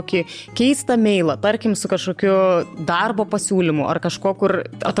gaunate kažkokį keistą mailą, tarkim, su kažkokiu darbo pasiūlymu ar kažko, kur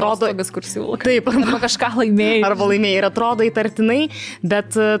atrodo... Atostogas, kur siūlo. Taip, arba kažką laimėjai. Arba laimėjai ir atrodo įtartinai,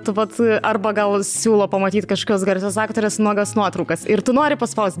 bet tu arba gal siūlo pamatyti kažkokios garsios aktorės nuogas nuotraukas ir tu nori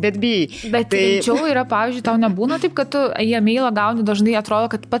paspausti, bet bijai. Bet rimčiau yra, pavyzdžiui, tau nebūna taip, kad tu e-mailą gauni, dažnai atrodo,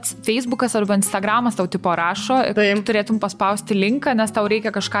 kad pats Facebookas arba Instagramas tau tipo rašo, tu turėtum paspausti linką, nes tau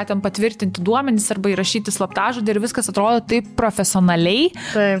reikia kažką ten patvirtinti duomenis arba įrašyti slaptažodį ir viskas atrodo taip profesionaliai,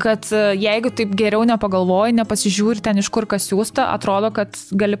 kad jeigu taip geriau nepagagalvoji, nepasižiūri ten iš kur kas siūsta, atrodo, kad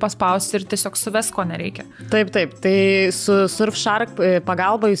gali paspausti ir tiesiog suves, ko nereikia. Taip. Tai su Surfshark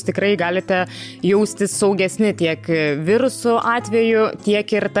pagalba jūs tikrai galite jaustis saugesni tiek virusų atveju,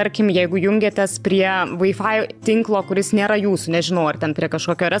 tiek ir, tarkim, jeigu jungiatės prie Wi-Fi tinklo, kuris nėra jūsų, nežinau, ar ten prie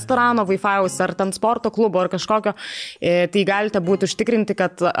kažkokio restorano Wi-Fi'aus, ar ten sporto klubo, ar kažkokio, tai galite būti užtikrinti,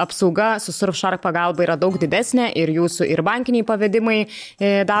 kad apsauga su Surfshark pagalba yra daug didesnė ir jūsų ir bankiniai pavedimai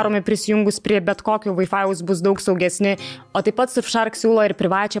daromi prisijungus prie bet kokio Wi-Fi'aus bus daug saugesni, o taip pat Surfshark siūlo ir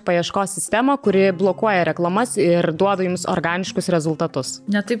privačią paieškos sistemą, kuri blokuoja reklamas ir duoda jums organiškus rezultatus.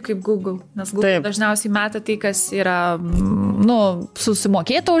 Ne taip kaip Google, nes Google dažniausiai meta tai, kas yra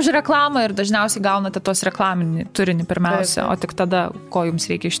susimokėta už reklamą ir dažniausiai gaunate tos reklaminį turinį pirmiausia, o tik tada, ko jums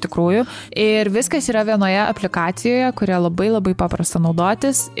reikia iš tikrųjų. Ir viskas yra vienoje aplikacijoje, kuria labai labai paprasta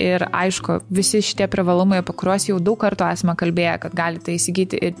naudotis ir aišku, visi šitie privalumai, apie kuriuos jau daug kartų esame kalbėję, kad galite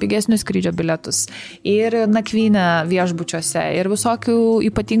įsigyti ir pigesnius skrydžio bilietus, ir nakvynę viešbučiuose, ir visokių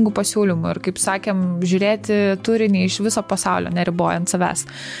ypatingų pasiūlymų, ir kaip sakėm, žiūrėti turinį iš viso pasaulio, neribojant savęs.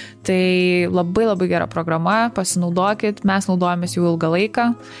 Tai labai labai gera programa, pasinaudokit, mes naudojamės jau ilgą laiką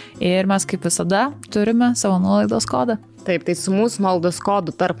ir mes kaip visada turime savo nuolaidos kodą. Taip, tai su mūsų nuolaidos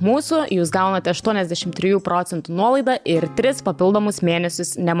kodu tarp mūsų jūs gaunate 83% nuolaidą ir 3 papildomus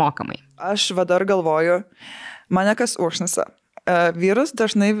mėnesius nemokamai. Aš dar galvoju, mane kas užnisa. Vyrus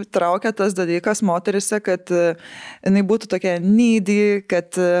dažnai traukia tas dalykas moterise, kad jinai būtų tokia needy,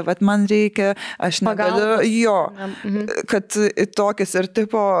 kad man reikia, aš negaliu, kad tokis ir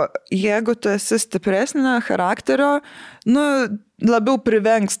tipo, jeigu tu esi stipresnė charakterio, labiau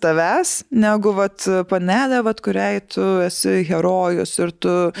privengs tavęs, negu panelė, kuriai tu esi herojus ir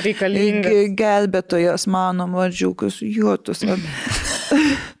tu gelbėtojas, mano mažiukus, juotus.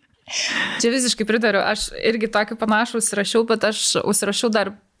 Čia visiškai pritariu, aš irgi tokį panašų užsirašiau, bet aš užsirašiau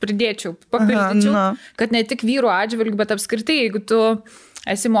dar pridėčiau, papildyčiau, kad ne tik vyrų atžvilgių, bet apskritai, jeigu tu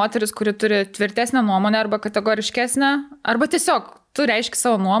esi moteris, kuri turi tvirtesnę nuomonę arba kategoriškesnę, arba tiesiog tu reiški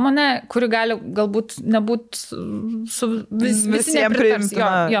savo nuomonę, kuri gali galbūt nebūt visi nepritars.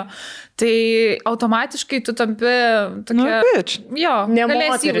 Jo. Tai automatiškai tu tampi tokia...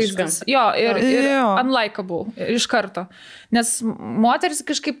 nemoteriškas. Ir unlikable iš karto. Nes moteris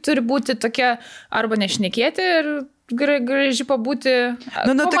kažkaip turi būti tokia arba nešnekėti ir gražiai pabūti,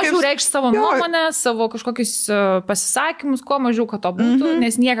 kuo mažiau reikšti savo nuomonę, savo kažkokius pasisakymus, kuo mažiau, kad to būtų,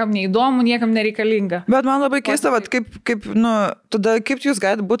 nes niekam neįdomu, niekam nereikalinga. Bet man labai keista, tada kaip jūs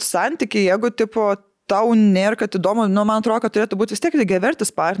galite būti santykiai, jeigu tau nėra, kad įdomu, man atrodo, kad turėtų būti vis tiek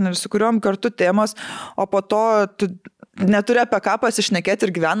lygiavertis partneris, su kuriuom kartu temos, o po to tu neturi apie ką pasišnekėti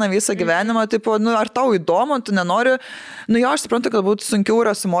ir gyvena visą gyvenimą, ar tau įdomu, tu nenori, aš suprantu, kad būtų sunkiau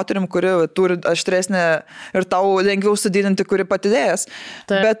yra su moterim, kuri turi aštresnę ir tau lengviau sudidinti, kuri patidėjęs.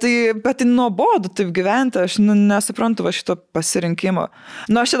 Bet tai nuobodu taip gyventi, aš nesuprantu šito pasirinkimo.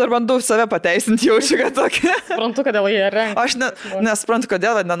 Aš čia dar bandau save pateisinti, jaučiu, kad tokia. Suprantu, kodėl jie renka. Aš nesuprantu,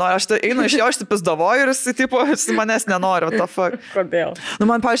 kodėl nenori. Aš einu iš jo, aš pizdavoju ir jis manęs nenori. Kodėl?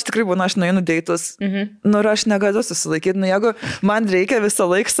 Man, pavyzdžiui, tikrai būna, aš nueinu deitus, aš negaliu susilaikyti. pasakyti, nu jeigu man reikia visą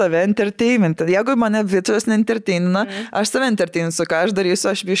laiką save entertainment, jeigu mane bičias neentertainina, aš save entertaininsiu, ką aš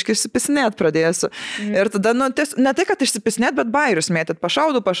darysiu, aš biškai išsipisinėt pradėsiu. Ir tada, nu, ne tai, kad išsipisinėt, bet bairius mėtyt,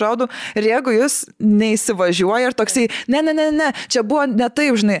 pašaudu, ir jeigu jūs neįsivažiuoja ir toksai, ne, čia buvo ne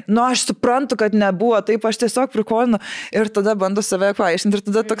taip, žinai, nu aš suprantu, kad nebuvo, taip aš tiesiog prikolinu ir tada bando save paaiškinti ir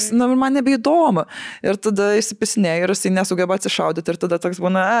tada toks, nu, man nebeįdomu. Ir tada įsipisinėja ir jisai nesugeba atsišaudyti ir tada toks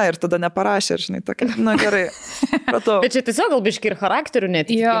būna, ir tada neparašė, ir žinai, tokia, na gerai. Pratau. Bet čia tiesiog gal biški ir charakterių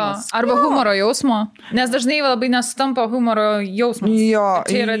netitikimas. Arba humoro jausmo, nes dažnai labai nesutampa humoro jausmas.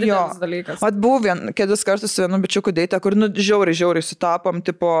 Čia yra didelis dalykas. Vat buvau kelis kartus su vienu bičiuku deitė, kur, nu, žiauriai sutapom,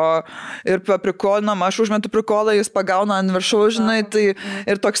 tipo, ir prikolinam, aš užmetu prikolą, jis pagauna ant viršų, žinai, tai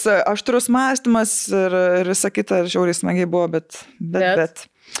ir toks aštrus mąstymas ir visa kita, žiauriai smagiai buvo,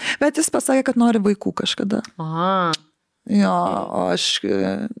 bet jis pasakė, kad nori vaikų kažkada. Aha. Jo,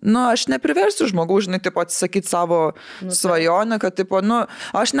 aš nepriversiu žmogaus, žinai, taip atsisakyti savo svajonę, kad, tipo, nu,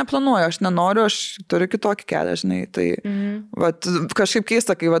 aš neplanuoju, aš nenoriu, aš turiu kitokį kelią, žinai, tai, vat, kažkaip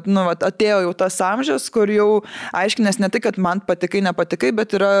keista, kai, vat, nu, vat, atėjo jau tas amžius, kur jau aiškinės ne tai, kad man patikai, nepatikai,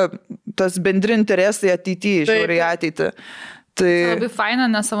 bet yra tas bendri interesai ateityje, žiūri į ateitį. Tai labai faina,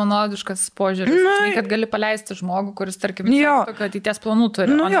 nesavanaudiškas požiūris, kad gali paleisti žmogų, kuris, tarkim, tokio ateities planų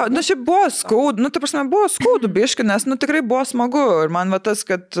turi. Nu, šiaip buvo skaudu, nu, taip prasme, buvo skaudu biški, nes, nu, tikrai buvo smagu ir man va tas,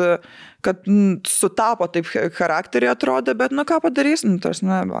 kad sutapo taip charakterį atrodė, bet, nu, ką padarysi, nu, tas,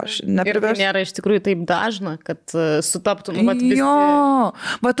 ne, aš nepriversiu. Ir tai nėra iš tikrųjų taip dažna, kad sutaptų, nu, vat visi. Jo,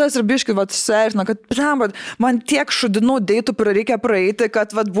 va tas ir biški, va, sersina, kad, man tiek šudinų deitų reikia praeiti,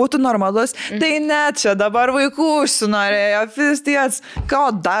 kad, va, būtų normalus, tai ne, čia dabar vaikų užsinorėjo, fistiets, ką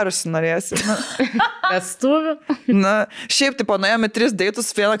dar užsinorėsi. Vestuvių. Na, šiaip, tipo, nuėjome 3 deitus,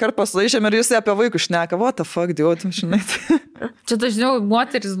 vieną kartą paslaišėm ir jūs apie vaikų šneka, what the fuck, dėjotum, žinai. Čia dažniau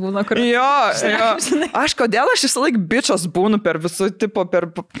moteris būna, kur... Jo. Aš kodėl aš visą laiką bičios būnu per visų, tipo,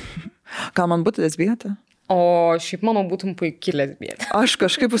 Ką man būtų lesbietė? O šiaip, manau, būtum puikiai lesbietė. Aš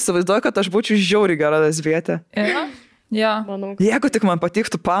kažkaip įsivaizduoju, kad aš būčiau žiauriai gera lesbietė. Ja. Manau. Jeigu tik man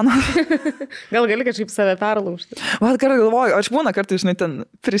patiktų pana. Gal gali kažkaip save perlaužti. Vat kartą galvoju, aš būna kartą, žinai, ten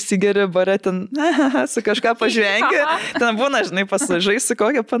prisigeri bare, ten su kažką pažvengi, ten būna, žinai, pasažaisi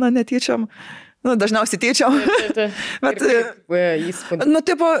kokią pana netyčiam. Nu, dažniausiai tyčiam. Bet, nu,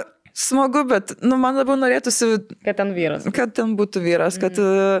 tipo, smagu, bet, nu, man labiau norėtųsi... Kad ten vyras. Kad ten būtų vyras, kad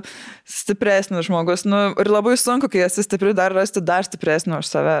stipresnis žmogus. Nu, ir labai sunku, kai esi stipri, dar rasti dar stipresnį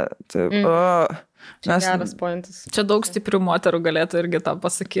už save. Taip, Čia geras pointas. Čia daug stiprių moterų galėtų irgi tą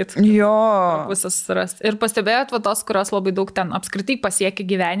pasakyti. Jo. Pusės surasti. Ir pastebėjot, va, tos, kurios labai daug ten apskritai pasiekia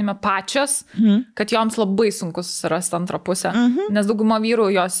gyvenime pačios, kad joms labai sunku susirasti antrą pusę. Nes dauguma vyrų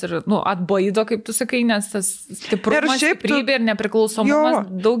jos ir, nu, atbaido, kaip tu sakai, nes tas stiprumas, stiprybė ir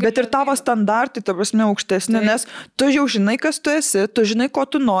nepriklausomumas daug. Bet ir tavo standartai, ta prasme, aukštesni, nes tu jau žinai, kas tu esi, tu žinai, ko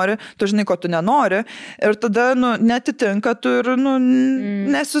tu nori, tu žinai, ko tu nenori. Ir tada, nu, netitinka, tu ir, nu,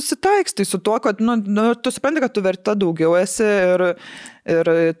 nesusitaikstai su tuo, kad, nu, tu supranti, kad tu verta daugiau esi ir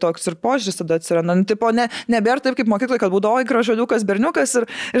toks ir požiūris tada atsiranda. Nu, tipo, nebėra taip kaip mokykloje, kad būdavo gražuoliukas, berniukas ir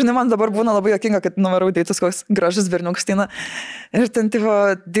žinai, man dabar būna labai jokinga, kad nuvarau deitus koks gražus berniukas tina. Ir ten, tipo,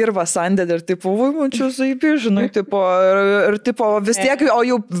 dirba sandėlį ir, tipo, man čia zaibi, žinai, tipo, ir, tipo, vis tiek, o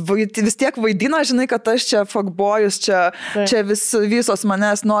jau vis tiek vaidina, žinai, kad aš čia fuckboyus, čia visos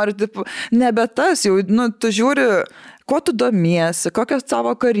manęs nori, tipo, nebe tas, jau, nu, tu žiūri, kuo tu domiesi, kokios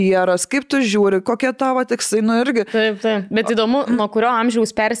tavo karjeros, kaip tu žiūri, kokie tavo tikslai, nu irgi. Taip. Bet įdomu, nuo kurio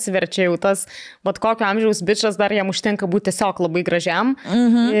amžiaus persiverčia jau tas, bet kokio amžiaus bičas dar jam užtenka būti tiesiog labai gražiam,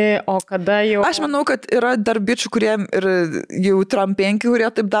 o kada jau... Aš manau, kad yra dar bičių, kurie ir jau trampenki, kurie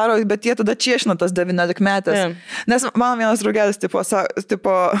taip daro, bet jie tada čiešina tas 19 metės. Nes mano vienas draugelis,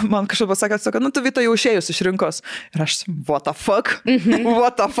 tipo, man kažkaip pasakė, nu tu Vita jau išėjus iš rinkos. Ir aš, what the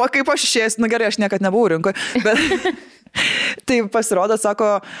fuck, kaip aš išėjus, nu gerai, aš niekad nebuvau rinkoje, bet... Tai pasirodo,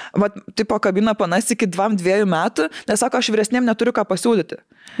 sako, tipo, kabina panas iki 2 metų, nes sako, aš vyresniem neturiu ką pasiūlyti.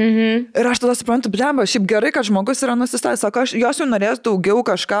 Ir aš tada suprantu, blemba, šiaip gerai, kad žmogus yra nusistatęs, sako, jos jau norės daugiau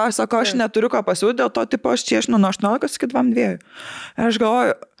kažką, sako, aš neturiu ką pasiūlyti, dėl to, tipo, aš čiešinu nuo 18 iki 2. Ir aš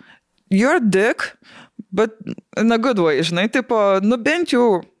galvoju, you're dick, but in a good way, žinai, tipo, nu bent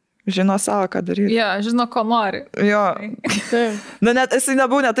jau žino savo, ką daryti. Žino, ko nori. Jo. Na, net esi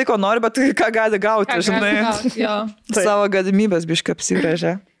nebuvo ne tai, ko nori, bet ką gali gauti, žinai. Savo galimybės biškai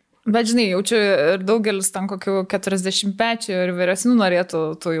apsigrėžia. Bet žinai, jaučiu ir daugelis ten kokių 40-mečių ir vyresnių norėtų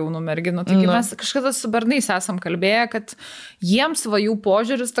tų jaunų merginų. Taigi mes kažkada su bernais esam kalbėję, kad jiems jų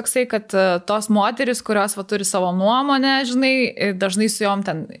požiūris toksai, kad tos moteris, kurios turi savo nuomonę, žinai, dažnai su jom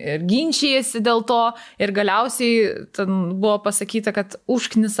ten ir ginčijasi dėl to ir galiausiai ten buvo pasakyta, kad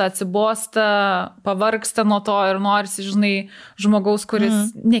užknisa, atsibosta, pavargsta nuo to ir norisi, žinai, žmogaus, kuris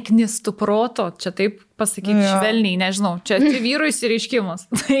neknistų proto, čia taip pasakyti švelniai, nežinau, čia vyrų įsireiškimas.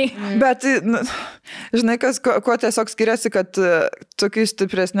 Bet, žinai, kuo tiesiog skiriasi, kad tokiai esi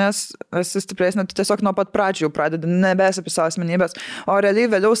stipresnė, tu tiesiog nuo pat pradžių pradedi, nebesi apie savo asmenybės, o realiai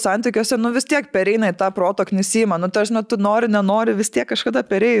vėliau santykiuose, vis tiek pereina į tą proto knisimą, tarsi, tu nenori, vis tiek kažkada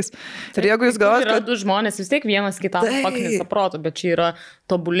pereis. Ir jeigu jūs galvojate, kad du žmonės vis tiek vienas kitam paknisa proto, bet čia yra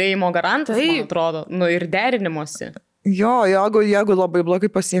tobulėjimo garantas, man atrodo, ir derinimosi. Jo, jeigu labai blogai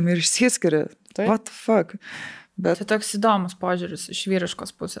pasiemi ir išsiskiri. What the fuck? Bet... Tai toks įdomus požiūris iš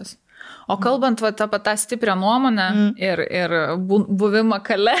vyriškos pusės. O kalbant apie tą stiprią nuomonę ir buvimą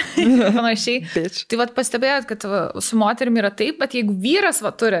kale ir panašiai, tai pastebėjot, kad su moterimi yra taip, bet jeigu vyras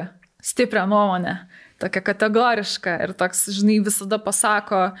turi stiprią nuomonę, tokia kategoriška ir toks, žinai, visada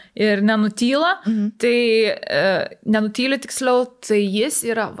pasako ir nenutyla, tai nenutyli tiksliau, tai jis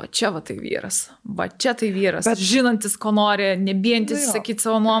yra, tai vyras, tai vyras, bet žinantis, ko nori, nebijantis sakyti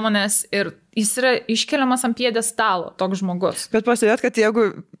savo nuomonės ir jis yra iškeliamas ant piedestalo, toks žmogus. Bet pastebėt, kad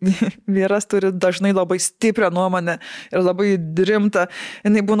jeigu vyras turi dažnai labai stiprią nuomonę ir labai rimtą,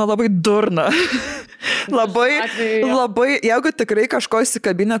 jinai būna labai durna. labai, jeigu tikrai kažko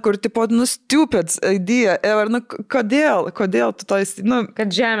įsikabinę, kur tipo, stupid idea, kodėl tu to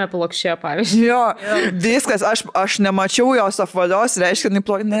kad žemė plokščia, pavyzdžiui. Jo, viskas, aš nemačiau jos apvalios, reiškia,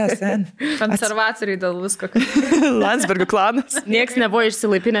 sen. Konservatoriai dėl visko. Landsbergių klanas. Nieks nebuvo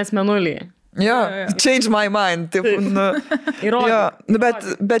išsilaipinęs mėnulyje. Jo, change my mind. Taip,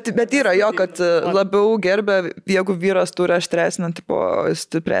 bet yra jo, kad labiau gerbė, jeigu vyras turi aštresnę, tipo,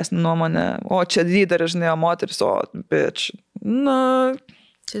 stipresnę nuomonę, o čia lyderis, žinai, moteris, o bitch.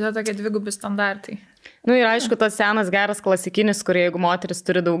 Čia yra tokie dvigubi standartai. Ir aišku, tas senas geras klasikinis, kur jeigu moteris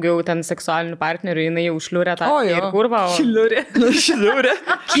turi daugiau ten seksualinių partnerių, jinai jau šliūrė tą ir kurvą. Šliūrė.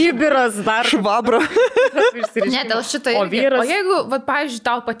 Kibiras dar. Švabra. Ne, dėl šito. O jeigu, pavyzdžiui,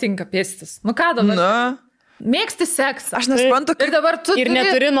 tau patinka pėstis, ką dabar? Mėgsti seksą. Aš nesuprantu, ir dabar tu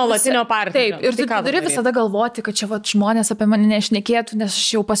neturi nuolatinio partnerio. Taip, ir tu turi visada galvoti, kad čia žmonės apie mane nešnekėtų, nes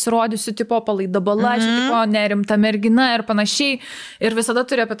aš jau pasirodysiu tipo palaidabala, tipo nerimta mergina ir panašiai. Ir visada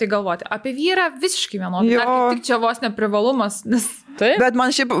turi apie tai galvoti. Apie vyrą visiškai vienodai. Tik čia vos neprivalumas. Bet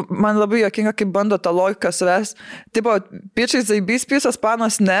man labai jokinga, kaip bando tą logiką savęs. Tipo, pičiai zaibys pysas,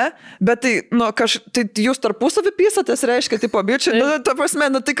 panas ne, bet tai jūs tarpusavį pysatės, reiškia, tipo, bičiai, ta prasme,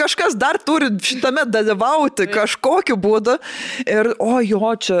 tai kažkas dar turi šitame dalyvauti kažkokiu būdu. Ir,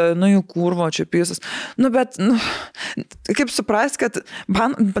 čia, jų kurvo, čia pysas. Bet, kaip suprast, kad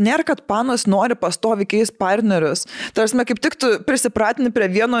nėra, kad panas nori pastovi keis partnerius. Tarsi, kaip tik tu prisipratini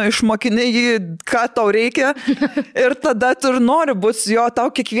prie vieno, išmokini jį, ką tau reikia, ir tada tu ir nori būti jo,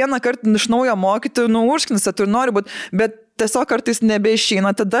 tau kiekvieną kartą iš naujo mokyti, užknisa, tu nori būti, bet tiesiog kartais nebeišeina,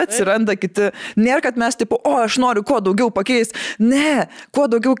 tada atsiranda kiti. Nėra, kad mes tipo, aš noriu kuo daugiau pakeisti. Ne, kuo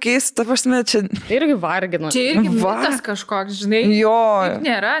daugiau keisti, ta prasme, čia... Irgi vargina. Čia irgi mitas kažkoks, žinai. Jo. Taip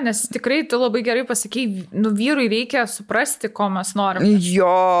nėra, nes tikrai tu labai gerai pasakei, vyrui reikia suprasti, ko mes norim.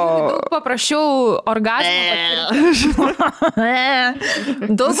 Jo. Daug paprašiau orgazmą patirti.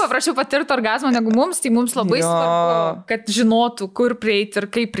 Daug paprašiau patirti orgazmą negu mums, tai mums labai svarbu, kad žinotų, kur prieiti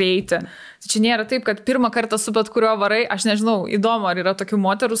ir kaip prieiti. Čia nėra taip, kad pirmą kartą su bet kuriuo varai, aš nežinau, įdomu, ar yra tokių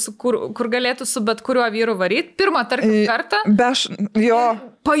moterų, kur galėtų su bet kuriuo vyru varyti, pirmą kartą.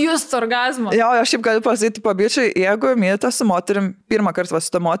 Pajust orgazmą. Jo, aš šiaip galiu pasakyti, pabičiai, jeigu mylite su moterim, pirmą kartą su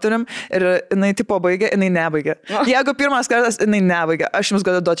to moterim ir jinai tipo baigia, jinai nebaigia. Jeigu pirmas kartas jinai nebaigia, aš jums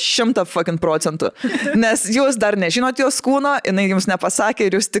galiu duoti 100%. Nes jūs dar nežinot jos kūno, jinai jums nepasakė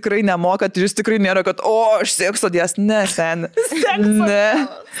ir jūs tikrai nemokat, ir jūs tikrai nėra, kad, aš sekso dės, ne, sen. Ne.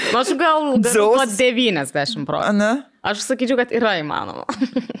 Aš gal 90%. Ne? Aš sakyčiau, kad yra įmanoma.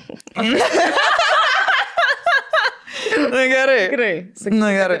 Na gerai. Tikrai.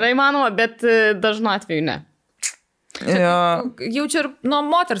 Yra įmanoma, bet dažnu atveju ne. Jau čia ir nuo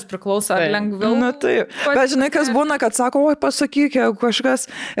moters priklauso, ar lengviau. Na taip. Bet žinai, kas būna, kad sako, pasakyk, jeigu kažkas.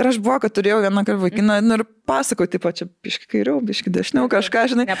 Ir aš buvo, kad turėjau vieną kartą vaikiną ir pasakau, taip pat čia biški kairiau, biški dešiniau, kažką,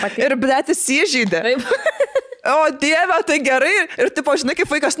 žinai. Ir blėtis įžeidė. O Dieve, tai gerai. Ir tipo, žinai, kaip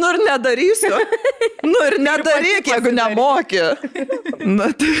vaikas, ir nedarysiu. Ir nedaryk, jeigu nemoki.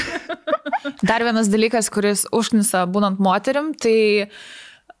 Dar vienas dalykas, kuris užknisa būnant moterim, tai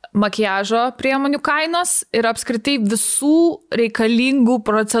makiažo priemonių kainos ir apskritai visų reikalingų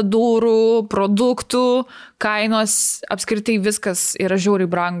procedūrų, produktų kainos, apskritai viskas yra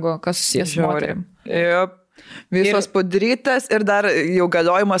žiauriai brangu, kas susijęs su moterim. Yep. Visos padarytas ir dar jau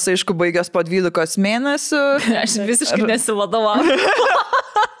galiojimas, aišku, baigęs po 12 mėnesių. Aš visiškai nesivadovauju.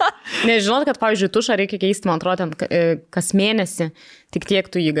 Nežinot, kad, pavyzdžiui, tušą reikia keisti, man atrodo, kas mėnesį, tik tiek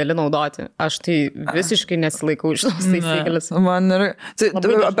tu jį gali naudoti. Aš tai visiškai nesilaikau iš tos taisyklės. Man yra...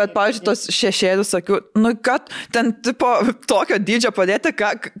 Bet, pavyzdžiui, tos šešėlius sakiau, nu, kad ten, tipo, tokio dydžio padėti,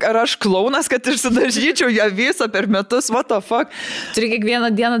 ar aš klaunas, kad išsidažyčiau ją visą per metus, what the fuck. Turi kiekvieną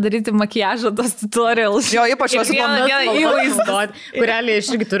dieną daryti makiažą, tos tutorials. Jo, ypač aš įvaizduoti. Kurelį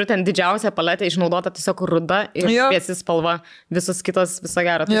aš irgi turiu ten didžiausią paletę išnaudota tiesiog ruda ir šviesi spalva. Visus kitos viso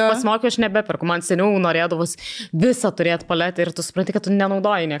gero. Tai pasimokiau, aš nebeperku. Man seniau norėdavus visą turėti paletę ir tu supranti, kad tu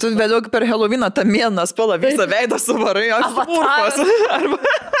nenaudoji nieko. Tu vėliau per Halloweeną tą mėlyną spalvą visą veidą suvarai, aš purpas.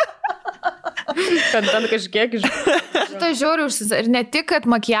 Kad bent kažkiek iš... Tai žiauriai užsisai. Ir ne tik, kad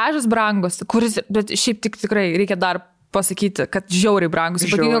makiažas brangus, bet šiaip tikrai reikia dar pasakyti, kad žiauriai brangus.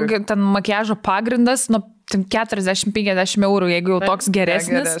 Ypatingai ten makiažo pagrindas, nuo 40-50 eurų, jeigu jau toks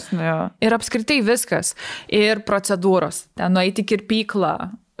geresnis. Ir apskritai viskas. Ir procedūros. Ten nueiti kirpyklą.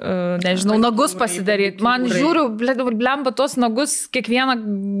 Nežinau, nagus pasidaryti. Man žiūriu, blemba tos nagus kiekvieną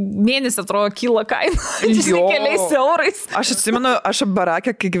mėnesį atrodo kyla kaina. Keliais eurais. Aš atsimenu, aš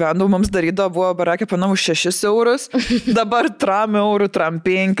barakė, kai gyvendau, mums darydavo, buvo barakė panau 6 eurus, dabar tram eurų, tram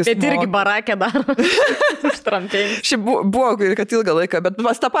 5. Bet irgi barakė daro. Už tram 5. Šiaip buvo, kad ilgą laiką, bet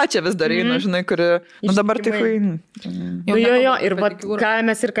vas tą pačią vis darydavo, žinai, kuri, nu dabar tik vain. Jo, ir ką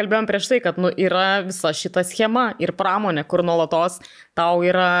mes ir kalbėjom prieš tai, kad yra visa šita schema ir pramonė, kur nuolatos tau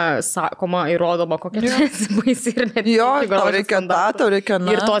yra sakoma, įrodoma, kokia esi baisi ir net. Jo, tau reikia tau reikia,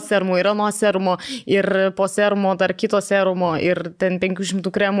 na. Ir to serumo yra nuo serumo, ir po serumo dar kito serumo, ir ten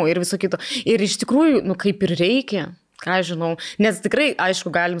 500 kremų ir viso kito. Ir iš tikrųjų, nu kaip ir reikia. Ką žinau, nes tikrai, aišku,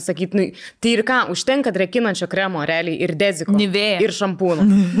 galim sakyti, nu, tai ir ką, užtenka drėkinančio kremo, realiai, ir deziko, Nivea. Ir šampūno.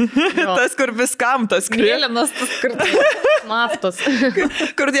 Tas, kur viskam, tas krėlinas, tas kartais. Naftos.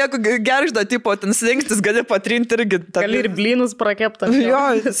 Kur jeigu geržda, tipo, ten slinkstis gali patrinti irgi. Gali ir blynus prakepta. Jo,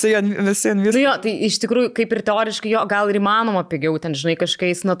 visi viską. Nu jo, tai iš tikrųjų, kaip ir teoriškai, jo, gal ir įmanoma pigiau, ten, žinai,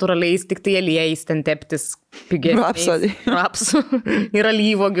 kažkais natūraliais, tik tai aliejais ten teptis pigiai. Rapsų. Ir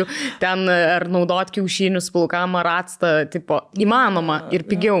alyvogių. Ten ar naudot kiaušinius, pulkam, ar tipo, įmanoma ir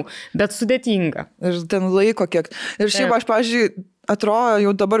pigiau, bet sudėtinga. Ir ten laiko kiek. Ir šiaip aš, pavyzdžiui, atrodo,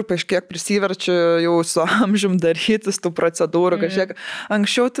 jau dabar kažkiek prisiverčiu jau su amžium darytis tų procedūrų, kažkiek.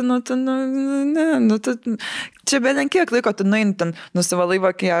 Anksčiau, čia bent kiek laiko, ten nusivalai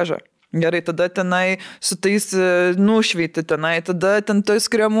makiažą. Gerai, tada tenai su tais nušveiti tenai, tada ten tais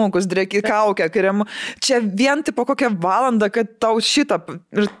kremukus, drėki kaukę, kremu. Čia vien tipo kokią valandą, kad tau šitą,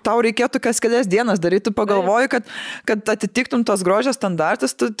 ir tau reikėtų kas kelias dienas daryti, tu pagalvoji, kad atitiktum tos grožio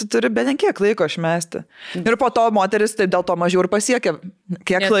standartus, tu turi bent kiek laiko išmesti. Ir po to moteris taip dėl to mažiau ir pasiekia,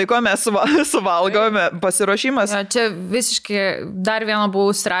 kiek laiko mes suvalgome, pasiruošimas. Ja, čia visiškai dar vieną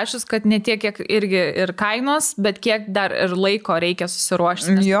buvau užsirašęs, kad ne tiek kiek irgi ir kainos, bet kiek dar ir laiko reikia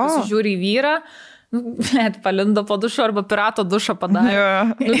susiruošti. Nes į vyrą, net palindo po dušo arba pirato dušą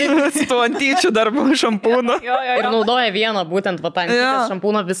padarė. Su tuo antyčių darbu šampūnu. Ir naudoja vieną būtent vatantį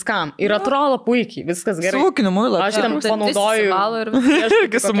šampūną viskam. Ir atrodo puikiai, viskas gerai. Su ūkiniu muilu. Aš ten panaudoju,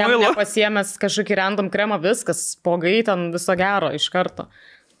 pasiėmęs kažkokį random kremą, viskas, spogai ten viso gero iš karto.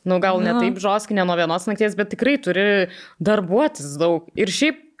 Nu, gal ne taip žoskai, ne nuo vienos nakties, bet tikrai turi darbuotis daug. Ir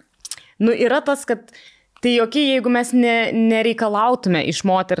šiaip, nu, yra tas, kad tai jokie, jeigu mes nereikalautume iš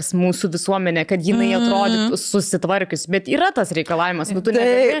moters mūsų visuomenė, kad jinai atrodytų susitvarkius, bet yra tas reikalavimas, nu tu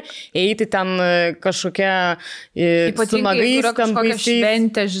negali eiti ten kažkokia su nagais, ten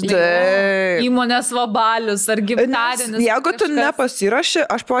šventė, žinai, įmonės vabalius ar gimtadienis. Jeigu tu nepasiraši,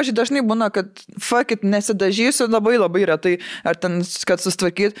 aš, pavyzdžiui, dažnai būna, kad fuck it, nesidažysiu labai retai, ar ten, kad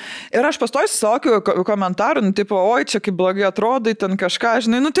sustvarkyt. Ir aš pastoju visokių komentarų, nu, tipo, oi, čia kaip blogai atrodai, ten kažką,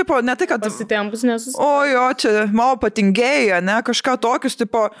 žinai, nu, tipo, ne tai, kad... Pasitempus nesusitvarkyt. Oi, jo, čia mano patingėja, ne, kažką tokius,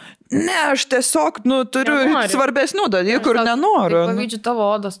 tipo, ne, aš tiesiog, nu, turiu svarbesnių dalykų ir nenoriu. Tai pavydžiu tavo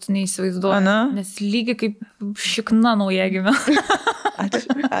odos, tu neįsivaizduoji, nes lygiai kaip šikna naujagimė.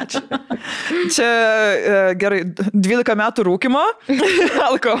 Ačiū. Čia gerai, 12 metų rūkymo,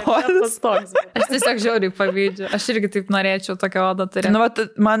 alkoholis. Aš tiesiog žiauriai pavydžiu, aš irgi taip norėčiau tokią odą turėti. Nu,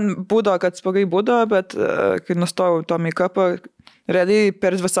 man būdavo, kad spogai būdavo, bet kai nustojau to make-upą, realiai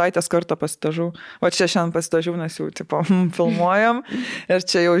per 2 savaitės kartą pasitažau. O čia šiandien pasitažau, nes jau, tipo, filmuojam ir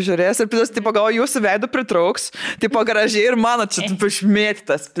čia jau žiūrės. Ir pitas, tipo, gal jūsų veidų pritrauks, tipo, gražiai ir mano čia, tipo,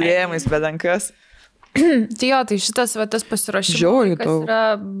 išmėtytas plėmais bedankas. Tai jo, tai šitas tas pasiruošimas yra...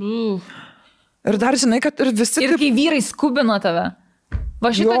 Ir dar žinai, kad ir visi... Ir kai vyrai skubino tave. Va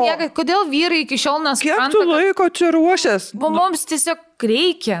šitą niekai, kodėl vyrai iki šiol nesupranta? Kiek tu laiko čia ruošęs? Mums tiesiog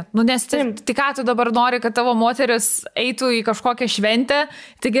reikia. Nes tai ką tu dabar nori, kad tavo moteris eitų į kažkokią šventę,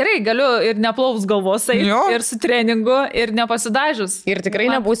 tai gerai, galiu ir neplaus galvos eiti, ir su treningu, ir nepasidažus. Ir tikrai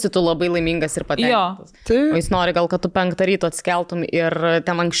nebūsi tu labai laimingas ir patenkintas. O jis nori gal, kad tu 5 ryto atsikeltum ir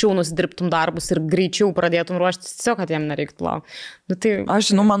ten anksčiau nusidirbtum darbus ir greičiau pradėtum ruoštis, tiesiog, kad jam nereiktų laukti. Tai...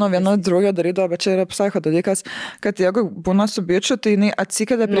 Aš žinau, mano viena draugė darydavo, bet čia yra psicho dalykas, kad jeigu būna su bičiu, tai jinai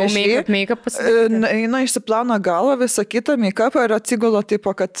atsikėlė prieš jį, eina išsiplauna galvą, visą kitą make-upą ir atsigula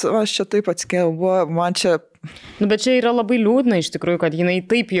tipo, kad aš čia taip atsikėliau, man čia... Bet čia yra labai liūdna iš tikrųjų, kad jinai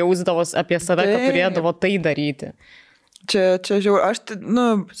taip jausdavos apie save, kad turėdavo tai daryti. Čia žiūrėjau, aš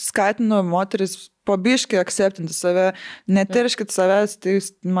skatinu moteris po biškį akceptinti save, neterškit savęs, tai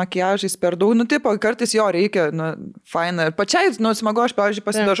makiažais per daug, tipo, kartais jo reikia, faina. Ir pačiai, smagu, aš, pavyzdžiui,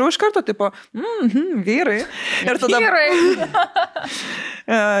 pasidažau iš karto, tipo, vyrai. Ir tada... Vyrai.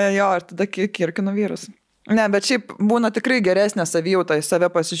 Jo, ir tada kirkinu vyrus. Ne, bet šiaip būna tikrai geresnė savijauta, į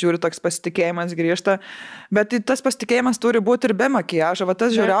save pasižiūri, toks pasitikėjimas grįžta, bet tas pasitikėjimas turi būti ir be makiažo. Va tas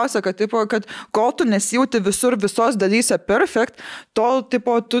žiūriausia, kad kol tu nesijauti visur visos dalyse perfekt, tol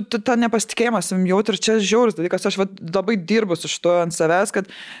tu tą nepasitikėjimą jauti ir čia žiaurus dalykas. Aš labai dirbu su šito ant savęs, kad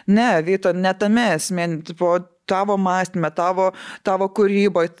ne, Vyta, ne tame esmė, tavo mąstyme, tavo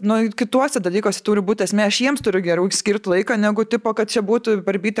kūryboje, kituose dalykuose turi būti esmė, aš jiems turiu geriau skirti laiką, negu kad čia būtų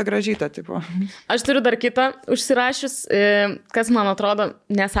barbytė gražytė. Aš turiu dar kitą užsirašius, kas man atrodo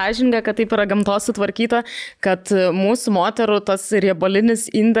nesąžininga, kad taip yra gamtos sutvarkyta, kad mūsų moterų tas riebalinis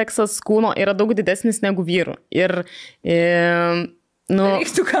indeksas kūno yra daug didesnis negu vyrų. Ir daryk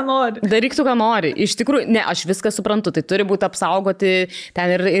tu, ką nori. Daryk tu, ką nori. Iš tikrųjų, ne, aš viską suprantu, tai turi būti apsaugoti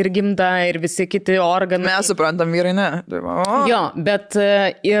ten ir gimda, ir visi kiti organai. Mes suprantam, vyrai ne. Jo, bet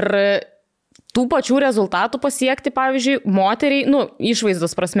ir tų pačių rezultatų pasiekti, pavyzdžiui, moteriai,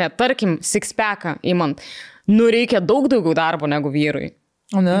 išvaizdos prasme, tarkim, six-packą imant, reikia daug daugiau darbo negu vyrui.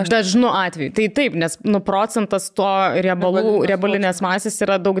 Dažnu atveju. Tai taip, nes procentas to riebalinės masės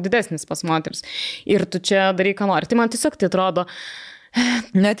yra daug didesnis pas moteris. Ir tu čia daryk, ką nori. Tai man tiesiog tai atrodo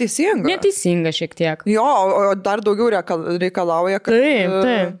neteisinga. Neteisinga šiek tiek. Jo, o dar daugiau reikalauja, kad...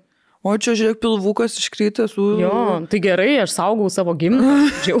 Taip. O čia žiūrėk, pilvukas iškrytęs. Jo, tai gerai, aš saugau savo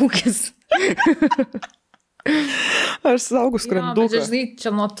gimdą, džiaugis. Aš saugau skranduką. Bet žinai, čia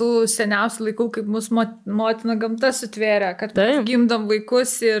nuo tų seniausių laikų, kaip mūsų motina gamta sutvėrė, kad mes gimdom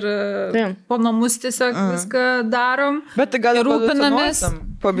vaikus ir po namus tiesiog viską darom. Bet tai gal rūpinamės.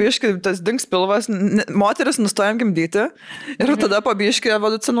 Pabiškai, tas dings pilvas, moteris nustojam gimdyti ir tada pabiškai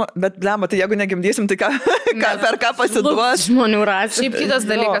evoliucionuoti. Bet blemba, tai jeigu negimdysim, tai per ką pasiduos? Žmonių rasė. Šiaip kitas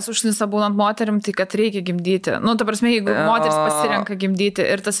dalykas, užnisa būnant moterim, tai kad reikia gimdyti. Ta prasme, jeigu moteris pasirenka gimdyti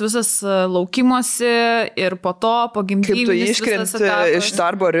ir tas visas laukimosi ir po to, po gimdyvinis. Kaip tu iškrenti iš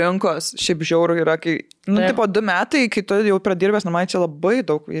darbo rinkos, šiaip žiauru yra, kai, tipo 2 metai, kai tu jau pradirbęs, namai čia labai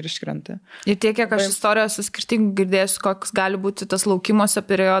daug ir iškrenti. Ir tiek, kiek aš istorijos su skirtingų girdėsiu, koks gali būti tas laukimosi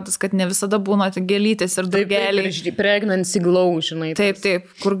periodas, kad ne visada būna gėlytės ir daugeliai. Taip, pregnancy glow, žinai. Taip,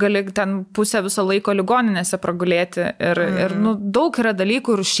 kur gali ten pusę viso laiko ligoninėse pragulėti. Ir daug yra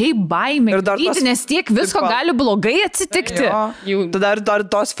dalykų ir šiaip baimė gydyti, nes tiek visko gali blogai atsitikti. Tada dar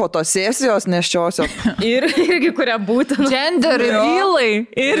tos fotosesijos neščiosios. Irgi kuria būtina. Gender revealai.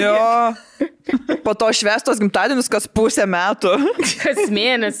 Po to švestos gimtadienius kas pusę metų. Kas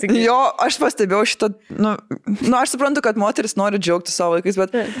mėnesį. Jo, aš pastebėjau šitą, aš suprantu, kad moteris nori džiaugti savo vaikais,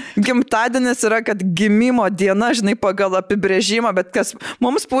 bet gimtadienis yra, kad gimimo diena, žinai, pagal apibrėžimą, bet kas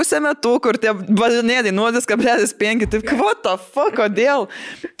mums pusę metų, kur tie balionėdai 0,5, taip, what the fuck, kodėl?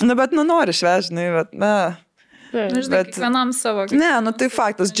 Bet nori švęs, žinai, bet Žinai, kiekvienam savo. Ne, tai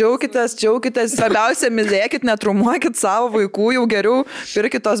faktas, džiaukitės, svarbiausia, mylėkit, netrumuokit savo vaikų, jau geriau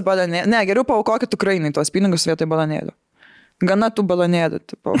pirkit tos balionėlius. Ne, geriau paaukokit Ukrainai tos pinigus vietoj balionėlių. Gana tų balionėlių.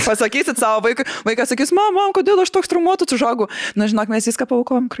 Pasakysit savo vaikui, vaikas sakys, mam, kodėl aš toks trumuotas užaugau? Žinok, mes viską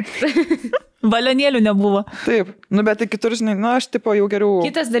paaukom Ukrainai. Balionėlių nebuvo. Taip, bet tai kitur, žinai, aš tipo jau geriau.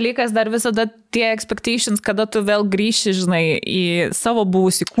 Kitas dalykas, dar visada tie expectations, kada tu vėl grįši, žinai, į savo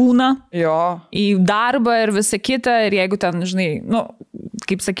buvusį kūną, į darbą ir visą kitą, ir jeigu ten, žinai,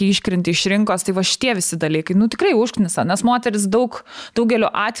 kaip sakai, iškrinti iš rinkos, tai va šitie visi dalykai, tikrai užknisa, nes moteris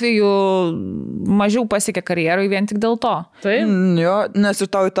daugeliu atveju mažiau pasiekia karjeroj vien tik dėl to. Taip. Jo, nes ir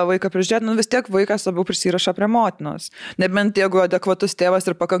tau į tą vaiką prižiūrėti, vis tiek vaikas labiau prisiraša prie motinos. Nebent jeigu adekvatus tėvas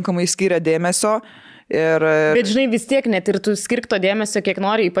ir pakankamai skiria dėmesio. Bet žinai, vis tiek net ir tu skirk to dėmesio, kiek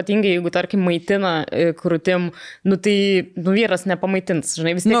nori, ypatingai jeigu, tarkim, maitina krūtim, tai vyras nepamaitins,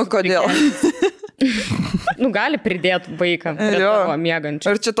 žinai, vis tiek. Kodėl? Gali pridėti vaiką prie tavo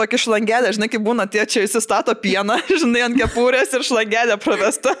miegančio. Ir čia tokį šlangelę, žinai, kaip būna tie, čia įsistato pieną, žinai, ant kepurės ir šlangelę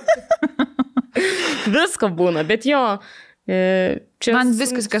pravesta. Visko būna, bet jo... Man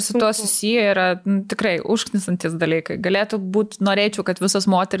viskas, kas su tuo susiję, yra tikrai užknisantis dalykai. Galėtų būti, norėčiau, kad visos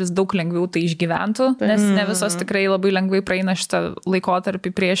moteris daug lengviau tai išgyventų, nes ne visos tikrai labai lengvai praeina šitą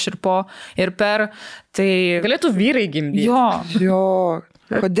laikotarpį prieš ir po ir per. Tai galėtų vyrai gimdyti. Jo.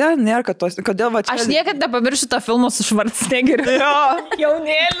 Kodėl nėra, kad tos... Kodėl va čia... Aš niekad nepamiršiu tą filmą su Schwarzeneggeriu.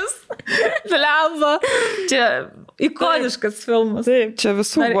 Jaunėlis. Lemba. Čia ikoniškas filmas. Taip. Čia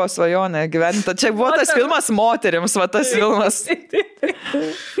visų buvo svajonė gyventi. Čia buvo tas filmas moterims, va tas filmas.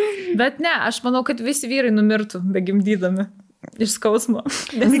 Bet ne, aš manau, kad visi vyrai numirtų begimdydami. Iš skausmo.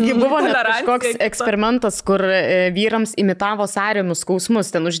 Buvo kažkoks eksperimentas, kur vyrams imitavo sąrėmių skausmus.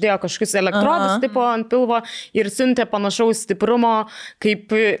 Ten uždėjo kažkokius elektrodus tipo ant pilvo ir siuntė panašaus stiprumo,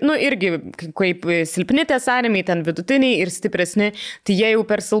 kaip, irgi kaip silpni tie sąrėmiai, ten vidutiniai ir stipresni. Tai jie jau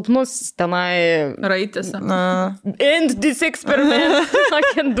per silpnus tenai... Raitėse. End this experiment.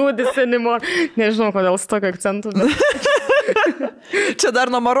 I can do this anymore. Nežinau, kodėl su tokio akcentu. Čia dar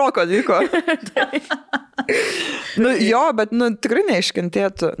nuo Maroko vyko. Bet tikrai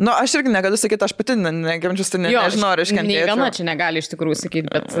neiškentėtų. Aš irgi negaliu sakyti, aš pati negimdžius, tai nežinau, ar iškentėčiau. Nei viena čia negali iš tikrųjų sakyti,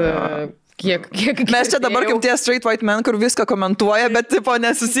 bet kiek mes čia dabar kaip tie straight white men, kur viską komentuoja, bet tipo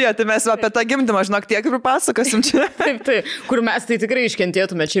nesusiję, tai mes apie tą gimdymą, žinok, tiek ir pasakosim čia. Taip, kur mes tai tikrai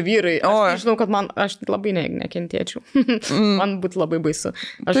iškentėtume, čia vyrai. Aš žinau, kad aš labai nekentėčiau. Man būtų labai baisu.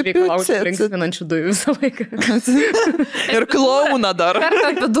 Aš reikalaučiau linksminančių dujų visą laiką. Ir klauną dar. Per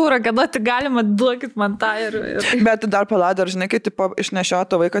epidūrą, kada tik galima, duokit man tą ir... Bet dar paladar, žinai, kai tipo išnešiojo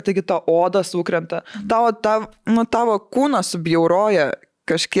tą vaiką, taigi ta oda sukrenta. Tavo kūnas subjauroja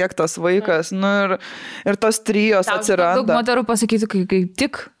kažkiek tas vaikas, ir tos trijos atsiranda. Daug moterų pasakytų, kai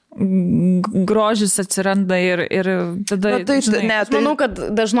tik grožis atsiranda ir tada... Aš manau, kad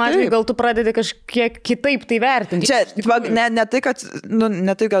dažnu atveju gal tu pradedi kažkiek kitaip tai vertinti. Čia ne tai,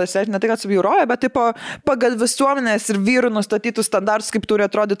 kad subjauroja, bet tipo, pagal visuomenės ir vyrų nustatytų standartus, kaip turi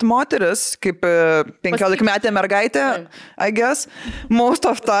atrodyti moteris, kaip 15-metė mergaitė, I guess, most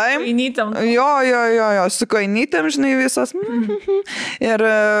of time. Kainytėm. Jo, su kainytėm, žinai, visas. Ir,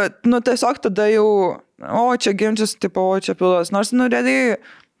 tiesiog tada jau, čia gimdžius, tipo, čia pilos, nors, realiai,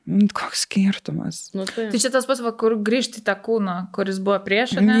 koks skirtumas. Tai čia tas pats, kur grįžti tą kūną, kuris buvo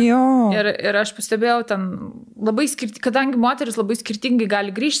prieš, ne? Ir aš pastebėjau ten labai skirtingai, kadangi moteris labai skirtingai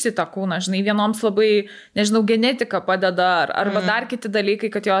gali grįžti tą kūną, žinai, vienoms labai, nežinau, genetika padeda, arba dar kiti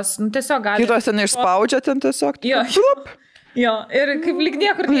dalykai, kad jos, tiesiog gali... Kitos ten išspaudžia ten tiesiog. Jo, ir kaip lyg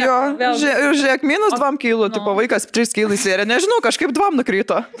niekur nieko. Ir žiūrėk, -2 kilų, tipo vaikas 3 kilai svėrė, nežinau, kažkaip 2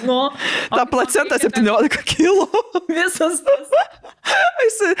 nukrito. Ta placenta 17 kilų. Visas tas.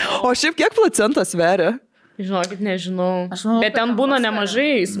 O šiaip kiek placenta svėrė? Žinokit, nežinau. Bet ten būna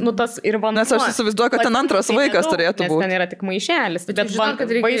nemažai, tas ir vanduo. Nes aš įsivaizduoju, kad ten antras vaikas turėtų būti. Nes ten yra tik maišelis. Bet žinau,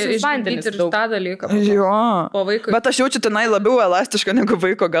 kad reikia vandenis ir tą dalyką. Jo. Bet aš jaučiu tenai labiau elastišką negu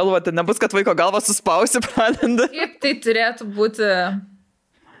vaiko galva. Tai nebus, kad vaiko galva suspausi pradeda. Kaip tai turėtų būti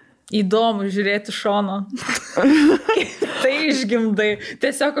įdomu žiūrėti šono. Tai išgimdai.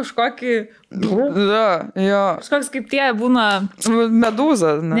 Tiesiog kažkokį... Kažkoks kaip tie būna...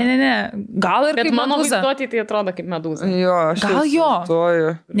 Medūza. Ne. Gal ir bet kaip medūza. Bet mano vaizduotė tai atrodo kaip medūza. Gal jo.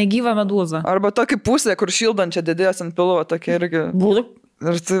 Negyva medūza. Arba tokį pusę, kur šildančią didės ant pilvo, tokia irgi...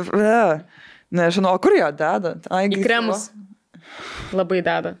 Ir tai... Nežinau, kur ją deda? Į kremus. Labai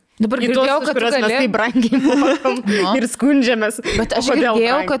deda. Dabar girdėjau, kad kurios mes tai brangiai mokam ir skundžiamės. Bet aš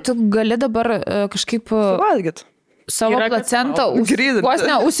girdėjau, kad tu gali dabar kažkaip valgyt savo placentą vos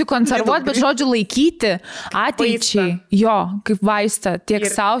ne užsikonservuoti, bet žodžiu laikyti ateičiai. Jo, kaip vaistą. Tiek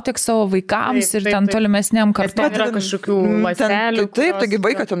savo, tiek savo vaikams ir ten tolimesniam kartom. Ten yra kažkokių ląstelių. Taip, taigi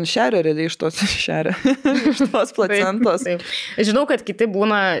vaiką ten šeria realiai iš tos placentos. Žinau, kad kiti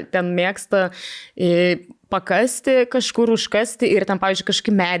būna, ten mėgsta pakasti, kažkur užkasti ir ten, pavyzdžiui,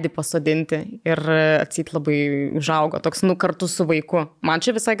 kažkokį medį pasodinti ir atsit labai užaugo, toks, kartu su vaiku. Man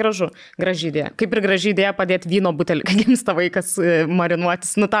čia visai graži idėja. Kaip ir graži idėja padėti vyno butelį, kai gimsta vaikas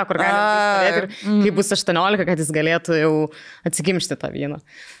marinuotis, tą, kur gali ir kai bus 18, kad jis galėtų jau atsikimšti tą vyną.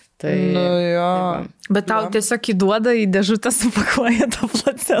 Tai, bet tau tiesiog įduoda į dėžutę supakuoja tą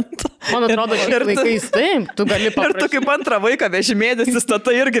placentą. Man atrodo, šiais laikais taip, tu gali paprašyti. Ir tu kaip antrą vaiką vežimėdis,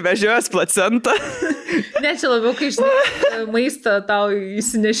 tai irgi vežiojas placentą. Ne, čia labiau, kai maistą tau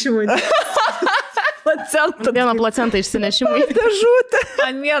įsinešimui. Placentą. Vieną placentą išsinešimui. Dėžutę.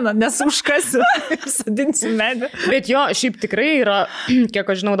 Man vieną, nes užkasiu ir sadinsiu medį. Bet jo, šiaip tikrai yra, kiek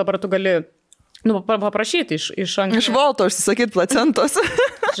aš žinau, dabar tu gali Nu, paprašyti iš anksto. Iš Volto užsisakyti placentos.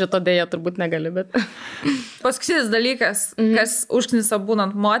 Šito dėja turbūt negali, bet... Paskutinis dalykas, kas užknisa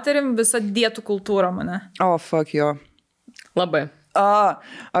būnant moterim, visa dietų kultūra mane. Fuck jo. Labai.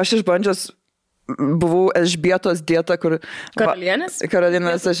 Aš išbandžius buvau Elžbietos dieta, kur... Karalienės?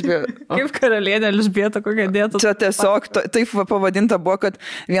 Karalienės Elžbietos. Kaip karalienė Elžbieta, kokia dieta? Čia tiesiog taip pavadinta buvo, kad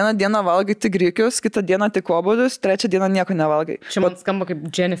vieną dieną valgai tik grikius, kitą dieną tik obuolius, trečią dieną nieko nevalgai. Čia man skamba kaip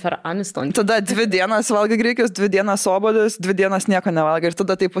Jennifer Aniston. Tada 2 dienas valgai grikius, 2 dienas obuolius, 2 dienas nieko nevalgai. Ir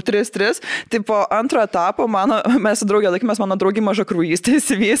tada taip po 3. Tai po antro etapo mes su draugė laikėmės, mano draugė maža krūjystė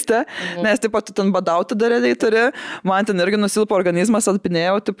įsivystė, nes taip pat tu ten badauti dar realiai turi, man ten irgi nusilpo organizmas,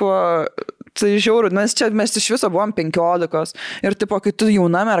 alpinėjau, tipo... Tai žiauru, nes čia mes iš viso buvom 15 ir tipo, kai tu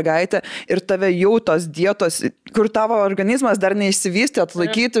jauna mergaitė ir tave jau tos dietos, kur tavo organizmas dar neišsivystė,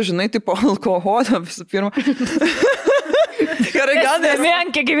 atlaikyti, žinai, tipo alkoholio visų pirma. Gerai, gal nesmė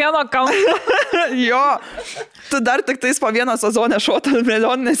ant kiekvieno kampo. Jo, tu dar tik tais po vieną sezoną šuotą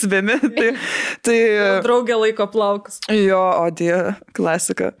milijoninės vėmi. Tai... Draugė laiko plaukus. Jo, Dieve,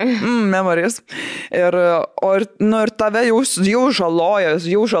 klasika. Memories. Ir tave jau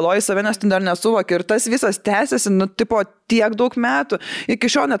žaloji save, nes tu dar nesuvoki. Ir tas visas tęsiasi, tipo, tiek daug metų. Iki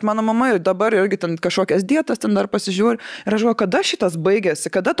šiol net mano mama ir dabar irgi ten kažkokias dietas ten dar pasižiūri. Ir aš galvoju, kada šitas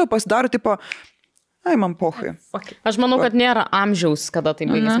baigėsi, kada to pasidaro, tipo... Ai, man pohui. Aš manau, kad nėra amžiaus, kada tai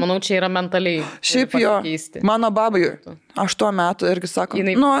baigės. Manau, čia yra mentaliai. Šiaip jo, mano babai 8 metų irgi sako,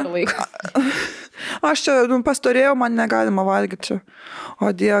 aš čia pastorėjau, man negalima valgyti čia.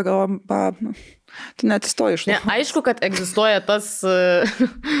 O Dieve, gal, tu neatsistoji iš to. Aišku, kad egzistuoja tas,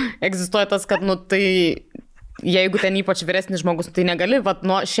 kad, tai... Jeigu ten ypač vyresnis žmogus, tai negali,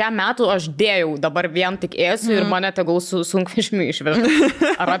 nuo šią metų aš dėjau, dabar vien tik ėsiu ir mane tegul sunkvežimiu išveža.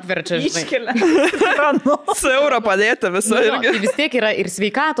 Ar atverčia, žinai. Iškelia. Su euro padėti visą irgi. Tai vis tiek yra ir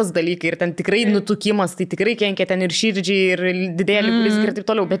sveikatos dalykai, ir ten tikrai nutukimas, tai tikrai kenkia ten ir širdžiai, ir didėlį, kuris ir taip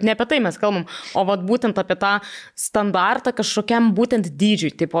toliau. Bet ne apie tai mes kalbam, o būtent apie tą standartą kažkokiam būtent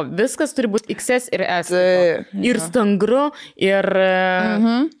dydžiui. Tipo, viskas turi būti XS ir S. Ir stangru, ir...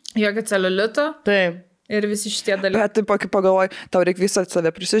 Jokio celiulito. Taip. Ir visi šitie dalykai. Bet taip, kai pagalvoji, tau reikia visą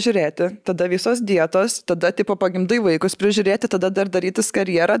save prisižiūrėti, tada visos dietos, tada tipo pagimdai vaikus prižiūrėti, tada dar darytis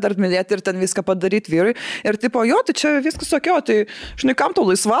karjerą, dar mylėti ir ten viską padaryti vyrui. Ir tipo, jo, tai čia viskas okio, tai, žinai, kam tau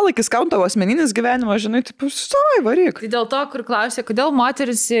laisvalaikis, kam tau asmeninis gyvenimas, žinai, tipo, varyk. Tai dėl to, kur klausė, kodėl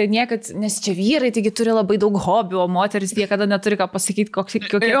moteris niekad, nes čia vyrai, taigi turi labai daug hobių, o moteris niekada neturi ką pasakyti, kokie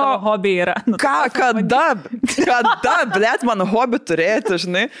tavo hobiai yra. Kada, blėt, man hobi turėti,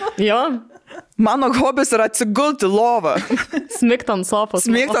 žinai? Jo. Mano hobis yra atsigulti lovą. Smigt ant sofos.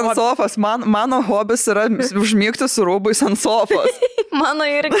 Mano hobis yra užmygti su rūbais ant sofos. Mano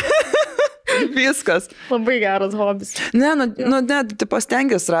irgi. Viskas. Labai geras hobis. Ne, tu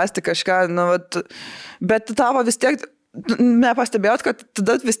stengiasi rasti kažką, bet tavo vis tiek... Nepastebėjot, kad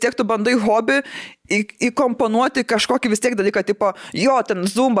tada vis tiek tu bandai hobį įkomponuoti kažkokį vis tiek dalyką, tipo, jo, ten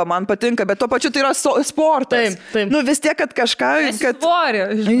zumba man patinka, bet tuo pačiu tai yra sportas. Taip. Vis tiek, kad kažką... Svorį.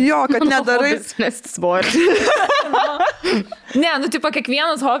 Jo, kad nedarai... Svorį. Ne, tipo,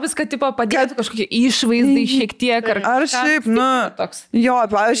 kiekvienas hobis, kad tipo, padėtų kažkokie išvaizdai šiek tiek. Ar šiaip, jo,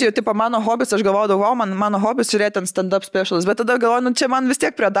 pavyzdžiui, tipo, mano hobis, aš galvodavau, mano hobis žiūrėti ant stand-up specials, bet tada galvoju, čia man vis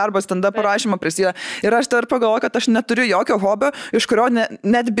tiek prie darbo stand-up parašymo prisideda. Ir aš dar pagalvoju, kad aš neturiu jokio hobio, iš kurio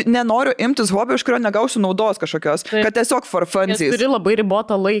net nenoriu imtis hobio, iš kurio negausiu naudos kažkokios, kad tiesiog for funsies. Nes turi labai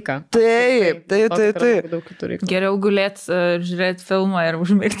ribotą laiką. Taip. Geriau gulėti, žiūrėti filmą ir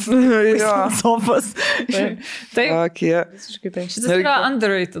užmigti ant sofos. Taip. Šitas yra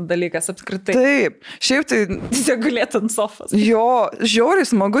underrated dalykas apskritai. Taip. Šiaip tai... Tiesiog gulėti ant sofos. Jo, žiauriai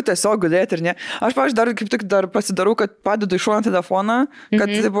smagu tiesiog gulėti ir ne. Aš, pavyzdžiui, dar kaip tik pasidarau, kad padedu išuojant telefoną, kad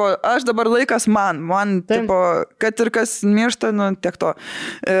tipo, aš dabar laikas man tipo, kad ir kas miršta, tiek to.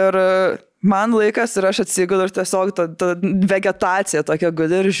 Ir man laikas ir aš atsigulu ir tiesiog ta vegetacija tokia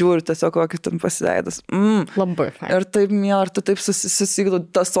guli ir žiūri tiesiog kokį tam pasileidus. Labai fain. Ir taip miela, ir tu taip susigulu,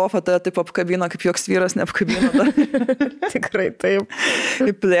 ta sofa tave taip apkabino, kaip joks vyras neapkabino. Tikrai taip.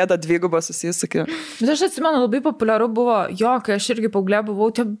 Į plėdą dvigubą susisakė. Bet aš atsimenu, labai populiaru buvo, kai aš irgi paauglė buvau,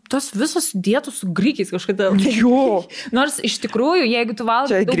 tos visos dietos su grikiais kažkada. Jo. Nors iš tikrųjų, jeigu tu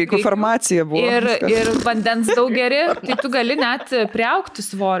valgai čia grikų farmacija buvo. Ir vandens daug geri, tai tu gali net priaugti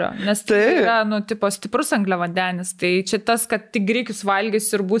svorio, nes tai yra, tipo, stiprus angliavandenis. Tai čia tas, kad tik grikius valgysi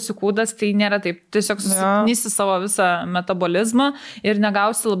ir būsi kūdas, tai nėra taip. Tiesiog susilpnysi savo visą metabolizmą ir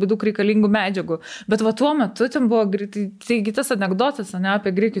negausi labai daug reikalingų medžiagų. Bet tuo metu ten buvo, taigi tas anekdotas, ne,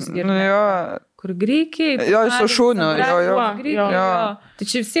 apie grikius. Kur grikiai. Jo, su šūniu. Jo. Tai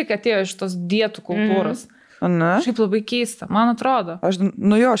čia vis tiek atėjo iš tos dietų kultūros. Ne? Šiaip labai keista, man atrodo.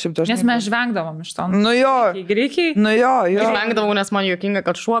 Šiaip dažnai. Nes mes žvengdavom iš to. Greikiai. Žvengdavau, nes man juokinga,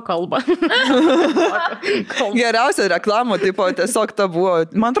 kad šuo kalba. Geriausia reklamų, tipo, tiesiog ta buvo.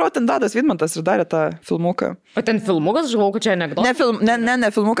 Man atrodo, ten Dadas Vidmantas ir darė tą filmuką. O ten filmukas, žinau, kad čia anekdotas.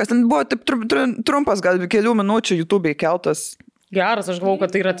 Ne filmukas, ten buvo taip trumpas, gal kelių minučių YouTube'e keltas. Geras, aš galvau,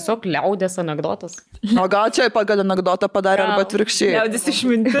 kad tai yra tiesiog liaudės anekdotas. O gal čia pagal anekdotą padarė arba atvirkščiai. Liaudės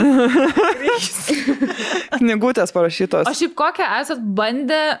išmintis. Knygutės parašytos. O šiaip kokią esat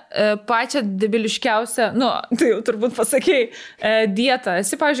bandę pačią debiliškiausią, tai jau turbūt pasakei, dietą.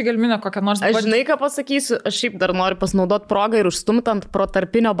 Esi, pavyzdžiui, Gelmina kokią nors... Aš žinai, ką pasakysiu, aš šiaip dar noriu pasinaudoti progą ir užstumti ant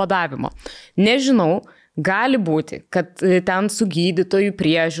protarpinio badavimo. Nežinau, gali būti, kad ten su gydytojų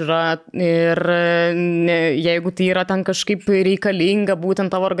priežiūra ir jeigu tai yra ten kažkaip reikalinga būtent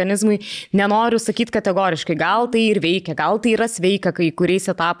tavo organizmui, nenoriu sakyti kategoriškai, gal tai ir veikia, gal tai yra sveika kai kuriais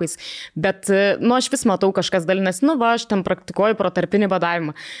etapais, bet, aš vis matau kažkas dalinasi, aš ten praktikuoju protarpinį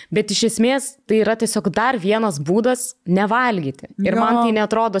badavimą, bet iš esmės tai yra tiesiog dar vienas būdas nevalgyti. Ir man tai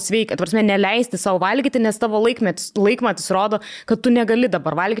netrodo sveika, tvarsime, neleisti savo valgyti, nes tavo laikmatis rodo, kad tu negali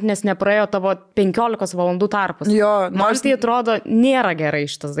dabar valgyti, nes nepraėjo tavo 15 valandų tarpas. Man tai atrodo, nėra gerai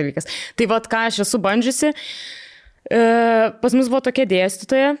šitas dalykas. Tai vat, ką aš esu bandžiusi, pas mus buvo tokia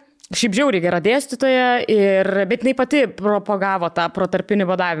dėstytoja, šiaip žiauriai gera dėstytoja, bet jinai pati propagavo tą protarpinį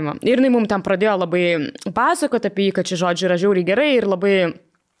badavimą. Ir jinai mums ten pradėjo labai pasakoti apie jį, kad čia žodžiai yra žiauriai gerai ir labai...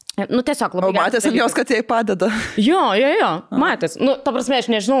 tiesiog labai... O matęs ant jos, kad jai padeda. Jo, matęs. Ta prasme, aš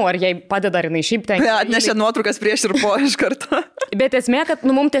nežinau, ar jai padeda, ar jinai šiaip ten... Atnešė nuotraukas prieš ir po iš karto. Bet esmė, kad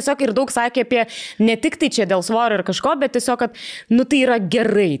mums tiesiog ir daug sakė apie ne tik tai čia dėl svorio ir kažko, bet tiesiog, kad tai yra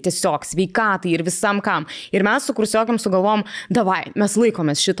gerai, tiesiog sveikatai ir visam kam. Ir mes su kursiokiam sugalvom, davai, mes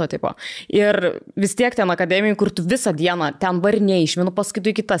laikomės šito tipo. Ir vis tiek ten akademijai, kur tu visą dieną ten varniai iš vienų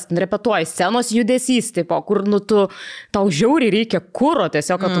paskaitų į kitas, ten repetuoji, scenos judesys, tipo, kur tau žiauriai reikia kuro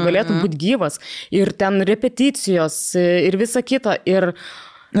tiesiog, kad tu galėtum būti gyvas. Ir ten repeticijos ir visa kita. Ir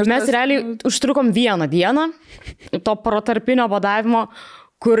mes realiai užtrukom vieną dieną to protarpinio badavimo,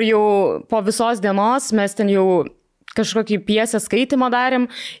 kur jau po visos dienos mes ten jau kažkokį piesę skaitymą darėm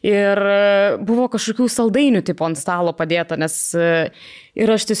ir buvo kažkokių saldainių tipo ant stalo padėta, nes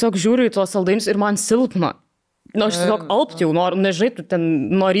ir aš tiesiog žiūriu į tuos saldainius ir man silpna. Aš tiesiog alpti jau, nežinai, tu ten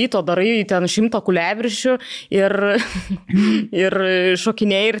nuo ryto darai ten 100 kuliaviršių ir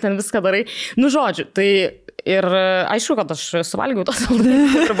šokinėjai ir ten viską darai. Žodžiu, tai ir aišku, kad aš suvalgiau tos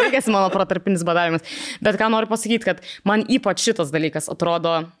saldainius ir baigėsi mano protarpinis badavimas. Bet ką noriu pasakyti, kad man ypač šitas dalykas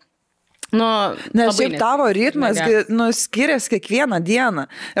atrodo... Nes šiaip tavo ritmas skiriasi kiekvieną dieną.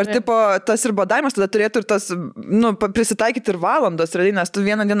 Ir tipo, tas ir badavimas tada turėtų ir tas, prisitaikyti ir valandos, nes tu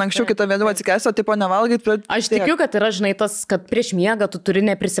vieną dieną anksčiau, kitą vėliau atsikesi, o tipo nevalgyti. Aš tikiu, kad yra, žinai, tas, kad prieš miegą tu turi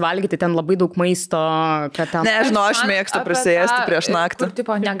neprisivalgyti ten labai daug maisto, kad ten... Nežinau, aš mėgstu prisėsti prieš naktį. Kur,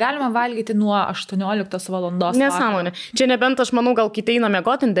 tipo, negalima valgyti nuo 18 valandos. Nesąmonė. Čia nebent aš manau, gal kitai eina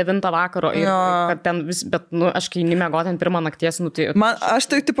miegoti 9 vakaro. Bet aš kai nemiegoti 1 nakties, aš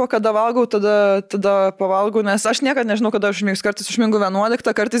tai tipo, kada valgau, tada pavalgau, nes aš niekada nežinau, kada aš užmigsiu. Kartais užmingu 11,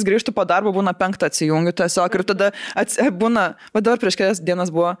 kartais grįžtu po darbo, būna 5 atsijungiu tiesiog ir tada būna, va dabar prieš kelias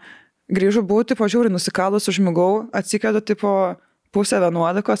dienas buvo, grįžu būti, pažiūrį, nusikalus, užmigau, atsikėdu tipo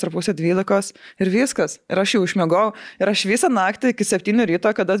 10:11 ar 10:12 ir viskas. Ir aš jau užmigau. Ir aš visą naktį iki 7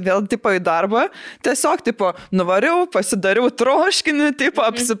 ryto, kada vėl tipo į darbą, tiesiog tipo nuvariau, pasidariau troškinį, tipo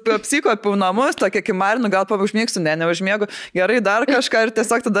apsikopiau namus, tokia kimarinu, gal užmigsiu, neužmiegu, gerai dar kažką ir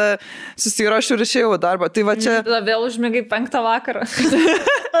tiesiog tada susirašiu ir išėjau į darbą. Tai va čia... Tada vėl užmigai 5 vakarą.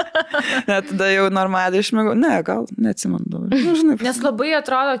 Net tada jau normaliai išmigau. Ne, gal neatsimenu. Nes labai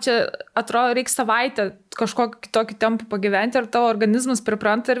atrodo, reikia savaitę kažkokį kitokį tempą pagyventi ir tavo organizmas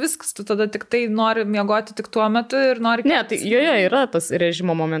pripranta ir viskas. Tu tada tik tai nori miegoti tik tuo metu ir nori... Ne, tai joje yra tas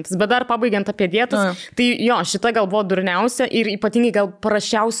režimo momentas. Bet dar pabaigiant apie dietas, tai šita gal buvo durniausia ir ypatingai gal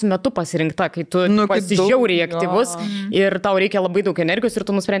parašiausių metų pasirinkta, kai tu pasižiauriai aktyvus ir tau reikia labai daug energijos ir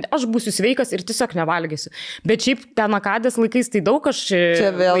tu nusprendi, aš būsiu sveikas ir tiesiog nevalgysiu. Bet šiaip ten akadės laikais tai daug aš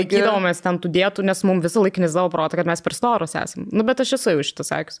laikydavomės ten tų dietų, nes mums visą laiką nesdavo protą, kad mes per storos esam. Bet aš esu jau šitą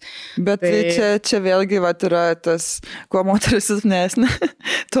sakius. Bet tai čia vėlgi yra tas, kuo moteris silpnesnė,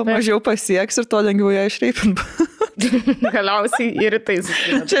 tuo mažiau pasieks ir tuo lengviau ją išreipint. Galiausiai ir tai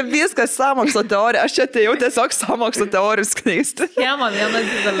susideda. Čia viskas sąmokslo teorija. Aš čia atėjau tiesiog sąmokslo teorijų skleisti. Schema viena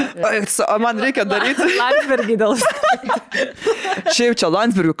didelė. O man reikia daryti. Landsbergį dėl... Šiaip čia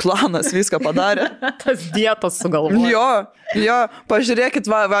Landsbergių klanas viską padarė. Tas dietas sugalvojo. Jo, pažiūrėkit,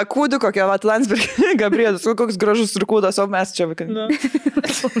 va kūdį kokia, va Landsbergį, Gabrielius, koks gražus ir kūdas, o mes čia vaikai.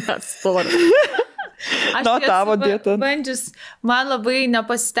 Mes storim. Aš tavo dieta. Bandžius, man labai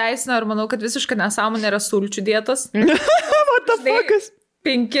nepasiteisino ir manau, kad visiškai nesąmonė yra sulčių dietos. What the fuck?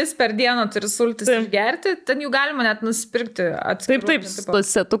 5 per dieną turi sultis gerti, ten jų galima net nusipirkti atskirų. Taip,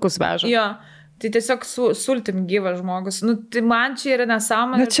 setukus veža. Jo. Tai tiesiog sultim gyvas žmogus. Nu, tai man čia yra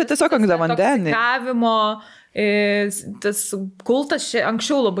nesąmonė. Čia tiesiog angliavandenį. Tas kultas čia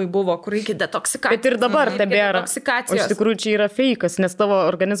anksčiau labai buvo, kur reikia detoksikacijos. Bet ir dabar tebėra. O iš tikrųjų čia yra feikas, nes tavo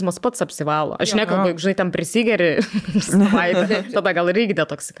organizmas pats apsivalo. Aš nekalbu, žinai, tam prisigeri savaitę, tada gal reikia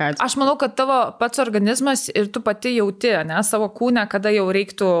detoksikacijos. Aš manau, kad tavo pats organizmas ir tu pati jauti, ne, savo kūne, kada jau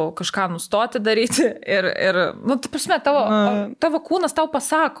reiktų kažką nustoti daryti. Ir nu, tai prasme, tavo kūnas tau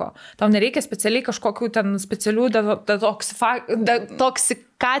pasako. Tau nereikia specialiai kažkokių ten specialių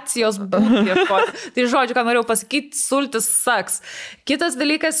detoksikacijos būdų ieškoti. Tai žodžiu, ką norėjau pasakyti, sultis saks. Kitas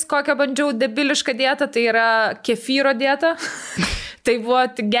dalykas, kokią bandžiau debilišką dietą, tai yra kefyro dieta. Tai buvo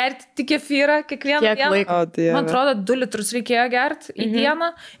gerti tik kefyrą kiekvieną dieną. Man atrodo, 2 litrus reikėjo gerti į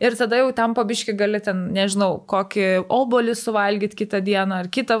dieną ir tada jau ten pabiški gali ten, nežinau, kokį obuolį suvalgyti kitą dieną ar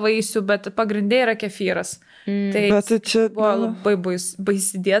kitą vaisių, bet pagrindė yra kefyras. Tai čia buvo labai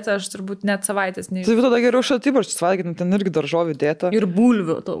baisi dieta, aš turbūt net savaitės nežinau. Tai tada geriau šaltibarščius valgyti, ten irgi daržovių dieta. Ir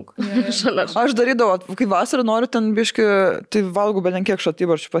bulvių daug. Aš darydavau, kai vasarą noriu ten biški, tai valgau belenkiek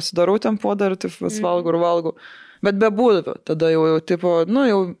šaltibarščių, pasidarau ten podą ir taip valgau. Bet be bulvių, tada jau tipo, nu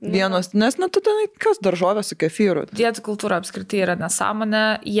jau vienos, nes tada kas daržovė su kefyru. Dietų kultūra apskritai yra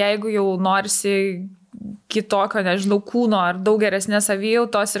nesąmonė, jeigu jau norisi kitokio, nežinau, kūno ar daug geresnės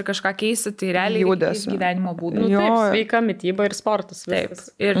savijautos ir kažką keisti, tai realiai reikia gyvenimo būdą. Nu, taip, sveika mityba ir sportas. Taip,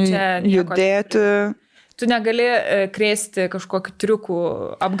 ir čia judėti. Tu negali krėsti kažkokiu triuku,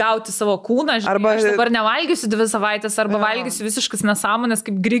 apgauti savo kūną, žinai, aš dabar nevalgysiu 2 savaitės arba valgysiu visiškas nesąmonės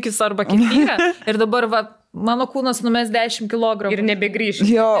kaip grikis arba kefyrą ir dabar mano kūnas numes 10 kg. Ir nebegrįš.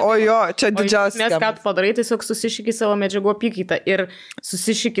 Jo, čia didžiausias. Nes ką tu padarai, tiesiog susišiki savo medžiagų apykaitą ir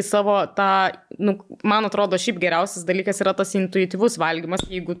susišiki savo tą, nu, man atrodo, šiaip geriausias dalykas yra tas intuityvus valgymas,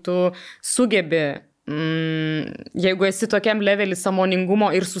 jeigu tu sugebi, jeigu esi tokiam levelį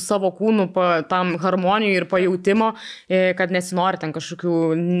sąmoningumo ir su savo kūnu tam harmonijų ir pajautimo, kad nesinori ten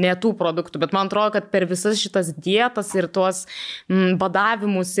kažkokių netų produktų, bet man atrodo, kad per visas šitas dietas ir tuos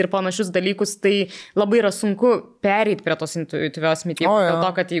badavimus ir panašius dalykus, tai labai yra sunku pereiti prie tos intuityvios mitybos, dėl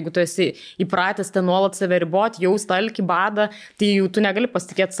to, kad jeigu tu esi įpratęs ten nuolat save riboti, jau stalkį badą, tai jau tu negali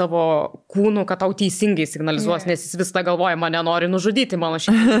pasitikėti savo kūnu, kad tau teisingai signalizuos, nes jis vis tą galvoja, mane nori nužudyti, mano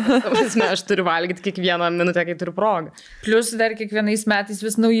šiandien, aš turiu valgyti kiekvieną minutę, kai turiu progą. Plius dar kiekvienais metais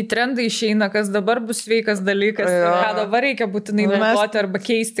vis nauji trendai išeina, kas dabar bus sveikas dalykas, ką dabar reikia būtinai naudoti arba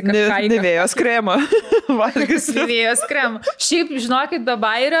keisti kažką. Nivėjos kremą. Valgysiu. Nivėjos kremą. Šiaip, žinokit, be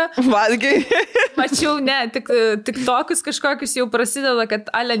bairio. Valgiai. Mačiau, tik tokius kažkokius jau prasideda, kad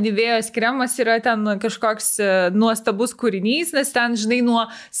ale Nivėjos kremas yra ten kažkoks nuostabus kūrinys, nes ten, žinai, nuo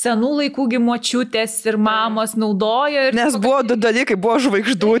senų laikų močiutės ir mamos naudojo. Nes buvo 2 dalykai, buvo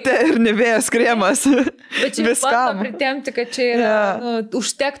žvaigždutė ir Nivėjos kremas. Bet čia bando pritemti, kad čia yra,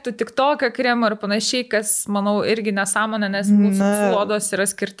 užtektų tik tokio kremo ir panašiai, kas, manau, irgi nesąmonė, nes mūsų odos yra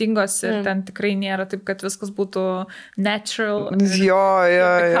skirtingos ir ten tikrai nėra taip, kad viskas būtų natural.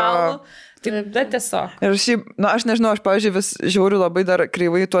 Jo. Taip, bet tiesiog. Ir šiaip, aš nežinau, aš, pavyzdžiui, vis žiūriu labai dar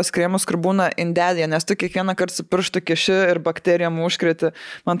kreivai tuos kremus, kur būna indelėje, nes tu kiekvieną kartą su pirštu kiši ir bakterijam užkriti.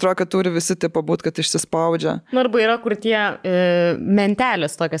 Man atrodo, kad turi visi taip pabūt, kad išsispaudžia. Arba yra, kur tie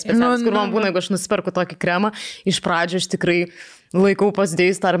mentelės tokios specialios, kur man būna, jeigu aš nusipirku tokį kremą, iš pradžių aš tikrai laikau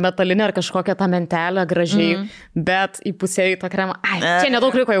pasidėjus tą ar metalinę ar kažkokią tą mentelę gražiai, bet įpusėjau tą kremą, čia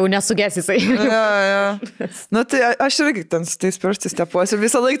nedaug liko, jau nesuges jisai. Nu tai aš irgi ten su tais pirštais tepuosi ir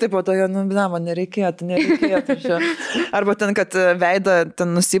visą laiką taip pat, man nereikėtų čia. Arba ten, kad veidą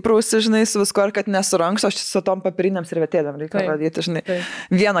ten nusiprausi, žinai, su visko, ar kad nesuranks, aš su tom papiriniam servetėlėm reikia rodyti, žinai.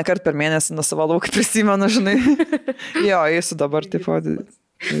 Vieną kartą per mėnesį nusivalau, kai prisimenu, žinai. Jo, eisiu dabar, taip pat.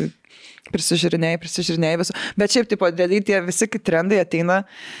 Prisižiūrinėjai visų. Bet šiaip, tipo, realiai tie visi trendai ateina,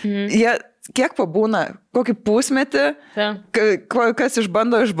 jie kiek pabūna, kokį pusmetį, kas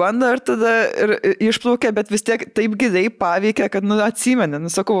išbando ir tada išplaukia, bet vis tiek taip giliai paveikia, kad, atsimeni.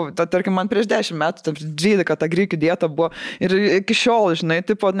 Sakau, tarkim, man prieš 10 metų, 12 ta grikių dieta buvo ir iki šiol, žinai,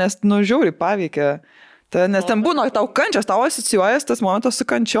 tipo, nes, žiauriai paveikia. Nes ten būna tau kančias, tau asocijuojas tas momentas su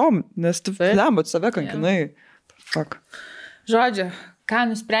kančiom, nes tu lembat save kankinai. Fuck. Žodžiu, ką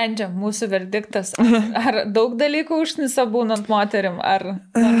nusprendžia mūsų verdiktas? Ar daug dalykų užknisa būnant moterim, ar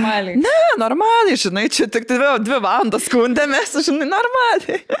normaliai? Ne, normaliai, žinai, čia tik 2 valandas skundėmės, žinai,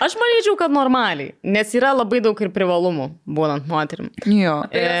 normaliai. Aš manyčiau, kad normaliai, nes yra labai daug ir privalumų būnant moterim. Jo.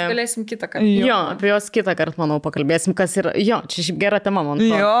 Apie jas galėsim kitą kartą. Jo, apie jos kitą kartą, manau, pakalbėsim, kas yra, jo, čia šiaip gera tema, man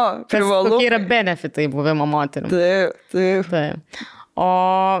atrodo. Jo, privalumai. Kokie yra benefitai buvimo moterim. Taip. O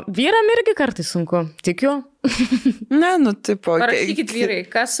vyram irgi kartais sunku, tikiu. Ne, nu, tipo. Parašykit vyrai,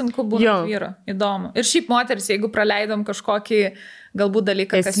 kas sunku būna vyro, įdomu. Ir šiaip moteris, jeigu praleidom kažkokį galbūt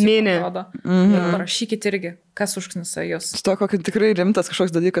dalyką, kas esminį. Parašykit irgi, kas užknisa jūs. To kokį tikrai rimtas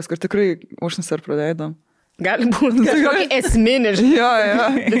kažkoks dalykas, kur tikrai užknisa ir praleidom. Gali būti kažkokį esminį, žinai.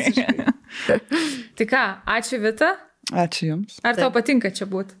 Jo. Tai ką, ačiū Vita. Ačiū Jums. Ar tau patinka čia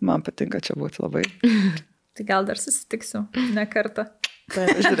būti? Man patinka čia būti labai. Tai gal dar susitiksiu ne kartą.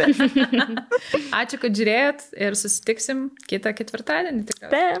 Žiūrėk. Ačiū, kad žiūrėjot ir susitiksim kitą ketvirtadienį.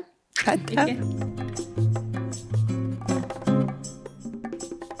 Taip. Iki.